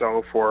more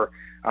so for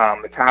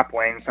the top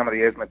wing. Some of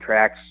the ISMA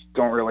tracks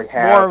don't really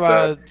have more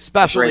of a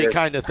specialty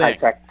kind of thing.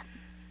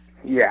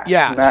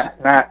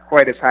 Not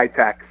quite as high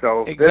tech.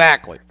 So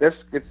exactly, this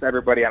gets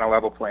everybody on a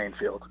level playing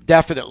field.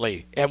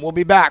 Definitely, and we'll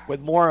be back with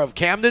more of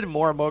Camden and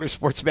more of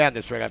Motorsports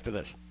Madness right after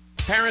this.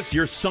 Parents,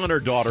 your son or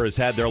daughter has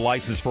had their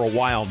license for a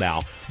while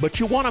now,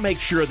 but you want to make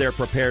sure they're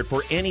prepared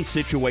for any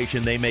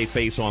situation they may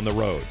face on the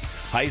road.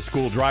 High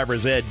school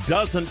driver's ed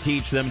doesn't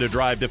teach them to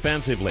drive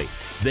defensively.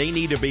 They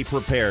need to be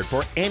prepared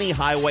for any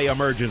highway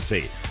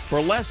emergency. For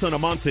less than a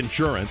month's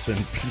insurance, and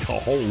a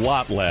whole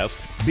lot less,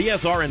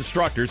 BSR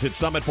instructors at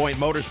Summit Point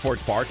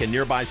Motorsports Park in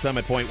nearby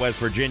Summit Point, West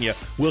Virginia,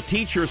 will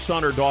teach your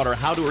son or daughter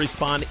how to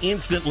respond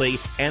instantly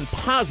and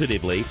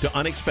positively to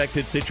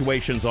unexpected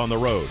situations on the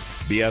road.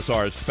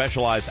 BSR's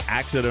specialized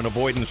accident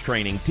avoidance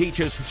training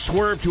teaches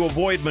swerve to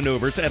avoid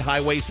maneuvers at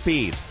highway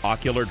speed,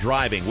 ocular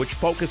driving, which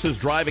focuses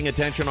driving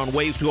attention on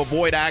ways to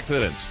avoid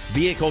accidents,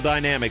 vehicle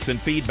dynamics and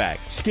feedback,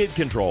 skid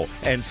control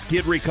and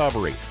skid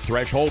recovery,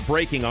 threshold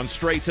braking on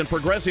straights and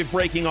progressive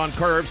braking on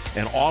curves,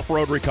 and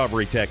off-road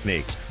recovery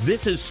techniques.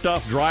 This is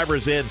stuff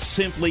driver's ed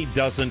simply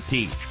doesn't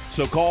teach.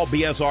 So call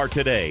BSR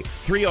today,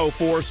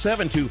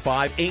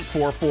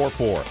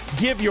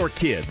 304-725-8444. Give your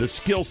kid the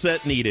skill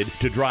set needed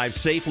to drive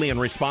safely and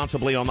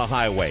responsibly on the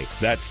highway.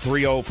 That's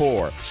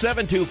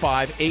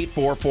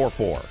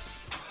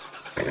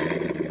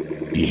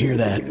 304-725-8444. You hear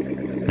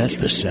that? That's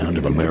the sound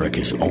of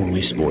America's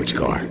only sports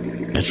car.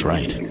 That's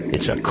right,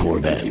 it's a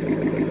Corvette.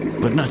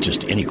 But not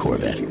just any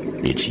Corvette.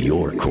 It's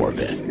your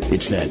Corvette.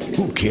 It's that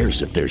who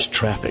cares if there's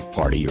traffic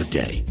part of your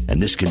day.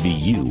 And this can be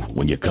you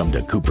when you come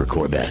to Cooper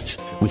Corvettes.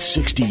 With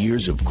 60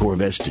 years of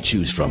Corvettes to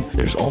choose from,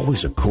 there's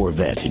always a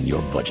Corvette in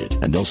your budget.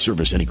 And they'll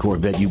service any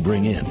Corvette you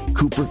bring in.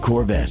 Cooper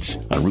Corvettes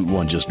on Route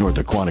 1 just north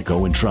of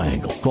Quantico and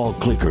Triangle. Call,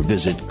 click, or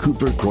visit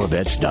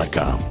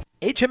CooperCorvettes.com.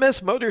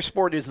 HMS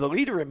Motorsport is the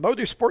leader in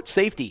motorsport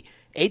safety.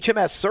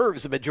 HMS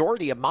serves the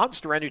majority of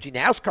Monster Energy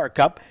NASCAR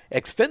Cup,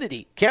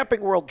 Xfinity,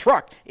 Camping World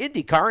Truck,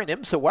 IndyCar, and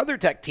IMSA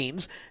WeatherTech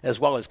teams, as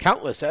well as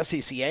countless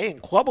SCCA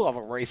and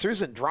club-level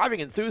racers and driving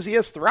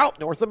enthusiasts throughout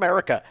North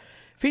America.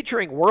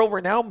 Featuring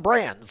world-renowned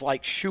brands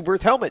like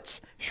Schuberth helmets,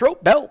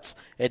 Schroep belts,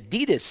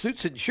 Adidas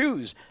suits and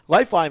shoes,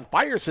 Lifeline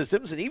fire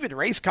systems, and even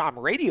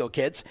Racecom radio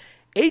kits,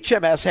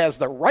 HMS has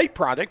the right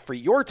product for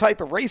your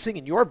type of racing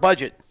and your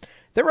budget.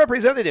 Their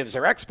representatives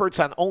are experts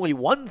on only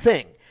one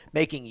thing: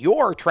 making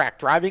your track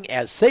driving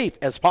as safe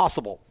as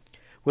possible.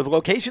 With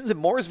locations in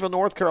Mooresville,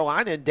 North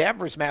Carolina, and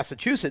Danvers,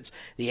 Massachusetts,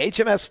 the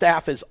HMS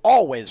staff is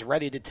always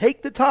ready to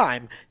take the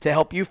time to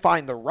help you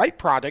find the right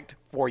product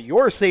for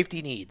your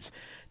safety needs.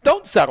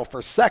 Don't settle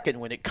for second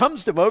when it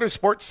comes to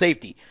motorsport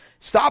safety.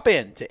 Stop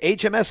in to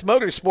HMS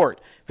Motorsport.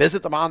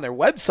 Visit them on their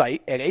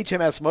website at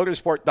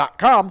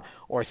hmsmotorsport.com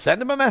or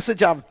send them a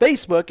message on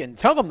Facebook and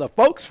tell them the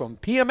folks from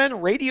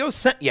PMN Radio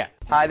sent you.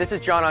 Hi, this is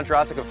John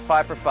Ondrasik of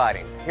Five for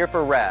Fighting, here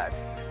for RAD,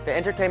 the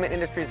entertainment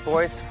industry's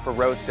voice for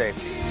road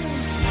safety.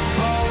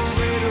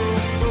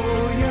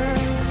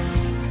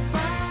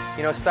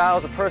 You know, style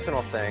is a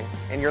personal thing,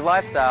 and your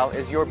lifestyle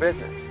is your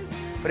business.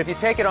 But if you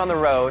take it on the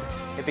road,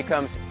 it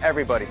becomes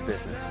everybody's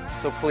business.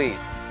 So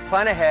please,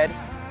 plan ahead,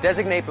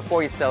 designate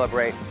before you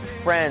celebrate.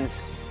 Friends,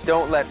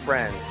 don't let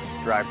friends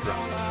drive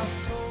drunk.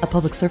 A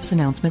public service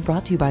announcement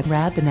brought to you by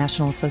RAD, the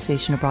National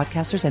Association of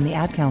Broadcasters, and the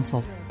Ad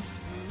Council.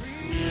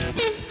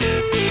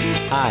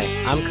 Hi,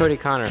 I'm Cody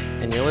Connor,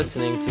 and you're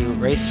listening to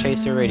Race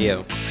Chaser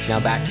Radio. Now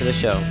back to the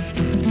show.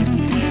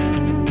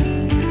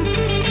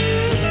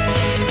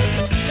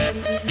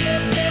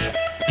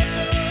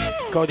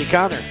 Cody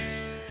Connor,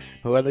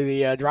 one of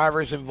the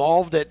drivers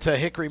involved at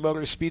Hickory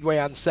Motor Speedway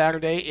on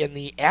Saturday in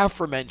the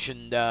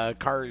aforementioned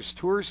Cars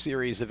Tour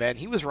Series event.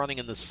 He was running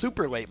in the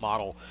super late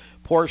model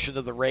portion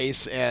of the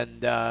race,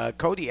 and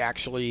Cody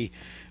actually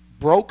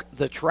broke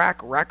the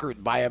track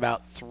record by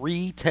about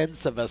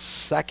 0.3 of a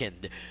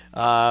second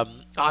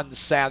on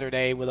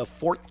Saturday with a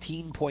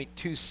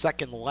 14.2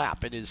 second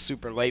lap in his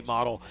super late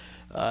model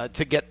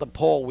to get the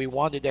pole. We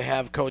wanted to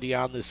have Cody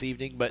on this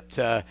evening,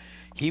 but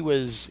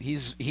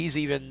he's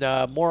even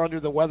more under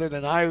the weather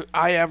than I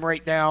am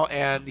right now,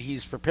 and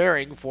he's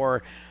preparing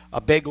for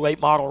a big late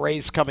model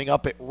race coming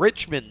up at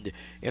Richmond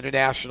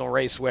International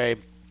Raceway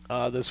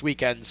this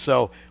weekend.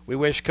 So we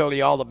wish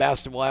Cody all the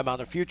best, and we'll have him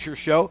on a future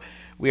show.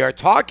 We are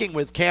talking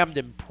with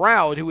Camden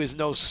Proud, who is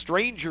no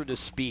stranger to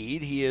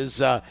speed. He is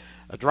a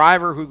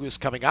driver who was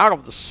coming out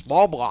of the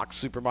small block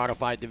super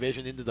modified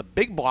division into the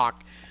big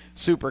block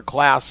super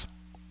class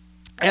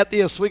at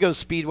the Oswego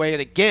Speedway.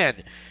 And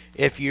again,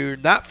 if you're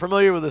not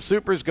familiar with the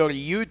supers, go to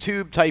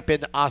YouTube, type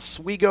in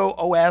Oswego,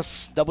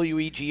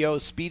 OSWEGO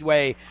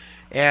Speedway,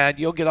 and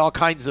you'll get all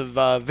kinds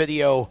of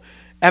video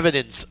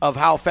evidence of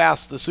how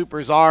fast the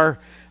supers are.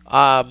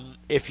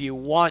 If you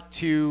want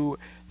to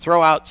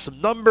throw out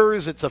some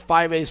numbers, it's a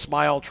 5/8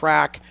 mile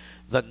track.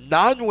 The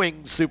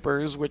non-wing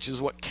supers, which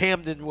is what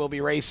Camden will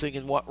be racing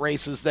and what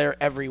races there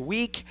every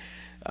week,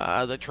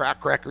 the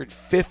track record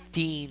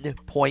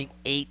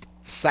 15.8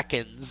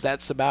 seconds.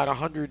 That's about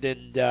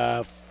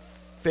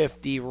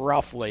 150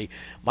 roughly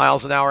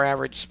miles an hour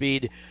average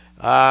speed.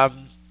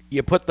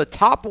 You put the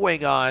top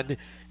wing on,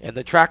 and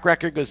the track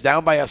record goes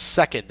down by a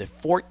second,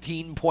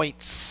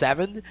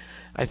 14.7,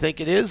 I think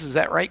it is. Is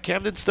that right,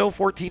 Camden? Still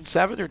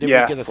 14.7, or did we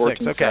get a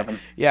 6? Okay.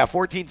 Yeah,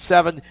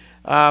 14.7,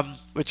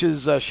 which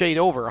is a shade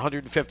over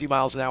 150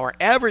 miles an hour.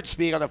 Average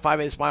speed on a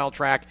 5/8 mile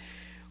track.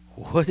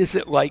 What is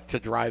it like to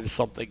drive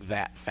something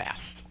that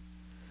fast?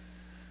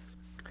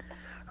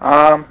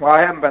 Well,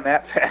 I haven't been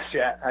that fast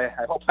yet. I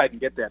hope I can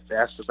get that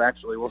fast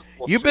eventually. We'll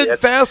You've been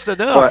fast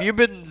enough. But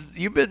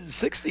you've been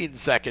 16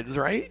 seconds,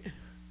 right?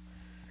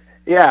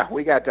 Yeah,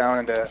 we got down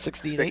into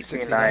 16.8,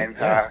 16.9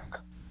 a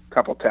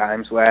couple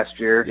times last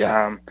year.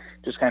 Yeah.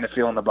 Just kind of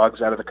feeling the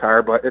bugs out of the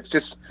car, but it's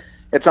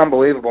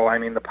unbelievable. I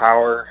mean, the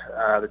power,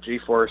 the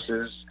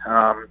G-forces.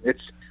 I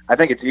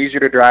think it's easier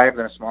to drive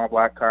than a small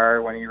block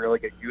car when you really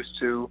get used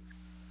to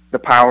the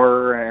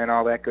power and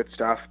all that good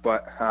stuff.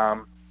 But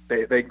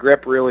they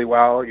grip really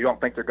well. You don't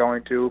think they're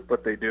going to,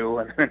 but they do,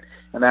 and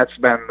that's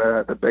been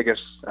the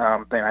biggest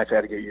thing I've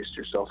had to get used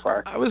to so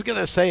far. I was going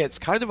to say it's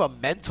kind of a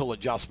mental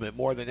adjustment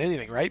more than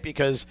anything, right?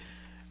 Because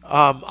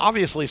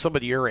obviously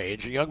somebody your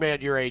age, a young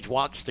man your age,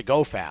 wants to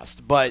go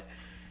fast, but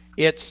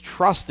it's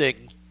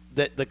trusting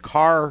that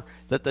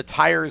the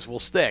tires will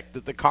stick,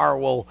 that the car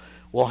will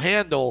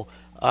handle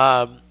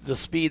the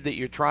speed that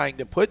you're trying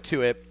to put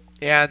to it.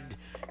 And,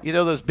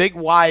 those big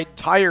wide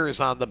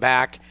tires on the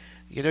back,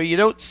 you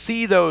don't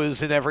see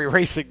those in every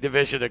racing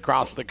division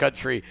across the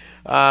country.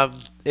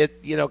 Kind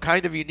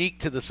of unique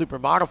to the super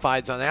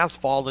modifieds on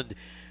asphalt, and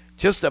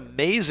just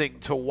amazing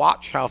to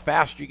watch how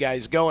fast you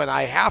guys go. And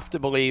I have to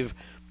believe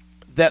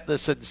that the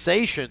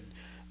sensation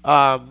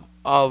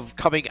of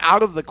coming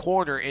out of the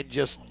corner and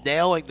just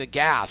nailing the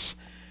gas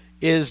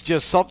is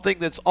just something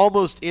that's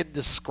almost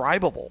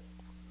indescribable.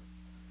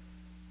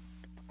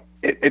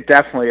 It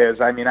definitely is.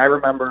 I mean, I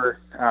remember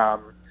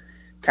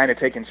kind of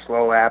taking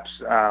slow laps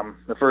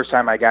the first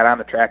time I got on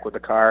the track with the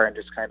car and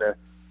just kind of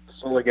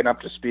slowly getting up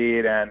to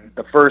speed. And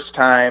the first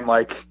time,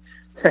 it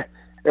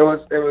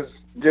was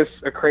just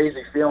a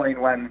crazy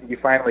feeling when you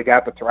finally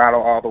got the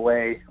throttle all the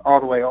way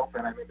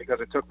open. I mean,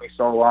 because it took me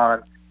so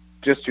long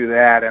just to do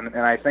that, and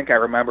I think I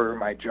remember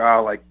my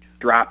jaw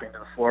dropping to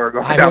the floor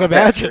going down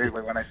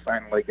when I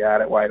finally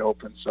got it wide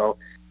open. So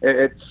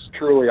it's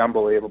truly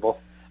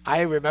unbelievable. I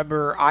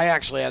remember I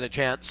actually had a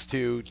chance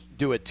to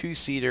do a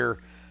two-seater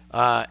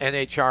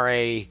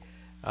NHRA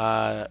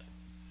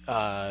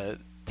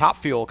top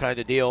fuel kind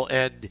of deal,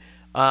 and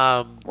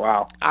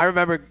wow! I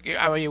remember.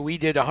 We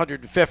did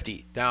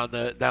 150 down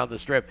the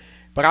strip,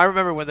 but I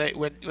remember when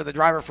the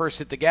driver first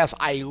hit the gas,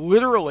 I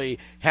literally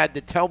had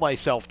to tell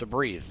myself to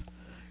breathe.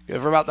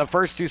 For about the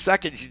first 2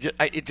 seconds,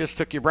 it just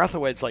took your breath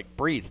away. It's like,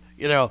 breathe.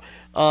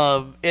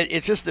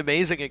 It's just an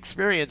amazing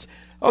experience.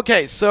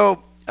 Okay,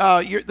 so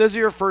this is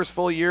your first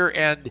full year,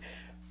 and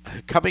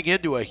coming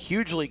into a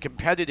hugely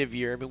competitive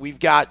year. I mean,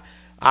 we've got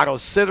Otto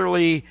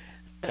Sitterly,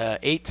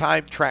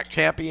 8-time track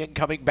champion,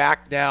 coming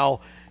back now.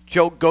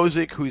 Joe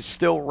Gozick, who's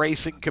still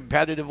racing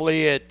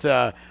competitively at,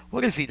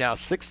 what is he now,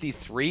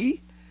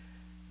 63?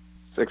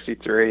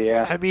 63,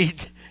 yeah. I mean,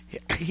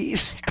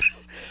 he's...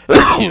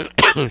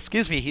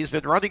 excuse me, he's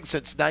been running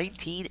since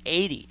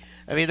 1980.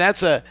 I mean,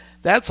 that's a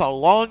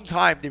long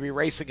time to be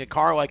racing a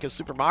car like a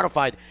super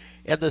modified,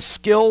 and the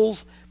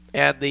skills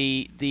and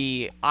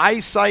the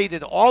eyesight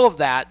and all of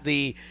that,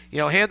 the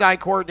hand-eye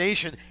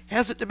coordination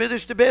hasn't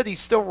diminished a bit. He's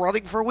still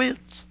running for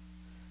wins.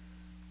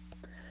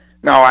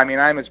 No, I mean,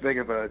 I'm as big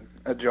of a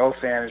Joe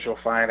fan as you'll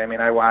find. I mean,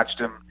 I watched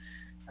him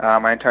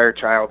my entire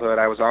childhood.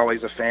 I was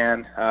always a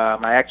fan.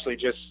 I actually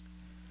just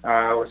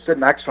I was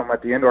sitting next to him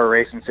at the indoor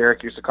race in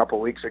Syracuse a couple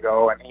weeks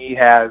ago, and he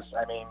has,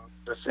 I mean,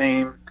 the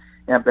same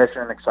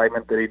ambition and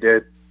excitement that he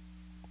did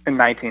in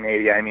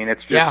 1980. I mean,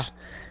 it's just,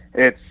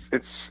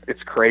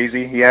 it's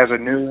crazy. He has a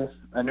new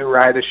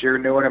ride this year,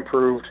 new and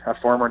improved, a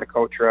former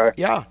Nicotra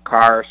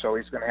car, so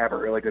he's going to have a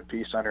really good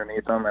piece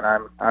underneath him, and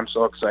I'm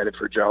so excited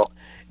for Joe.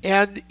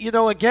 And, you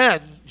know, again,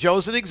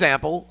 Joe's an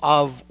example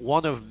of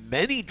one of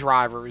many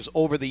drivers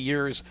over the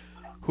years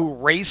who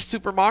raced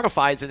super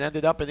modifieds and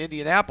ended up in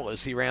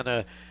Indianapolis. He ran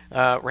an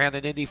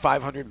Indy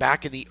 500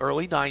 back in the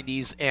early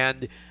 90s,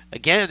 and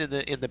again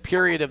in the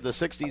period of the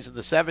 60s and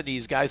the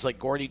 70s, guys like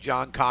Gordy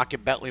John Cock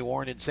and Bentley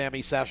Warren and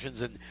Sammy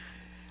Sessions and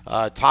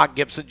Todd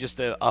Gibson, just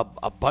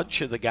a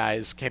bunch of the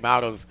guys came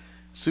out of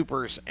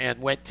supers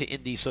and went to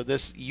Indy. So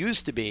this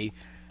used to be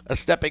a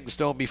stepping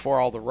stone before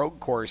all the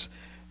road course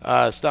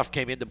stuff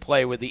came into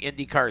play with the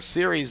IndyCar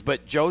series.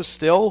 But Joe's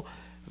still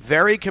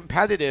very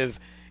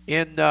competitive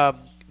in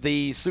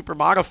the super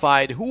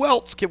modified. Who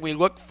else can we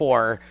look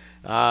for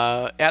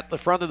at the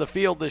front of the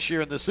field this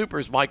year in the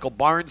supers? Michael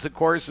Barnes, of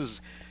course,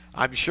 is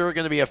I'm sure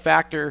going to be a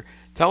factor.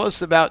 Tell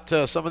us about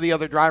some of the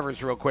other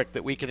drivers real quick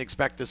that we can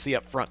expect to see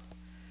up front.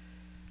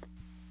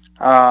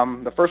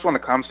 The first one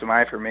that comes to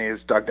mind for me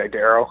is Doug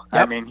Didero.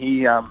 I mean,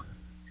 he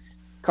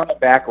coming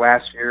back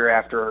last year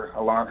after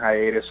a long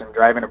hiatus and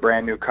driving a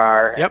brand new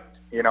car.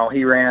 You know,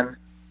 he ran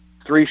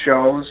 3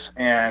 shows,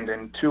 and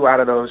in 2 out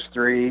of those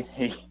 3,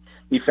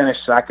 he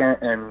finished second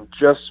and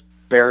just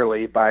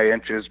barely by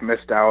inches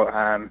missed out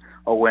on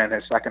a win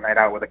his second night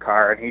out with a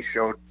car. And he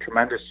showed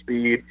tremendous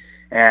speed,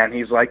 and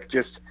he's like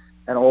just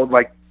an old,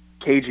 like,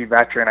 cagey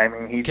veteran. I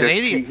mean,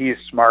 he's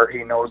smart.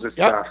 He knows his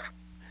stuff.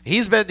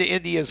 He's been to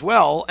Indy as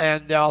well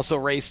and also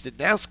raced in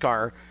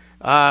NASCAR.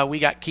 We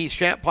got Keith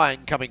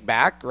Champagne coming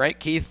back, right?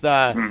 Keith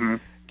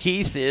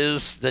Keith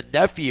is the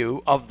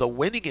nephew of the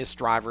winningest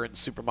driver in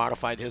super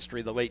modified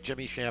history, the late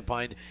Jimmy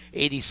Champagne,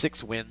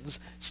 86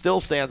 wins, still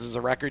stands as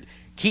a record.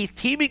 Keith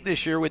teaming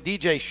this year with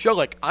DJ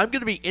Schulich. I'm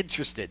going to be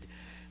interested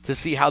to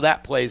see how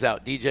that plays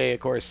out. DJ, of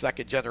course,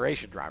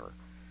 second-generation driver.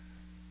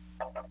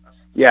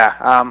 Yeah,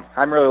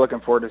 I'm really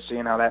looking forward to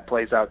seeing how that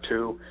plays out,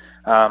 too.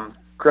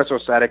 Chris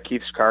Osetic,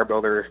 Keith's car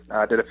builder,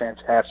 did a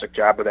fantastic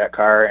job with that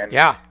car. And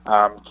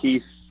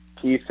Keith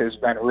has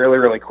been really,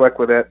 really quick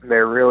with it.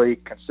 They're really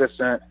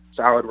consistent,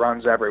 solid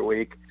runs every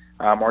week,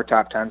 more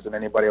top tens than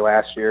anybody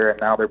last year.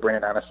 And now they're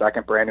bringing on a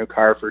second brand new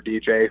car for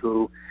DJ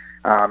who,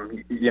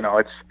 you know,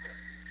 it's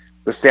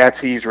the stats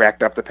he's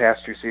racked up the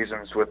past 2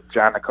 seasons with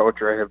John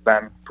Nicotra have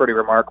been pretty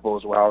remarkable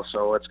as well.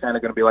 So it's kind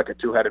of going to be like a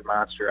two-headed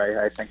monster.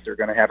 I think they're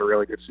going to have a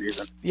really good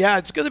season. Yeah,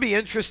 it's going to be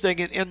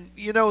interesting. And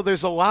you know,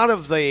 there's a lot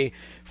of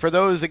for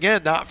those,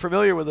 again, not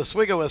familiar with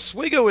Oswego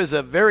is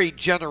a very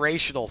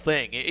generational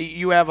thing.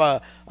 You have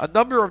a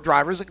number of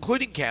drivers,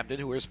 including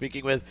Camden, who we're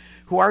speaking with,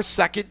 who are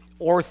second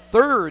or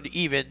third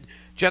even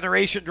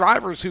generation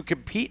drivers who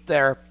compete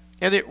there.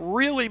 And it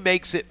really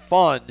makes it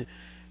fun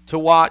to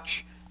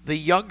watch the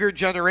younger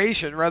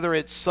generation, whether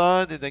it's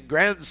son and then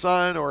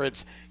grandson, or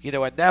it's, you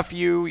know, a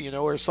nephew, you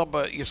know, or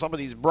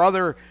somebody's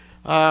brother.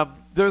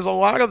 There's a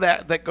lot of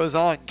that goes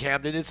on,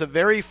 Camden. It's a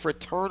very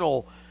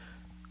fraternal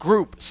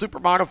group. Super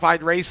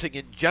modified racing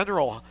in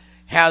general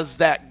has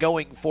that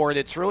going for it.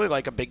 It's really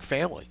like a big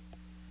family.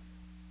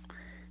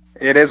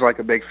 It is like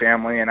a big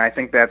family, and I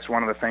think that's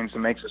one of the things that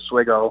makes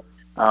Oswego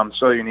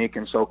so unique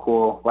and so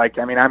cool. Like,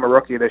 I mean, I'm a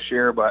rookie this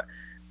year, but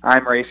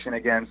I'm racing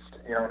against,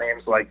 you know,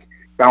 names like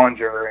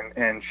Bellinger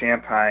and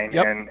Champagne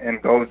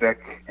and Gozick,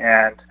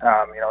 and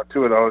you know,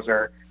 2 of those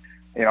are,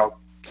 you know,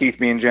 Keith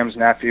being Jim's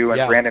nephew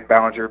and Brandon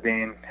Bellinger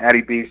being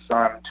Eddie B's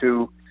son.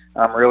 2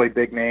 really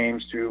big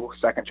names, 2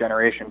 second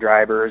generation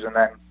drivers, and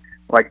then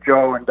like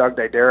Joe and Doug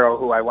Didero,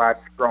 who I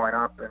watched growing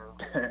up,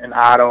 and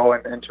Otto,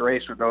 and to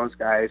race with those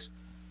guys,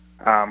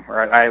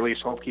 or I at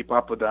least hope keep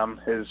up with them,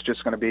 is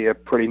just going to be a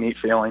pretty neat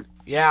feeling.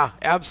 Yeah,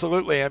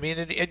 absolutely. I mean,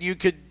 and you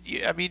could,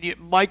 I mean,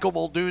 Michael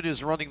Muldoon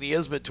is running the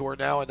ISMA Tour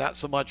now, and not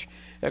so much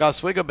at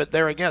Oswego, but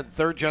there again,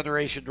 third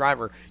generation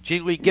driver.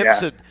 Gene Lee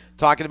Gibson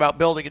talking about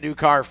building a new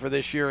car for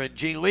this year, and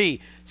Gene Lee,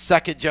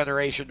 second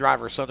generation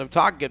driver, son of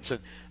Todd Gibson.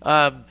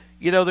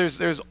 You know,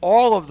 there's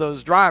all of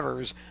those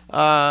drivers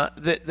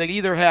that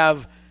either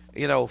have,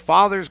 you know,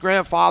 fathers,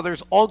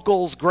 grandfathers,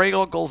 uncles, great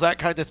uncles, that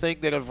kind of thing,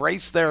 that have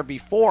raced there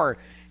before.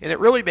 And it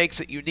really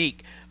makes it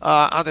unique.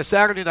 On a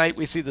Saturday night,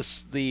 we see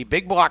the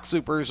big block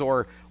supers,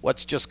 or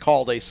what's just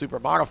called a super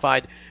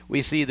modified.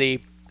 We see the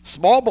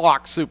small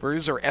block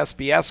supers, or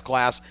SBS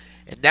class.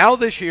 And now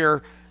this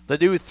year, the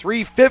new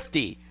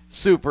 350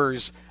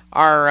 supers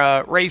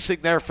are racing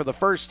there for the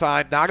first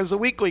time, not as a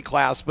weekly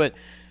class, but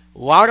a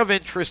lot of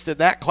interest in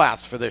that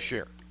class for this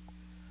year.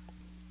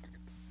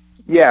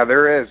 Yeah,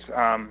 there is.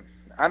 I'm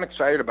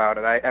excited about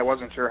it. I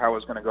wasn't sure how it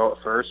was going to go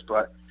at first,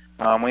 but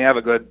we have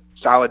a good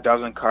solid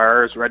dozen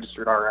cars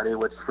registered already,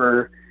 which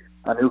for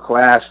a new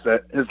class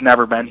that has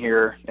never been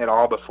here at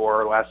all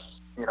before, less,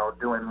 you know,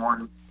 doing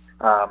one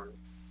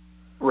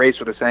race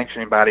with a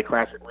sanctioning body,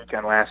 Classic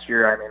Weekend last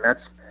year. I mean,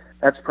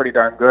 that's pretty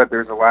darn good.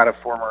 There's a lot of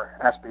former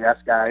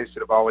SBS guys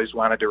that have always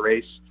wanted to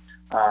race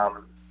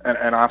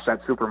an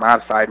offset super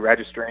modified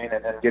registering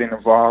and getting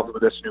involved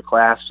with this new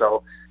class.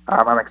 So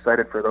I'm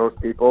excited for those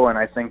people, and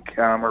I think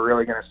we're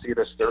really going to see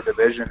this third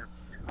division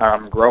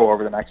grow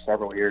over the next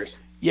several years.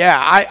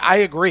 Yeah, I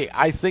agree.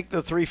 I think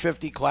the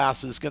 350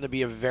 class is going to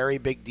be a very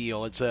big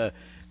deal. It's a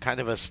kind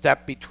of a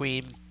step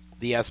between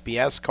the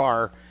SBS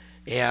car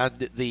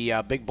and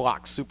the big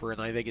block super,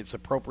 and I think it's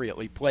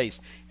appropriately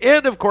placed.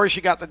 And, of course,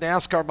 you got the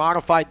NASCAR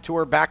Modified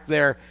Tour back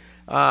there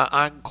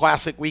on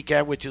Classic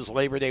Weekend, which is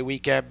Labor Day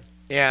weekend.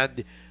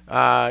 And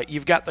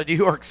you've got the New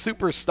York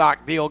Super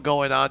Stock deal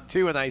going on,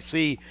 too, and I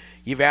see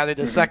you've added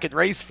a second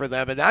race for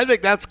them. And I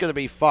think that's going to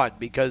be fun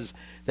because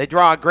they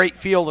draw a great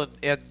field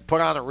and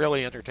put on a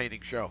really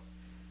entertaining show.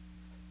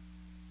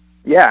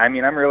 Yeah, I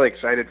mean, I'm really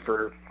excited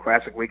for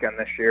Classic Weekend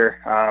this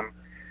year.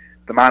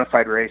 The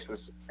modified race was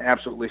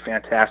absolutely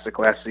fantastic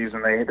last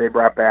season. They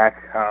brought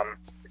back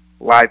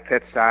live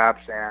pit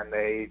stops, and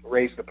they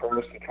raised the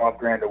purse to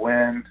 $12,000 to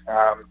win.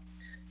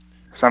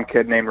 Some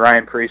kid named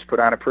Ryan Priest put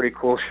on a pretty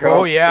cool show.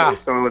 Oh, yeah.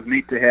 So it was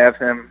neat to have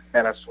him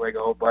at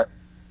Oswego, but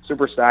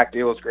Super Stock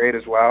deal is great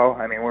as well.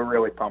 I mean, we're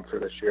really pumped for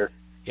this year.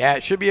 Yeah,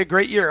 it should be a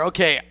great year.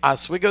 Okay,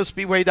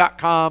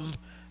 OswegoSpeedway.com,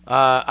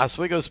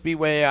 Oswego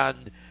Speedway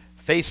on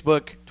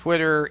Facebook,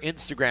 Twitter,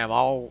 Instagram,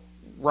 all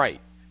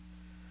right.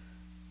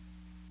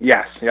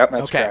 Yes, yep,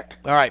 that's okay. correct.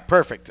 All right,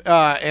 perfect.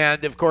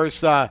 And, of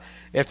course,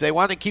 if they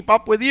want to keep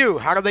up with you,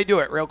 how do they do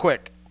it real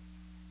quick?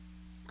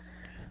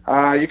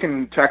 You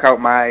can check out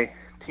my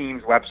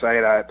team's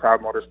website at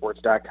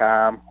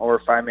proudmotorsports.com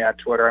or find me on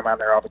Twitter. I'm on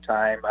there all the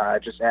time,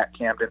 just at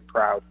Camden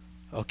Proud.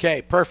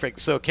 Okay, perfect.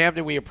 So,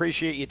 Camden, we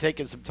appreciate you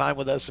taking some time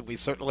with us, and we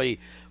certainly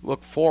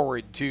look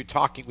forward to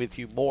talking with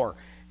you more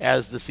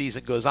as the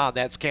season goes on.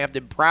 That's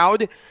Camden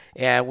Proud,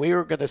 and we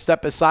are going to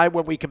step aside.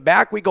 When we come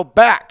back, we go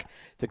back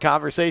to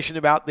conversation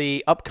about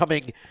the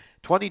upcoming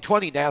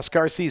 2020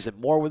 NASCAR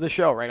season. More with the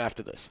show right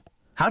after this.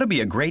 How to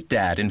be a great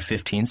dad in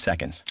 15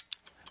 seconds.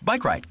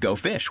 Bike ride, go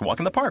fish, walk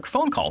in the park,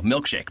 phone call,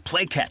 milkshake,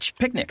 play catch,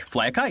 picnic,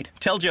 fly a kite,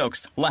 tell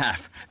jokes,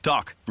 laugh,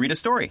 talk, read a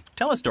story,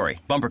 tell a story,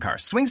 bumper car,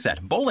 swing set,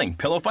 bowling,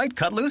 pillow fight,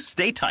 cut loose,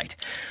 stay tight.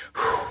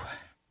 Whew.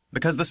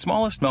 Because the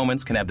smallest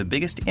moments can have the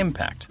biggest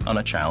impact on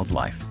a child's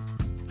life.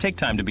 Take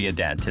time to be a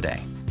dad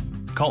today.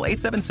 Call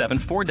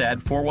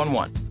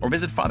 877-4DAD-411 or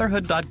visit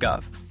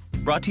fatherhood.gov.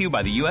 Brought to you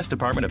by the U.S.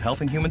 Department of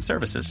Health and Human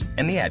Services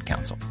and the Ad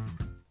Council.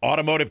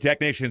 Automotive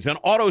technicians and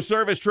auto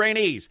service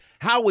trainees,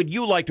 how would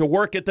you like to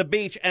work at the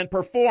beach and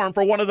perform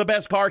for one of the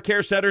best car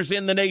care centers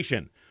in the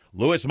nation?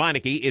 Louis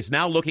Meineke is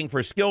now looking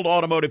for skilled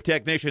automotive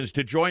technicians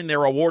to join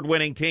their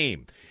award-winning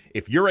team.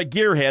 If you're a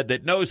gearhead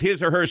that knows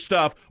his or her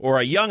stuff or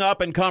a young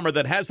up-and-comer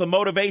that has the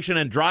motivation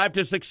and drive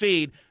to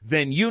succeed,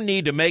 then you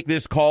need to make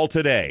this call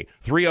today.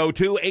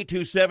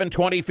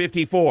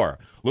 302-827-2054.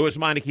 Louis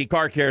Meineke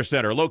Car Care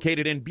Center,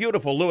 located in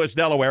beautiful Lewis,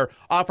 Delaware,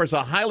 offers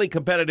a highly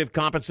competitive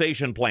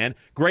compensation plan,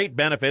 great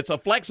benefits, a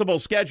flexible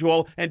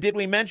schedule, and did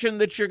we mention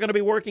that you're going to be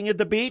working at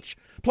the beach?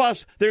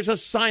 Plus, there's a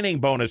signing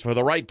bonus for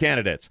the right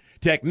candidates.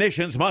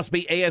 Technicians must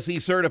be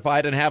ASE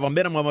certified and have a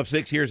minimum of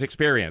 6 years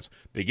experience.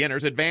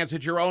 Beginners advance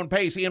at your own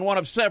pace in one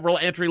of several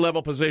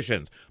entry-level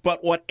positions.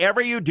 But whatever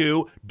you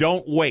do,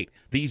 don't wait.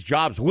 These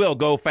jobs will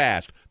go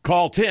fast.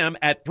 Call Tim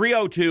at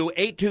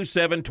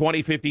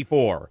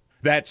 302-827-2054.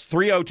 That's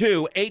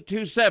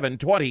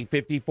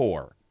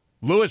 302-827-2054.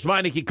 Louis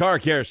Meineke Car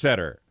Care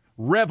Center.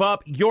 Rev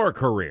up your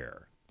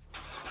career.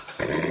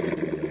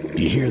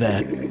 You hear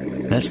that?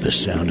 That's the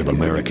sound of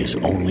America's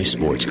only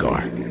sports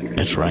car.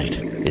 That's right.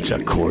 It's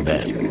a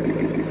Corvette.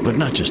 But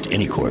not just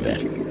any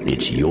Corvette.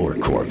 It's your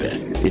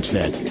Corvette. It's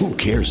that who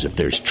cares if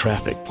there's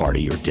traffic part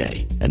of your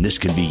day. And this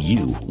can be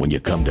you when you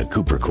come to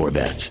Cooper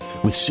Corvettes.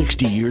 With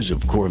 60 years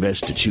of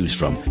Corvettes to choose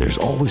from, there's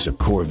always a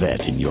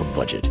Corvette in your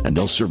budget. And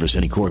they'll service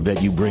any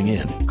Corvette you bring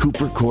in.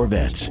 Cooper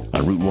Corvettes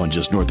on Route 1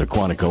 just north of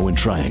Quantico and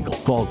Triangle.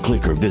 Call,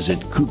 click, or visit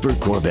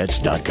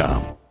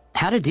CooperCorvettes.com.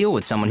 How to deal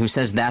with someone who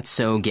says that's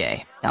so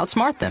gay.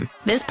 Outsmart them.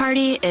 This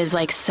party is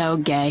like so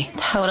gay.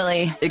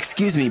 Totally.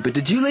 Excuse me, but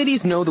did you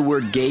ladies know the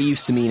word gay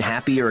used to mean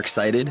happy or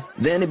excited?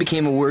 Then it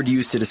became a word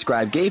used to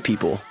describe gay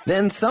people.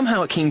 Then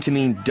somehow it came to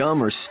mean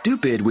dumb or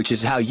stupid, which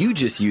is how you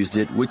just used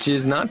it, which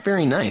is not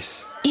very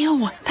nice.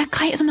 Ew, that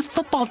guy is on the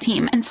football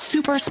team and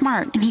super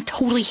smart, and he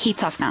totally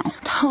hates us now.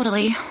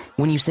 Totally.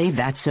 When you say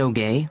that's so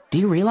gay, do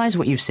you realize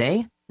what you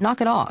say?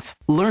 Knock it off.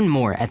 Learn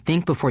more at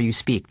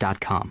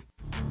thinkbeforeyouspeak.com.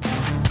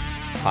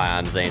 Hi,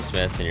 I'm Zane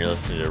Smith, and you're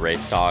listening to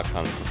Race Talk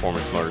on the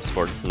Performance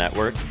Motorsports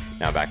Network.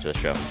 Now back to the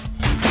show.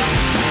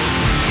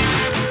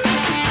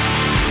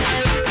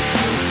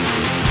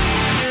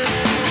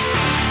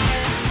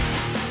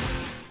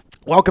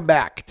 Welcome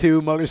back to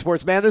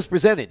Motorsports Madness,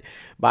 presented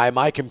by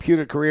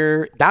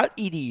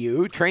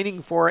mycomputercareer.edu,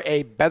 training for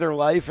a better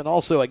life, and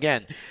also,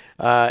 again,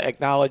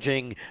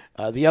 acknowledging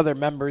the other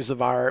members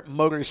of our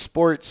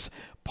motorsports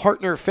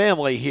partner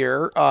family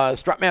here.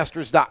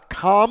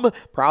 Strutmasters.com,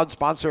 proud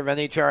sponsor of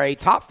NHRA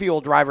top fuel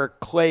driver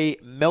Clay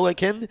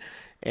Milliken,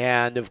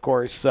 and of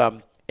course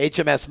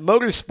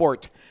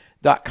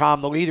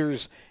HMSmotorsport.com, the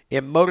leaders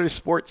in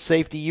motorsport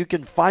safety. You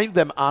can find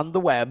them on the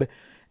web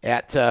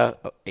at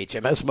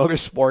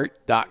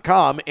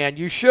hmsmotorsport.com, and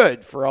you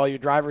should for all your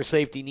driver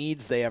safety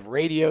needs. They have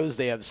radios,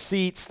 they have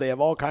seats, they have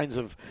all kinds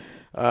of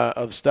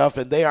stuff,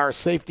 and they are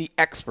safety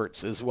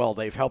experts as well.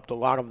 They've helped a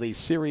lot of these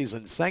series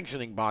and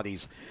sanctioning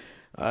bodies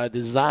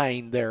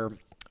design their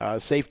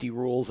safety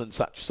rules and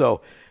such. So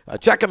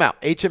check them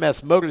out,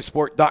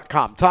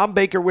 hmsmotorsport.com. Tom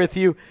Baker with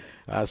you,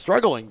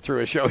 struggling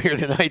through a show here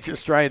tonight,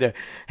 just trying to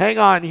hang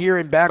on here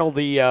and battle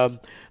the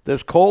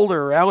this cold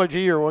or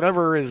allergy or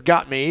whatever has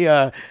got me.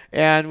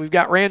 And we've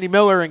got Randy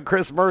Miller and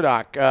Chris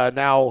Murdock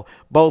now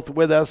both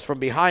with us from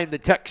behind the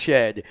tech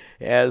shed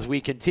as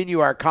we continue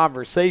our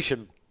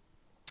conversation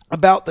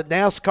about the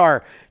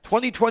NASCAR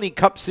 2020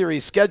 Cup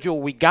Series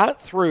schedule. We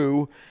got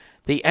through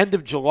the end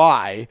of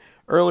July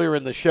earlier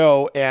in the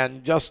show,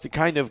 and just to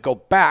kind of go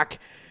back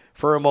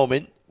for a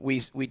moment,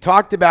 we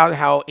talked about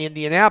how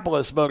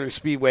Indianapolis Motor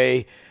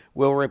Speedway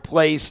will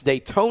replace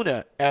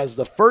Daytona as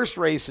the first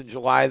race in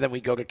July. Then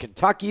we go to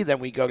Kentucky. Then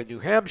we go to New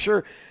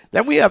Hampshire.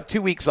 Then we have 2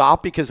 weeks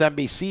off because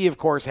NBC, of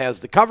course,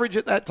 has the coverage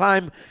at that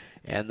time.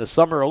 And the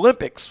Summer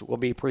Olympics will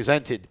be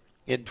presented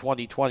in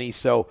 2020.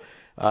 So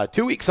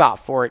 2 weeks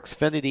off for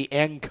Xfinity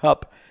and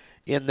Cup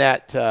in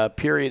that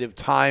period of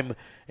time.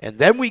 And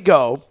then we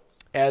go,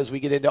 as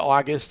we get into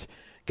August,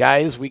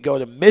 guys, we go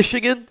to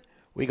Michigan.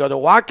 We go to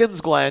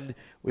Watkins Glen.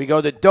 We go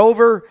to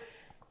Dover.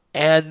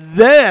 And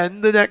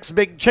then the next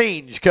big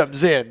change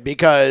comes in,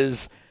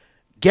 because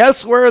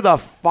guess where the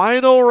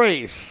final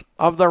race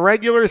of the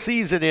regular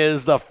season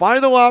is, the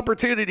final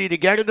opportunity to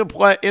get into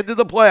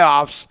the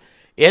playoffs?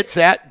 It's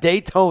at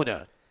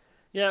Daytona.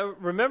 Yeah,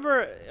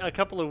 remember a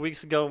couple of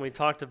weeks ago when we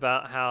talked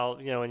about how,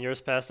 in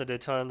years past at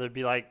Daytona there'd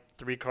be like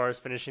 3 cars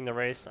finishing the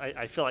race?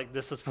 I feel like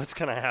this is what's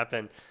going to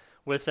happen,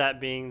 with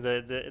that being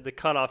the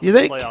cutoff of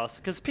the playoffs.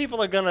 Because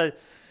people are going to,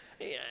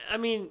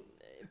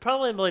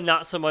 probably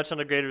not so much on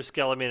a greater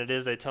scale. It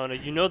is Daytona.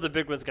 The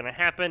big one's going to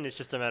happen. It's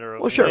just a matter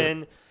of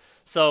when.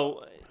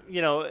 So,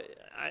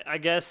 I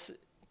guess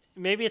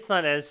maybe it's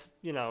not as,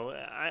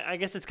 I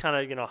guess it's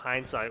kind of,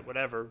 hindsight,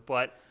 whatever.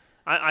 But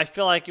I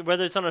feel like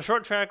whether it's on a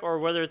short track or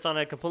whether it's on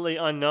a completely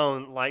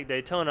unknown like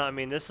Daytona,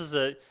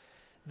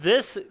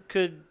 this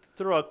could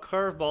throw a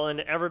curveball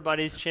into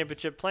everybody's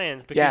championship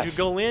plans, because you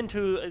go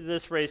into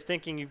this race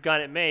thinking you've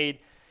got it made.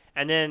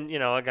 And then,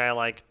 a guy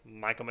like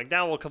Michael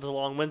McDowell comes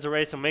along, wins a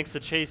race, and makes the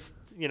chase,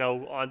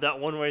 on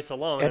that one race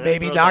alone. And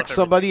maybe knocks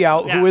somebody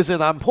out who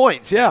isn't on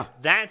points,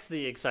 That's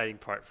the exciting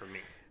part for me.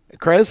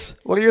 Chris,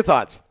 what are your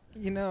thoughts?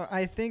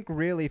 I think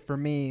really for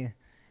me,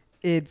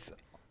 it's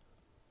 –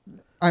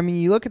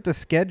 you look at the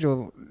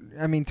schedule.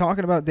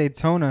 Talking about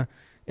Daytona,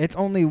 it's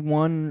only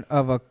one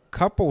of a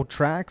couple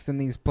tracks in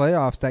these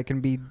playoffs that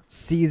can be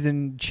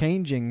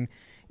season-changing,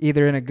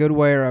 either in a good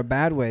way or a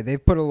bad way.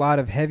 They've put a lot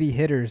of heavy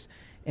hitters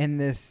in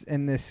this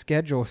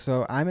schedule,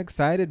 so I'm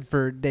excited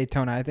for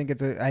Daytona. I think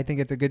it's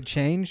a good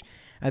change.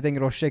 I think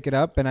it'll shake it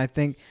up, and I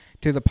think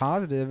to the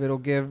positive, it'll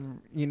give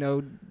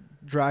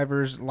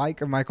drivers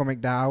like a Michael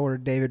McDowell or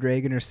David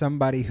Reagan or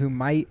somebody who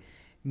might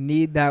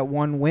need that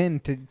one win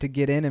to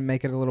get in and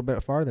make it a little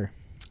bit farther.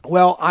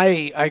 Well,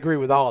 I agree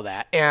with all of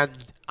that,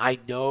 and I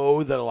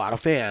know that a lot of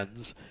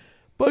fans,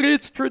 but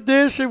it's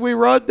tradition. We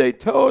run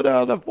Daytona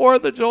on the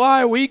 4th of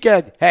July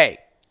weekend. Hey,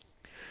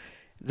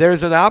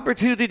 there's an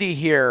opportunity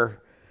here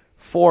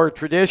for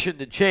tradition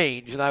to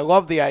change, and I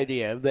love the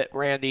idea that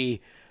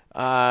Randy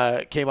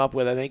came up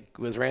with, I think it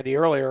was Randy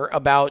earlier,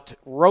 about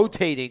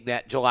rotating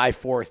that July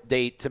 4th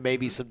date to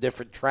maybe some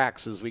different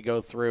tracks as we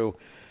go through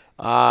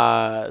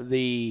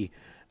the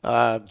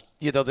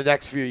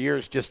next few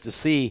years, just to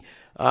see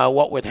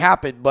what would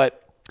happen.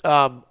 But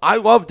I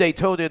love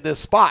Daytona in this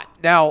spot.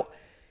 Now,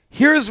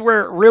 here's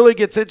where it really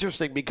gets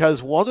interesting,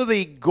 because one of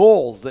the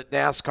goals that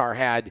NASCAR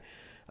had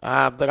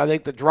that I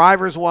think the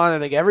drivers wanted, I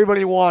think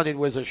everybody wanted,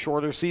 was a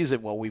shorter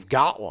season. Well, we've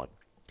got one.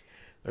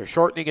 They're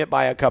shortening it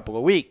by a couple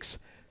of weeks.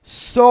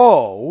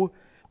 So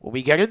when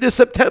we get into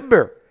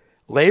September,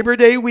 Labor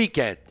Day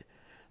weekend,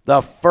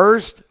 the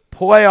first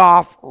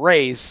playoff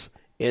race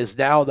is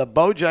now the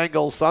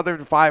Bojangles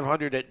Southern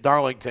 500 at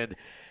Darlington.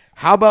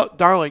 How about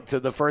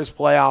Darlington, the first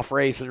playoff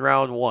race in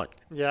round 1?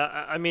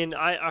 Yeah,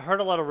 I heard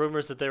a lot of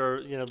rumors that they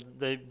were,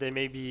 they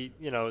may be,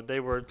 they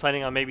were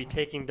planning on maybe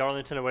taking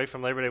Darlington away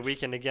from Labor Day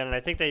weekend again, and I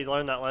think they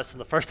learned that lesson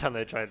the first time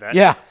they tried that.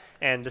 Yeah.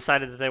 And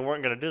decided that they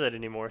weren't going to do that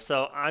anymore.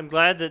 So I'm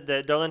glad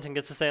that Darlington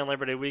gets to stay on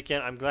Labor Day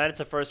weekend. I'm glad it's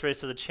the first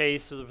race of the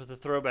Chase with the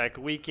throwback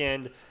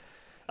weekend.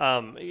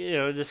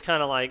 Just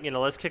kind of like,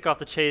 let's kick off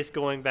the Chase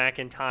going back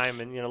in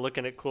time and,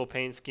 looking at cool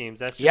paint schemes.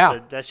 That's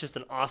just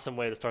an awesome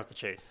way to start the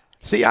Chase.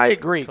 See, I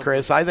agree,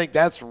 Chris. I think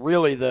that's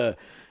really the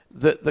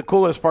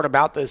coolest part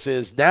about this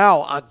is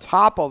now, on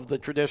top of the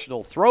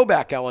traditional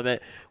throwback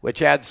element,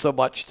 which adds so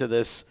much to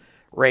this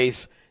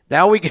race,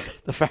 now we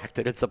get the fact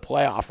that it's a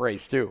playoff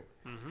race too.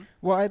 Mm-hmm.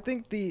 Well, I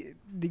think the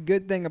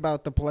good thing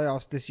about the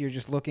playoffs this year,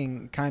 just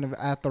looking kind of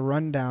at the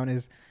rundown,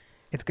 is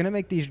it's going to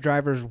make these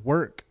drivers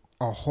work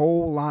a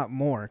whole lot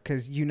more,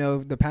 because,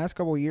 the past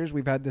couple of years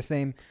we've had the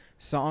same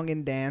song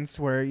and dance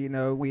where,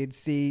 we'd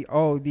see,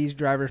 these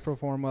drivers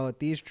perform well at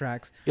these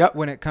tracks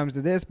when it comes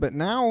to this. But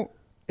now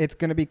it's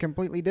going to be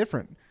completely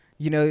different.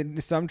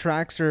 Some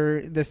tracks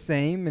are the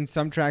same and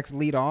some tracks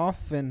lead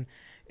off, and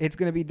it's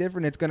going to be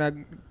different. It's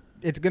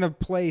going to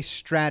play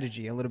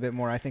strategy a little bit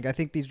more, I think. I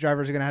think these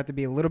drivers are going to have to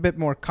be a little bit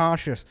more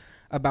cautious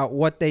about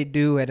what they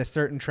do at a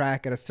certain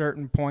track at a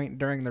certain point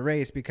during the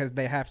race, because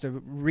they have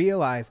to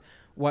realize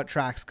what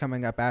track's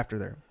coming up after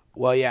there.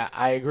 Well, yeah,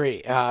 I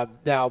agree.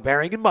 Now,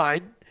 bearing in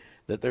mind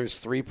that there's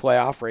 3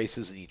 playoff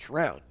races in each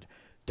round,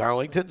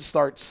 Darlington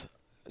starts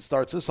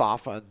us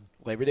off on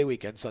Labor Day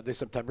weekend, Sunday,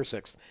 September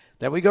 6th.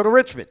 Then we go to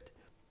Richmond.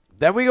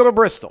 Then we go to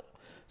Bristol.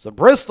 So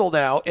Bristol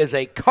now is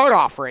a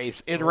cutoff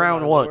race in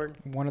round 1. Lord.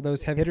 One of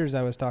those heavy hitters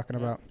I was talking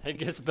about. It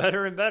gets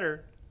better and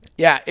better.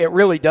 Yeah, it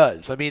really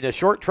does. I mean, a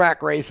short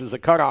track race is a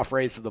cutoff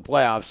race in the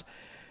playoffs.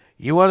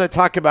 You want to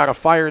talk about a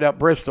fired-up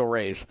Bristol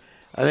race.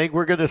 I think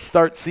we're going to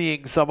start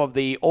seeing some of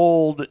the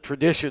old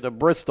tradition of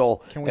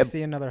Bristol. Can we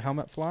see another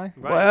helmet fly?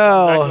 Right.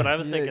 Well, that's what I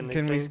was thinking.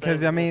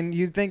 Because,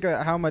 you think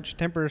of how much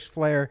tempers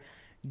flare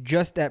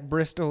just at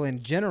Bristol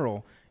in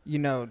general.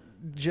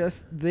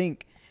 Just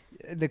think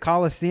the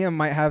Coliseum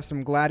might have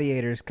some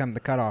gladiators come the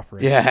cutoff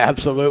race. Yeah,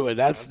 absolutely.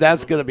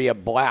 That's going to be a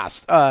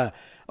blast.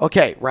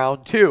 Okay,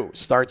 round 2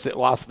 starts at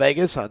Las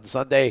Vegas on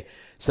Sunday,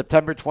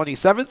 September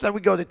 27th. Then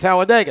we go to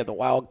Talladega, the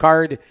wild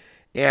card,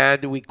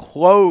 and we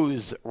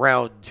close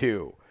round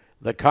 2.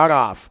 The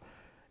cutoff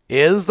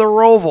is the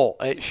Roval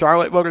at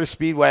Charlotte Motor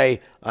Speedway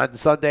on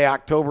Sunday,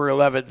 October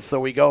 11th. So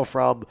we go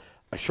from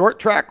a short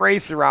track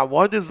race in round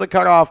 1 is the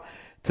cutoff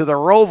to the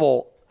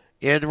Roval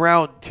in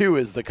round 2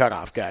 is the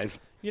cutoff, guys.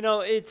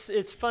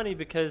 It's funny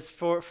because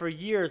for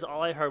years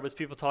all I heard was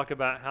people talk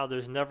about how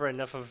there's never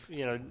enough of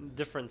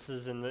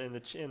differences in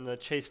the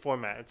chase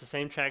format. It's the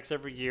same tracks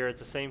every year. It's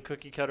the same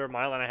cookie cutter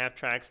mile-and-a-half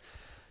tracks.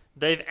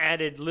 They've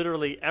added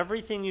literally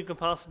everything you can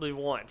possibly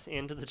want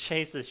into the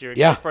chase this year,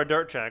 except for a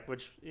dirt track,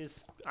 which is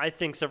I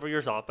think several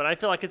years off. But I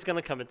feel like it's going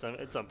to come at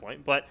some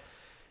point. But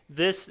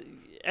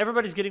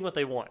everybody's getting what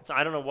they want. So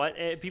I don't know what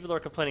people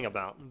are complaining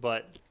about,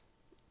 but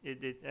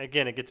it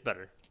gets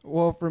better.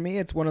 Well, for me,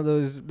 it's one of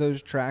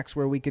those tracks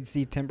where we could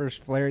see tempers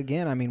flare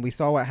again. I mean, we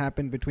saw what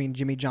happened between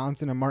Jimmy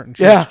Johnson and Martin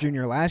Truex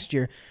Jr. last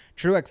year.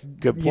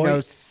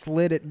 Truex,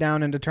 slid it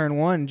down into turn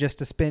 1 just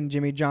to spin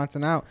Jimmy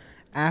Johnson out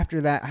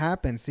after that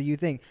happened. So you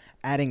think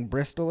adding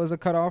Bristol as a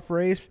cutoff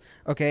race,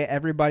 okay,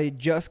 everybody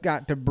just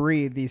got to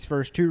breathe these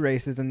first 2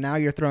 races, and now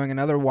you're throwing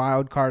another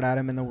wild card at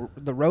him in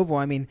the Roval.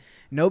 I mean,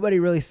 nobody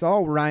really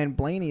saw Ryan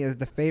Blaney as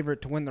the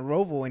favorite to win the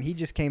Roval, and he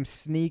just came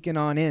sneaking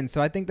on in. So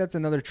I think that's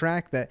another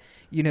track that,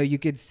 you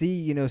could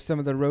see, some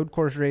of the road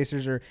course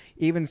racers or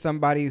even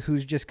somebody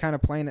who's just kind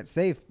of playing it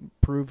safe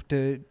prove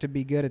to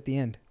be good at the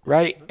end.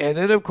 Right. And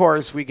then, of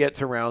course, we get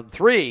to round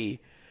 3,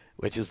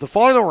 which is the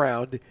final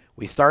round.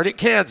 We start at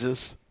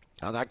Kansas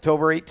on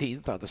October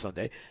 18th on the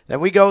Sunday. Then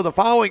we go the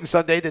following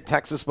Sunday to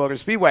Texas Motor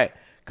Speedway,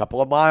 a couple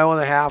of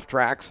mile-and-a-half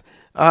tracks.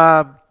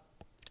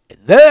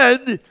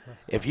 Then,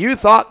 if you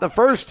thought the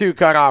first 2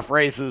 cutoff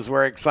races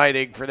were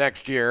exciting for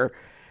next year,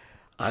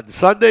 on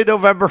Sunday,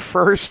 November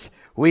 1st,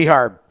 we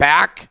are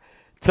back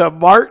to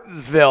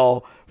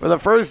Martinsville for the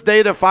first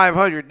day to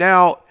 500.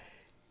 Now,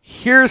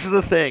 here's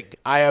the thing.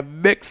 I have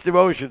mixed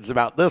emotions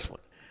about this one.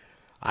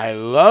 I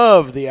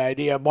love the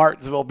idea of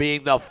Martinsville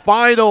being the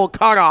final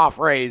cutoff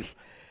race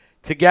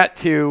to get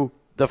to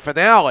the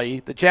finale,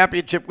 the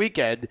championship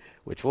weekend,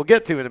 which we'll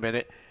get to in a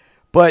minute.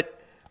 But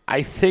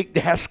I think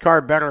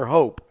NASCAR better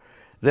hope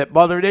that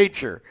Mother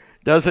Nature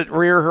doesn't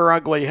rear her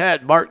ugly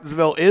head.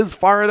 Martinsville is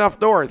far enough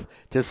north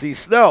to see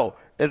snow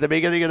at the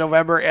beginning of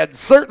November, and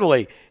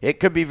certainly it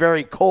could be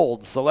very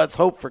cold, so let's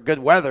hope for good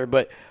weather.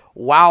 But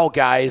wow,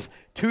 guys,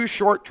 2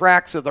 short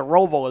tracks of the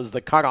Roval is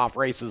the cutoff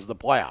races, the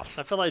playoffs.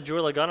 I feel like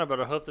Joey Logano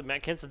better hope that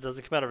Matt Kenseth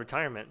doesn't come out of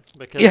retirement.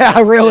 Because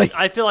really.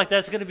 I feel like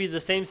that's going to be the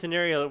same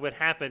scenario that would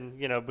happen,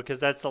 because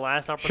that's the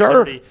last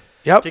opportunity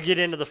to get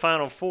into the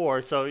Final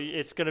Four. So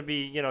it's going to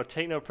be,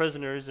 take no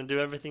prisoners and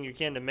do everything you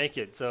can to make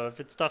it. So if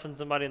it's stuffing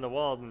somebody in the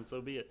wall, then so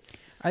be it.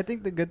 I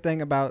think the good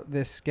thing about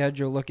this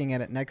schedule, looking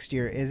at it next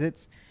year, is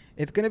it's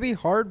going to be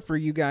hard for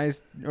you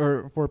guys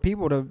or for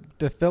people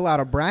to fill out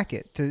a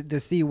bracket to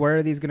see where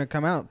are these going to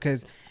come out,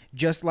 because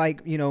just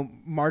like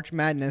March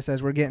Madness,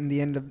 as we're getting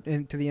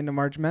into the end of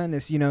March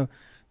Madness,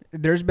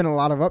 there's been a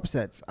lot of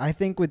upsets. I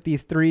think with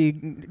these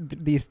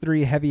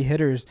three heavy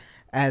hitters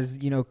as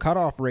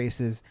cutoff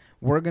races,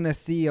 we're going to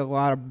see a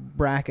lot of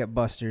bracket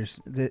busters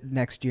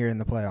next year in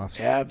the playoffs.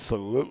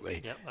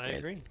 Absolutely. Yep, I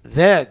agree. And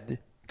then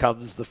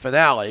comes the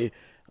finale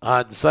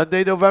on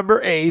Sunday,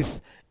 November 8th,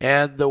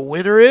 and the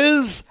winner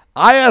is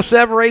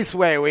ISM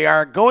Raceway. We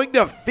are going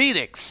to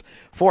Phoenix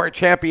for a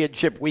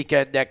championship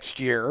weekend next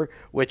year,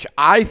 which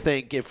I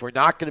think, if we're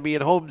not going to be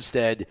in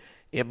Homestead,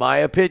 in my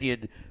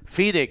opinion,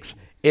 Phoenix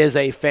is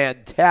a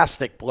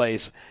fantastic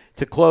place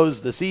to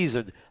close the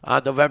season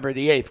on November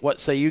the 8th. What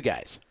say you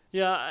guys?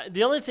 Yeah,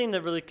 the only thing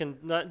that really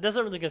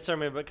doesn't really concern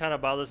me, but kind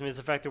of bothers me, is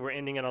the fact that we're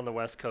ending it on the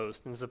West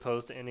Coast as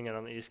opposed to ending it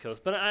on the East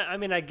Coast. But I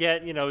mean, I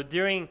get,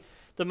 during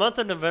the month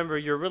of November,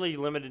 you're really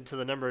limited to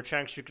the number of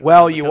tracks you can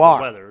run because of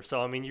weather.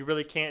 So, I mean, you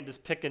really can't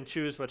just pick and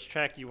choose which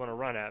track you want to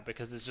run at,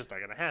 because it's just not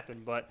going to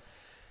happen. But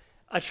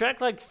A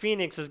track like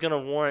Phoenix is going to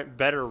warrant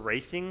better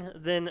racing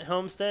than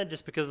Homestead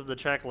just because of the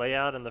track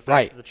layout and the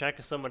fact that the track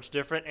is so much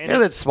different. And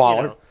it's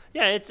smaller.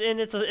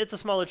 It's a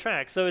smaller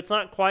track, so it's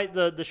not quite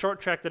the short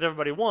track that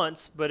everybody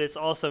wants, but it's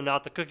also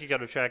not the cookie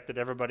cutter track that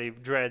everybody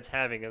dreads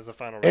having as the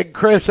final race. And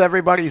Chris,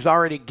 everybody's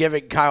already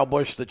giving Kyle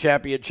Busch the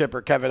championship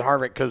or Kevin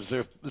Harvick because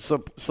they're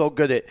so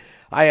good at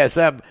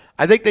ISM.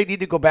 I think they need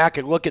to go back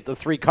and look at the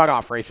 3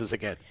 cutoff races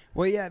again.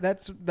 Well, yeah,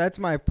 that's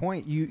my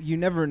point. You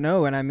never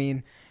know, and I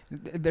mean,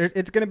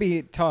 it's going to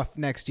be tough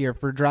next year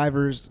for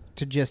drivers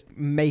to just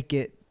make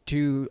it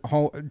to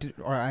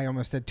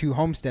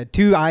Homestead,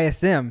 to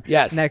ISM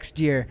next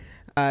year.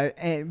 But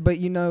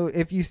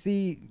if you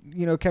see,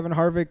 Kevin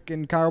Harvick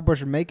and Kyle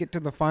Busch make it to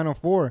the Final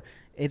Four,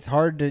 it's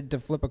hard to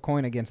flip a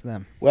coin against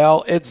them.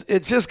 Well,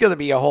 it's just going to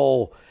be a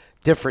whole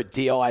different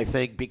deal, I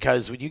think,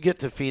 because when you get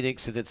to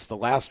Phoenix and it's the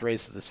last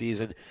race of the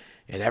season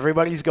and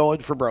everybody's going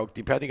for broke,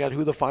 depending on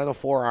who the Final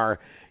Four are,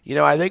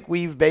 I think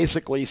we've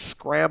basically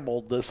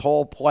scrambled this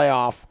whole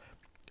playoff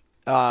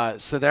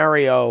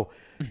scenario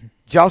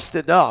just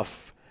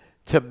enough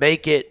to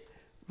make it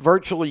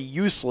virtually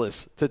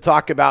useless to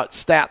talk about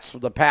stats from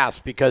the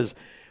past, because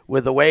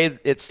with the way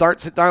it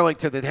starts at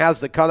Darlington and has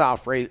the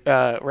cutoff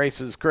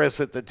races, Chris,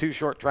 at the 2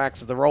 short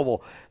tracks of the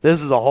Roval,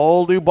 this is a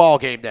whole new ball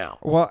game now.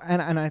 Well,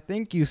 and I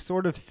think you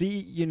sort of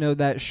see,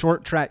 that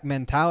short track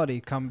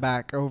mentality come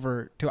back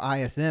over to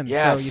ISM.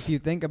 Yes. So if you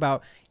think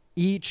about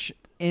each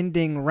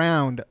ending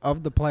round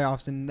of the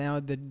playoffs, and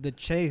now the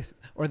chase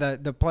or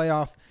the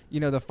playoff,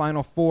 the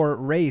Final Four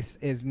race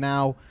is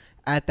now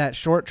at that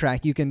short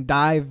track. You can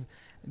dive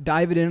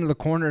it into the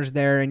corners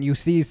there, and you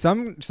see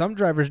some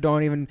drivers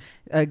don't even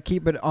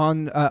keep it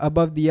on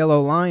above the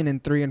yellow line in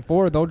 3 and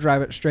 4. They'll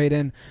drive it straight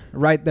in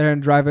right there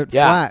and drive it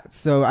flat.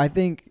 So I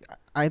think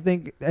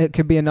it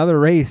could be another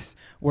race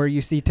where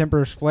you see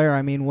tempers flare.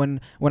 I mean,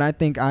 when I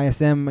think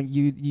ISM,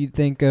 you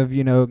think of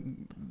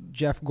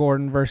Jeff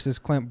Gordon versus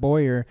Clint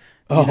Boyer.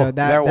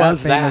 That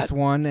famous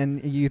one,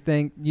 and you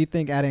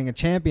think adding a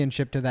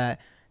championship to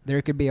that, there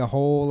could be a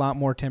whole lot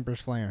more tempers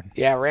flaring.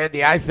 Yeah,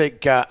 Randy, I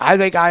think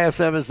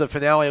ISM is the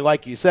finale,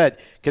 like you said.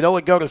 Can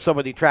only go to so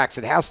many tracks.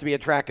 It has to be a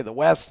track in the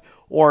West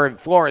or in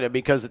Florida,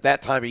 because at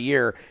that time of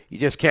year, you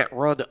just can't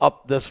run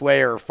up this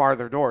way or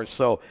farther north.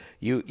 So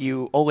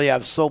you only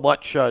have so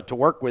much to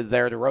work with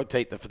there to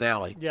rotate the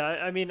finale. Yeah,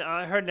 I mean,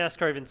 I heard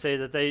NASCAR even say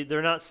that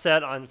they're not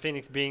set on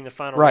Phoenix being the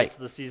final race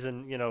of the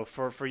season,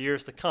 for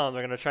years to come.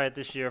 They're going to try it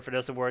this year. If it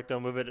doesn't work, they'll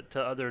move it to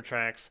other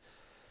tracks,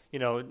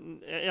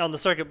 on the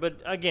circuit. But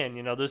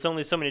again, there's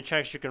only so many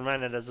tracks you can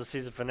run it as a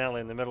season finale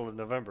in the middle of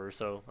November.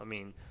 So, I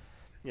mean,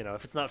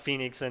 if it's not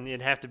Phoenix, then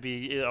it'd have to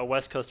be a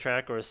West Coast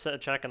track or a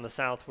track in the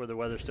South where the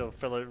weather's still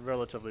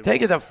relatively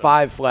Take it to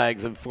 5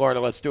 Flags in Florida.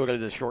 Let's do it at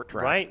a short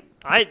track. Right.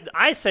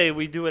 I say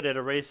we do it at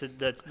a race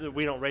that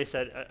we don't race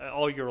at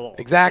all year long.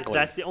 Exactly.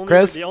 That's the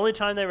only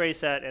time they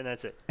race at, and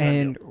that's it.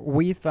 And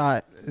we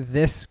thought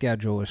this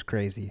schedule was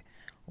crazy.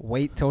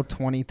 Wait till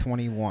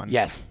 2021.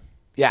 Yes.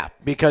 Yeah,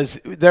 because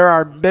there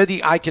are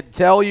many, I can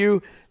tell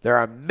you, there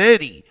are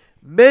many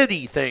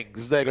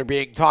things that are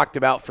being talked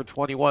about for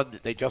 21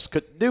 that they just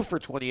couldn't do for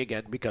 20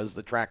 again, because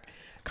the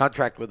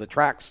contract with the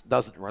tracks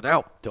doesn't run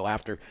out till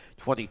after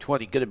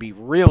 2020. Going to be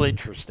real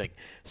interesting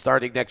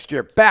starting next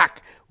year.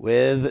 Back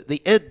with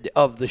the end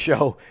of the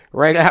show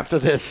right after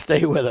this.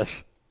 Stay with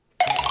us.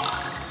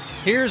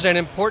 Here's an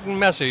important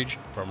message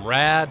from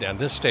RAD and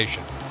this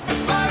station.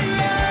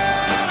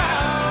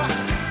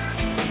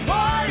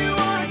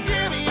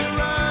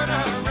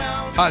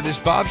 Hi, this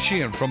is Bob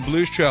Sheehan from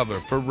Blues Traveler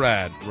for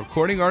RAD,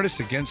 recording artists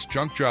against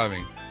drunk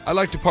driving. I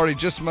like to party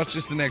just as much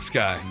as the next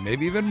guy,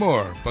 maybe even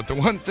more, but the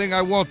one thing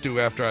I won't do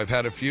after I've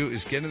had a few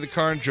is get in the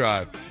car and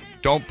drive.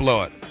 Don't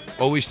blow it.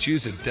 Always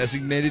choose a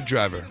designated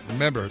driver.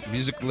 Remember,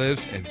 music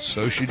lives, and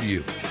so should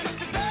you.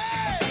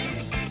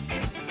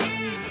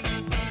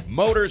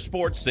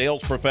 Motorsports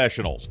sales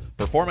professionals.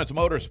 Performance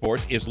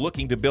Motorsports is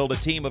looking to build a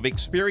team of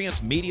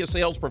experienced media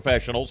sales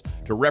professionals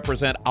to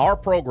represent our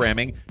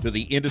programming to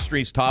the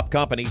industry's top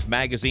companies,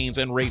 magazines,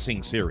 and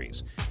racing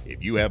series.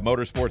 If you have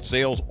motorsports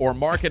sales or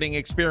marketing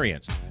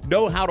experience,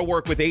 know how to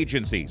work with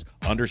agencies,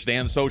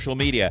 understand social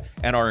media,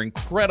 and are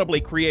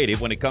incredibly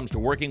creative when it comes to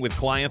working with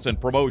clients and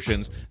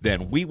promotions,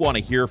 then we want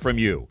to hear from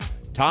you.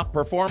 Top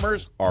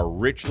performers are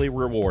richly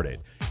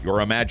rewarded.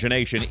 Your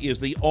imagination is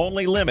the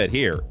only limit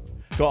here.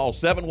 Call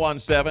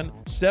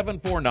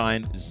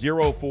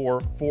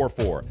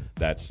 717-749-0444.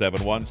 That's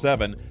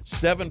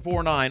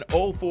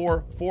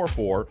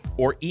 717-749-0444,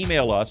 or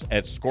email us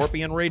at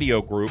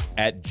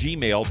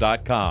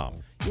scorpionradiogroup@gmail.com.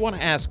 You want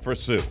to ask for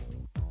Sue.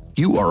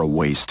 You are a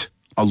waste.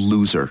 A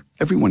loser.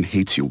 Everyone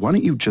hates you. Why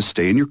don't you just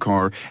stay in your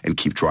car and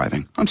keep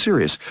driving? I'm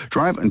serious.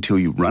 Drive until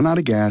you run out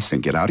of gas,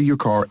 then get out of your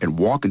car and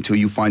walk until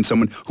you find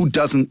someone who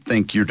doesn't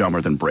think you're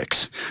dumber than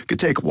bricks. Could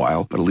take a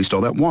while, but at least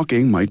all that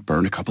walking might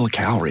burn a couple of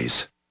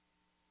calories.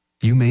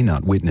 You may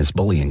not witness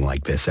bullying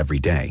like this every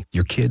day.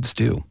 Your kids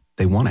do.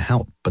 They want to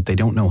help, but they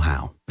don't know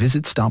how.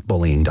 Visit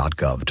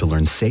stopbullying.gov to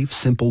learn safe,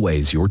 simple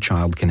ways your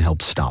child can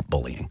help stop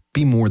bullying.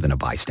 Be more than a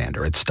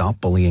bystander at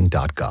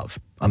stopbullying.gov.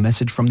 A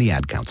message from the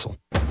Ad Council.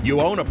 You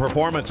own a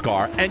performance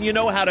car and you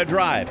know how to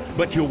drive,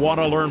 but you want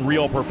to learn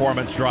real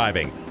performance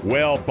driving.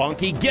 Well,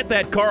 Bunky, get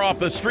that car off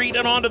the street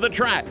and onto the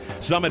track.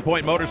 Summit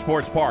Point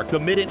Motorsports Park, the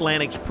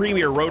Mid-Atlantic's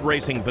premier road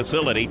racing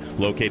facility,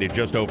 located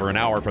just over an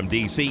hour from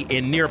D.C.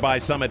 in nearby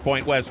Summit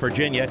Point, West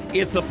Virginia,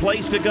 is the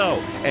place to go.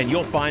 And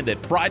you'll find that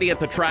Friday at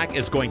the track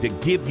is going to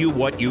give you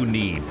what you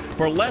need.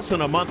 For less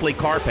than a monthly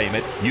car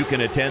payment, you can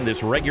attend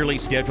this regularly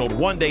scheduled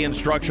one-day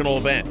instructional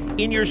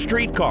event in your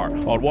street car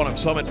on one of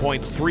Summit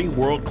Point's 3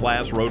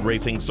 world-class road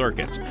racing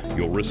circuits.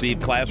 You'll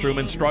receive classroom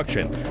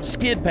instruction,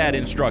 skid pad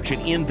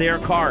instruction in their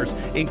cars,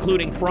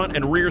 including front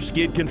and rear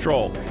skid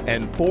control,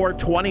 and 4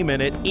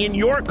 20-minute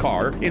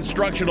in-your-car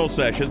instructional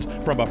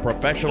sessions from a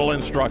professional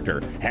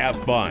instructor. Have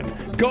fun,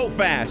 go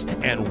fast,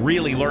 and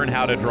really learn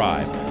how to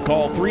drive.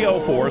 Call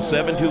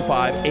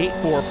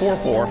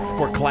 304-725-8444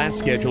 for class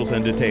schedules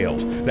and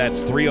details.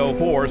 That's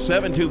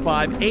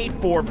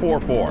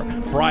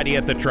 304-725-8444. Friday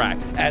at the track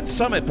at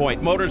Summit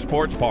Point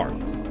Motorsports Park.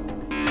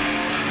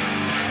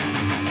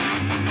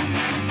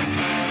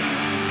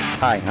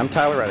 Hi, I'm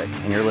Tyler Reddick,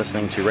 and you're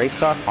listening to Race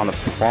Talk on the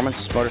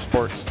Performance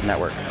Motorsports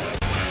Network.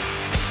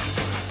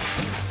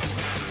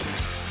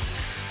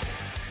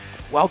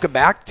 Welcome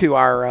back to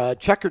our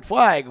checkered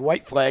flag,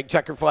 white flag,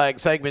 checkered flag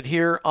segment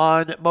here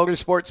on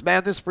Motorsports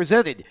Madness,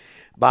 presented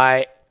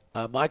by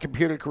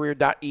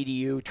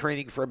mycomputercareer.edu,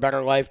 training for a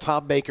better life.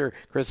 Tom Baker,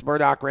 Chris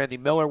Murdock, Randy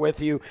Miller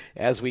with you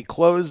as we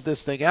close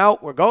this thing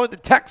out. We're going to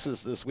Texas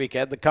this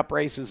weekend. The Cup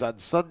race is on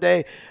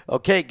Sunday.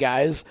 Okay,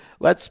 guys,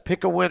 let's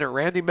pick a winner.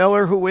 Randy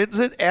Miller, who wins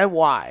it and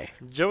why?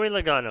 Joey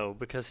Logano,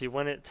 because he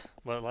won it,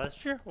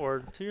 last year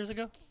or 2 years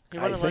ago? He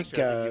won I think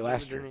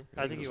last year.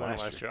 I think he won it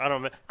last year. I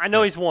don't know. I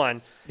know he's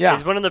won. Yeah.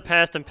 He's won in the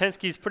past, and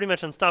Penske's pretty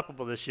much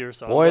unstoppable this year.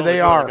 So boy,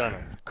 they are.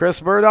 Logano.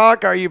 Chris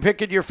Murdock, are you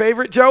picking your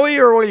favorite Joey,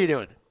 or what are you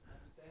doing?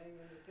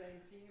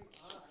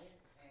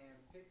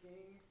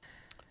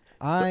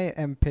 I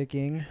am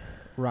picking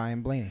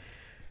Ryan Blaney.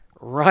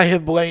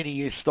 Ryan Blaney,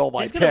 you stole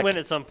my pick. He's going to win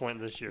at some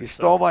point this year. You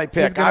stole my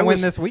pick. He's going to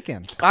win this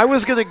weekend. I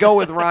was going to go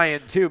with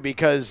Ryan, too,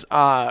 because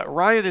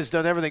Ryan has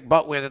done everything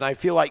but win, and I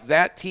feel like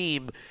that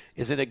team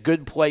is in a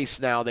good place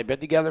now. They've been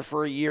together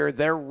for a year.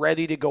 They're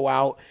ready to go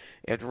out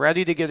and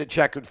ready to get a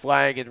checkered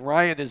flag, and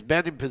Ryan has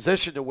been in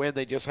position to win.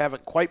 They just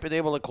haven't quite been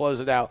able to close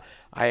it out.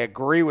 I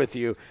agree with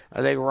you.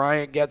 I think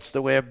Ryan gets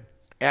the win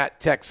at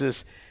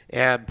Texas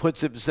and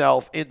puts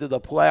himself into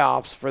the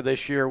playoffs for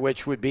this year,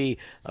 which would be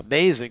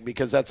amazing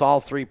because that's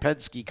all 3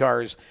 Penske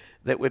cars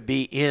that would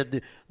be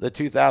in the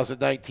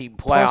 2019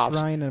 playoffs.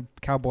 Plus Ryan, a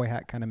cowboy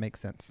hat kind of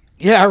makes sense.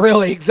 Yeah,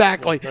 really,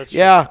 exactly.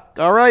 Yeah.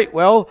 All right,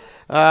 well,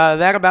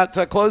 that about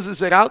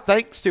closes it out.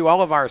 Thanks to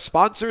all of our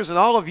sponsors and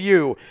all of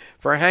you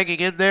for hanging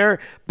in there.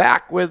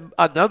 Back with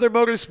another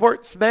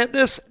Motorsports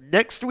Madness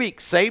next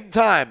week, same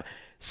time.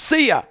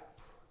 See ya.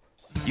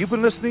 You've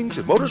been listening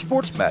to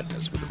Motorsports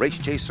Madness with the Race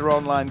Chaser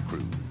Online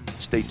crew.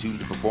 Stay tuned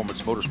to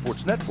Performance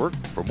Motorsports Network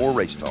for more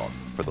race talk.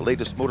 For the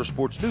latest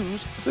motorsports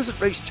news, visit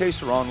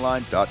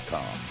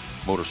racechaseronline.com.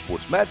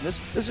 Motorsports Madness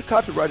is a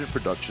copyrighted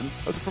production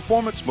of the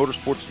Performance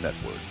Motorsports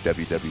Network,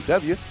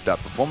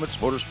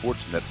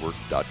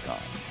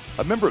 www.performancemotorsportsnetwork.com.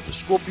 A member of the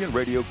Scorpion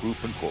Radio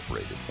Group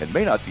Incorporated, and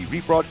may not be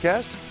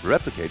rebroadcast,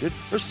 replicated,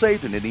 or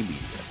saved in any media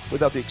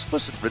without the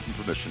explicit written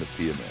permission of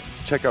PMN.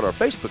 Check out our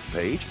Facebook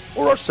page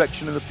or our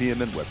section of the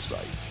PMN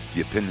website.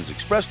 The opinions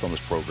expressed on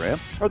this program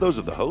are those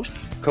of the host,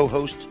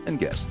 co-hosts, and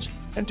guests,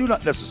 and do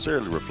not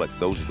necessarily reflect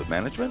those of the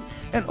management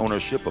and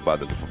ownership of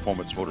either the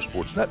Performance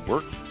Motorsports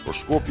Network or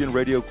Scorpion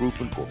Radio Group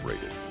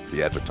Incorporated,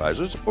 the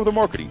advertisers, or the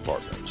marketing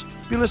partners.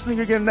 Be listening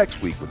again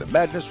next week when the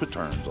madness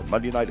returns on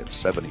Monday night at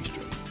 7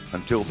 Eastern.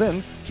 Until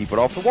then, keep it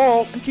off the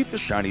wall and keep the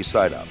shiny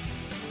side up.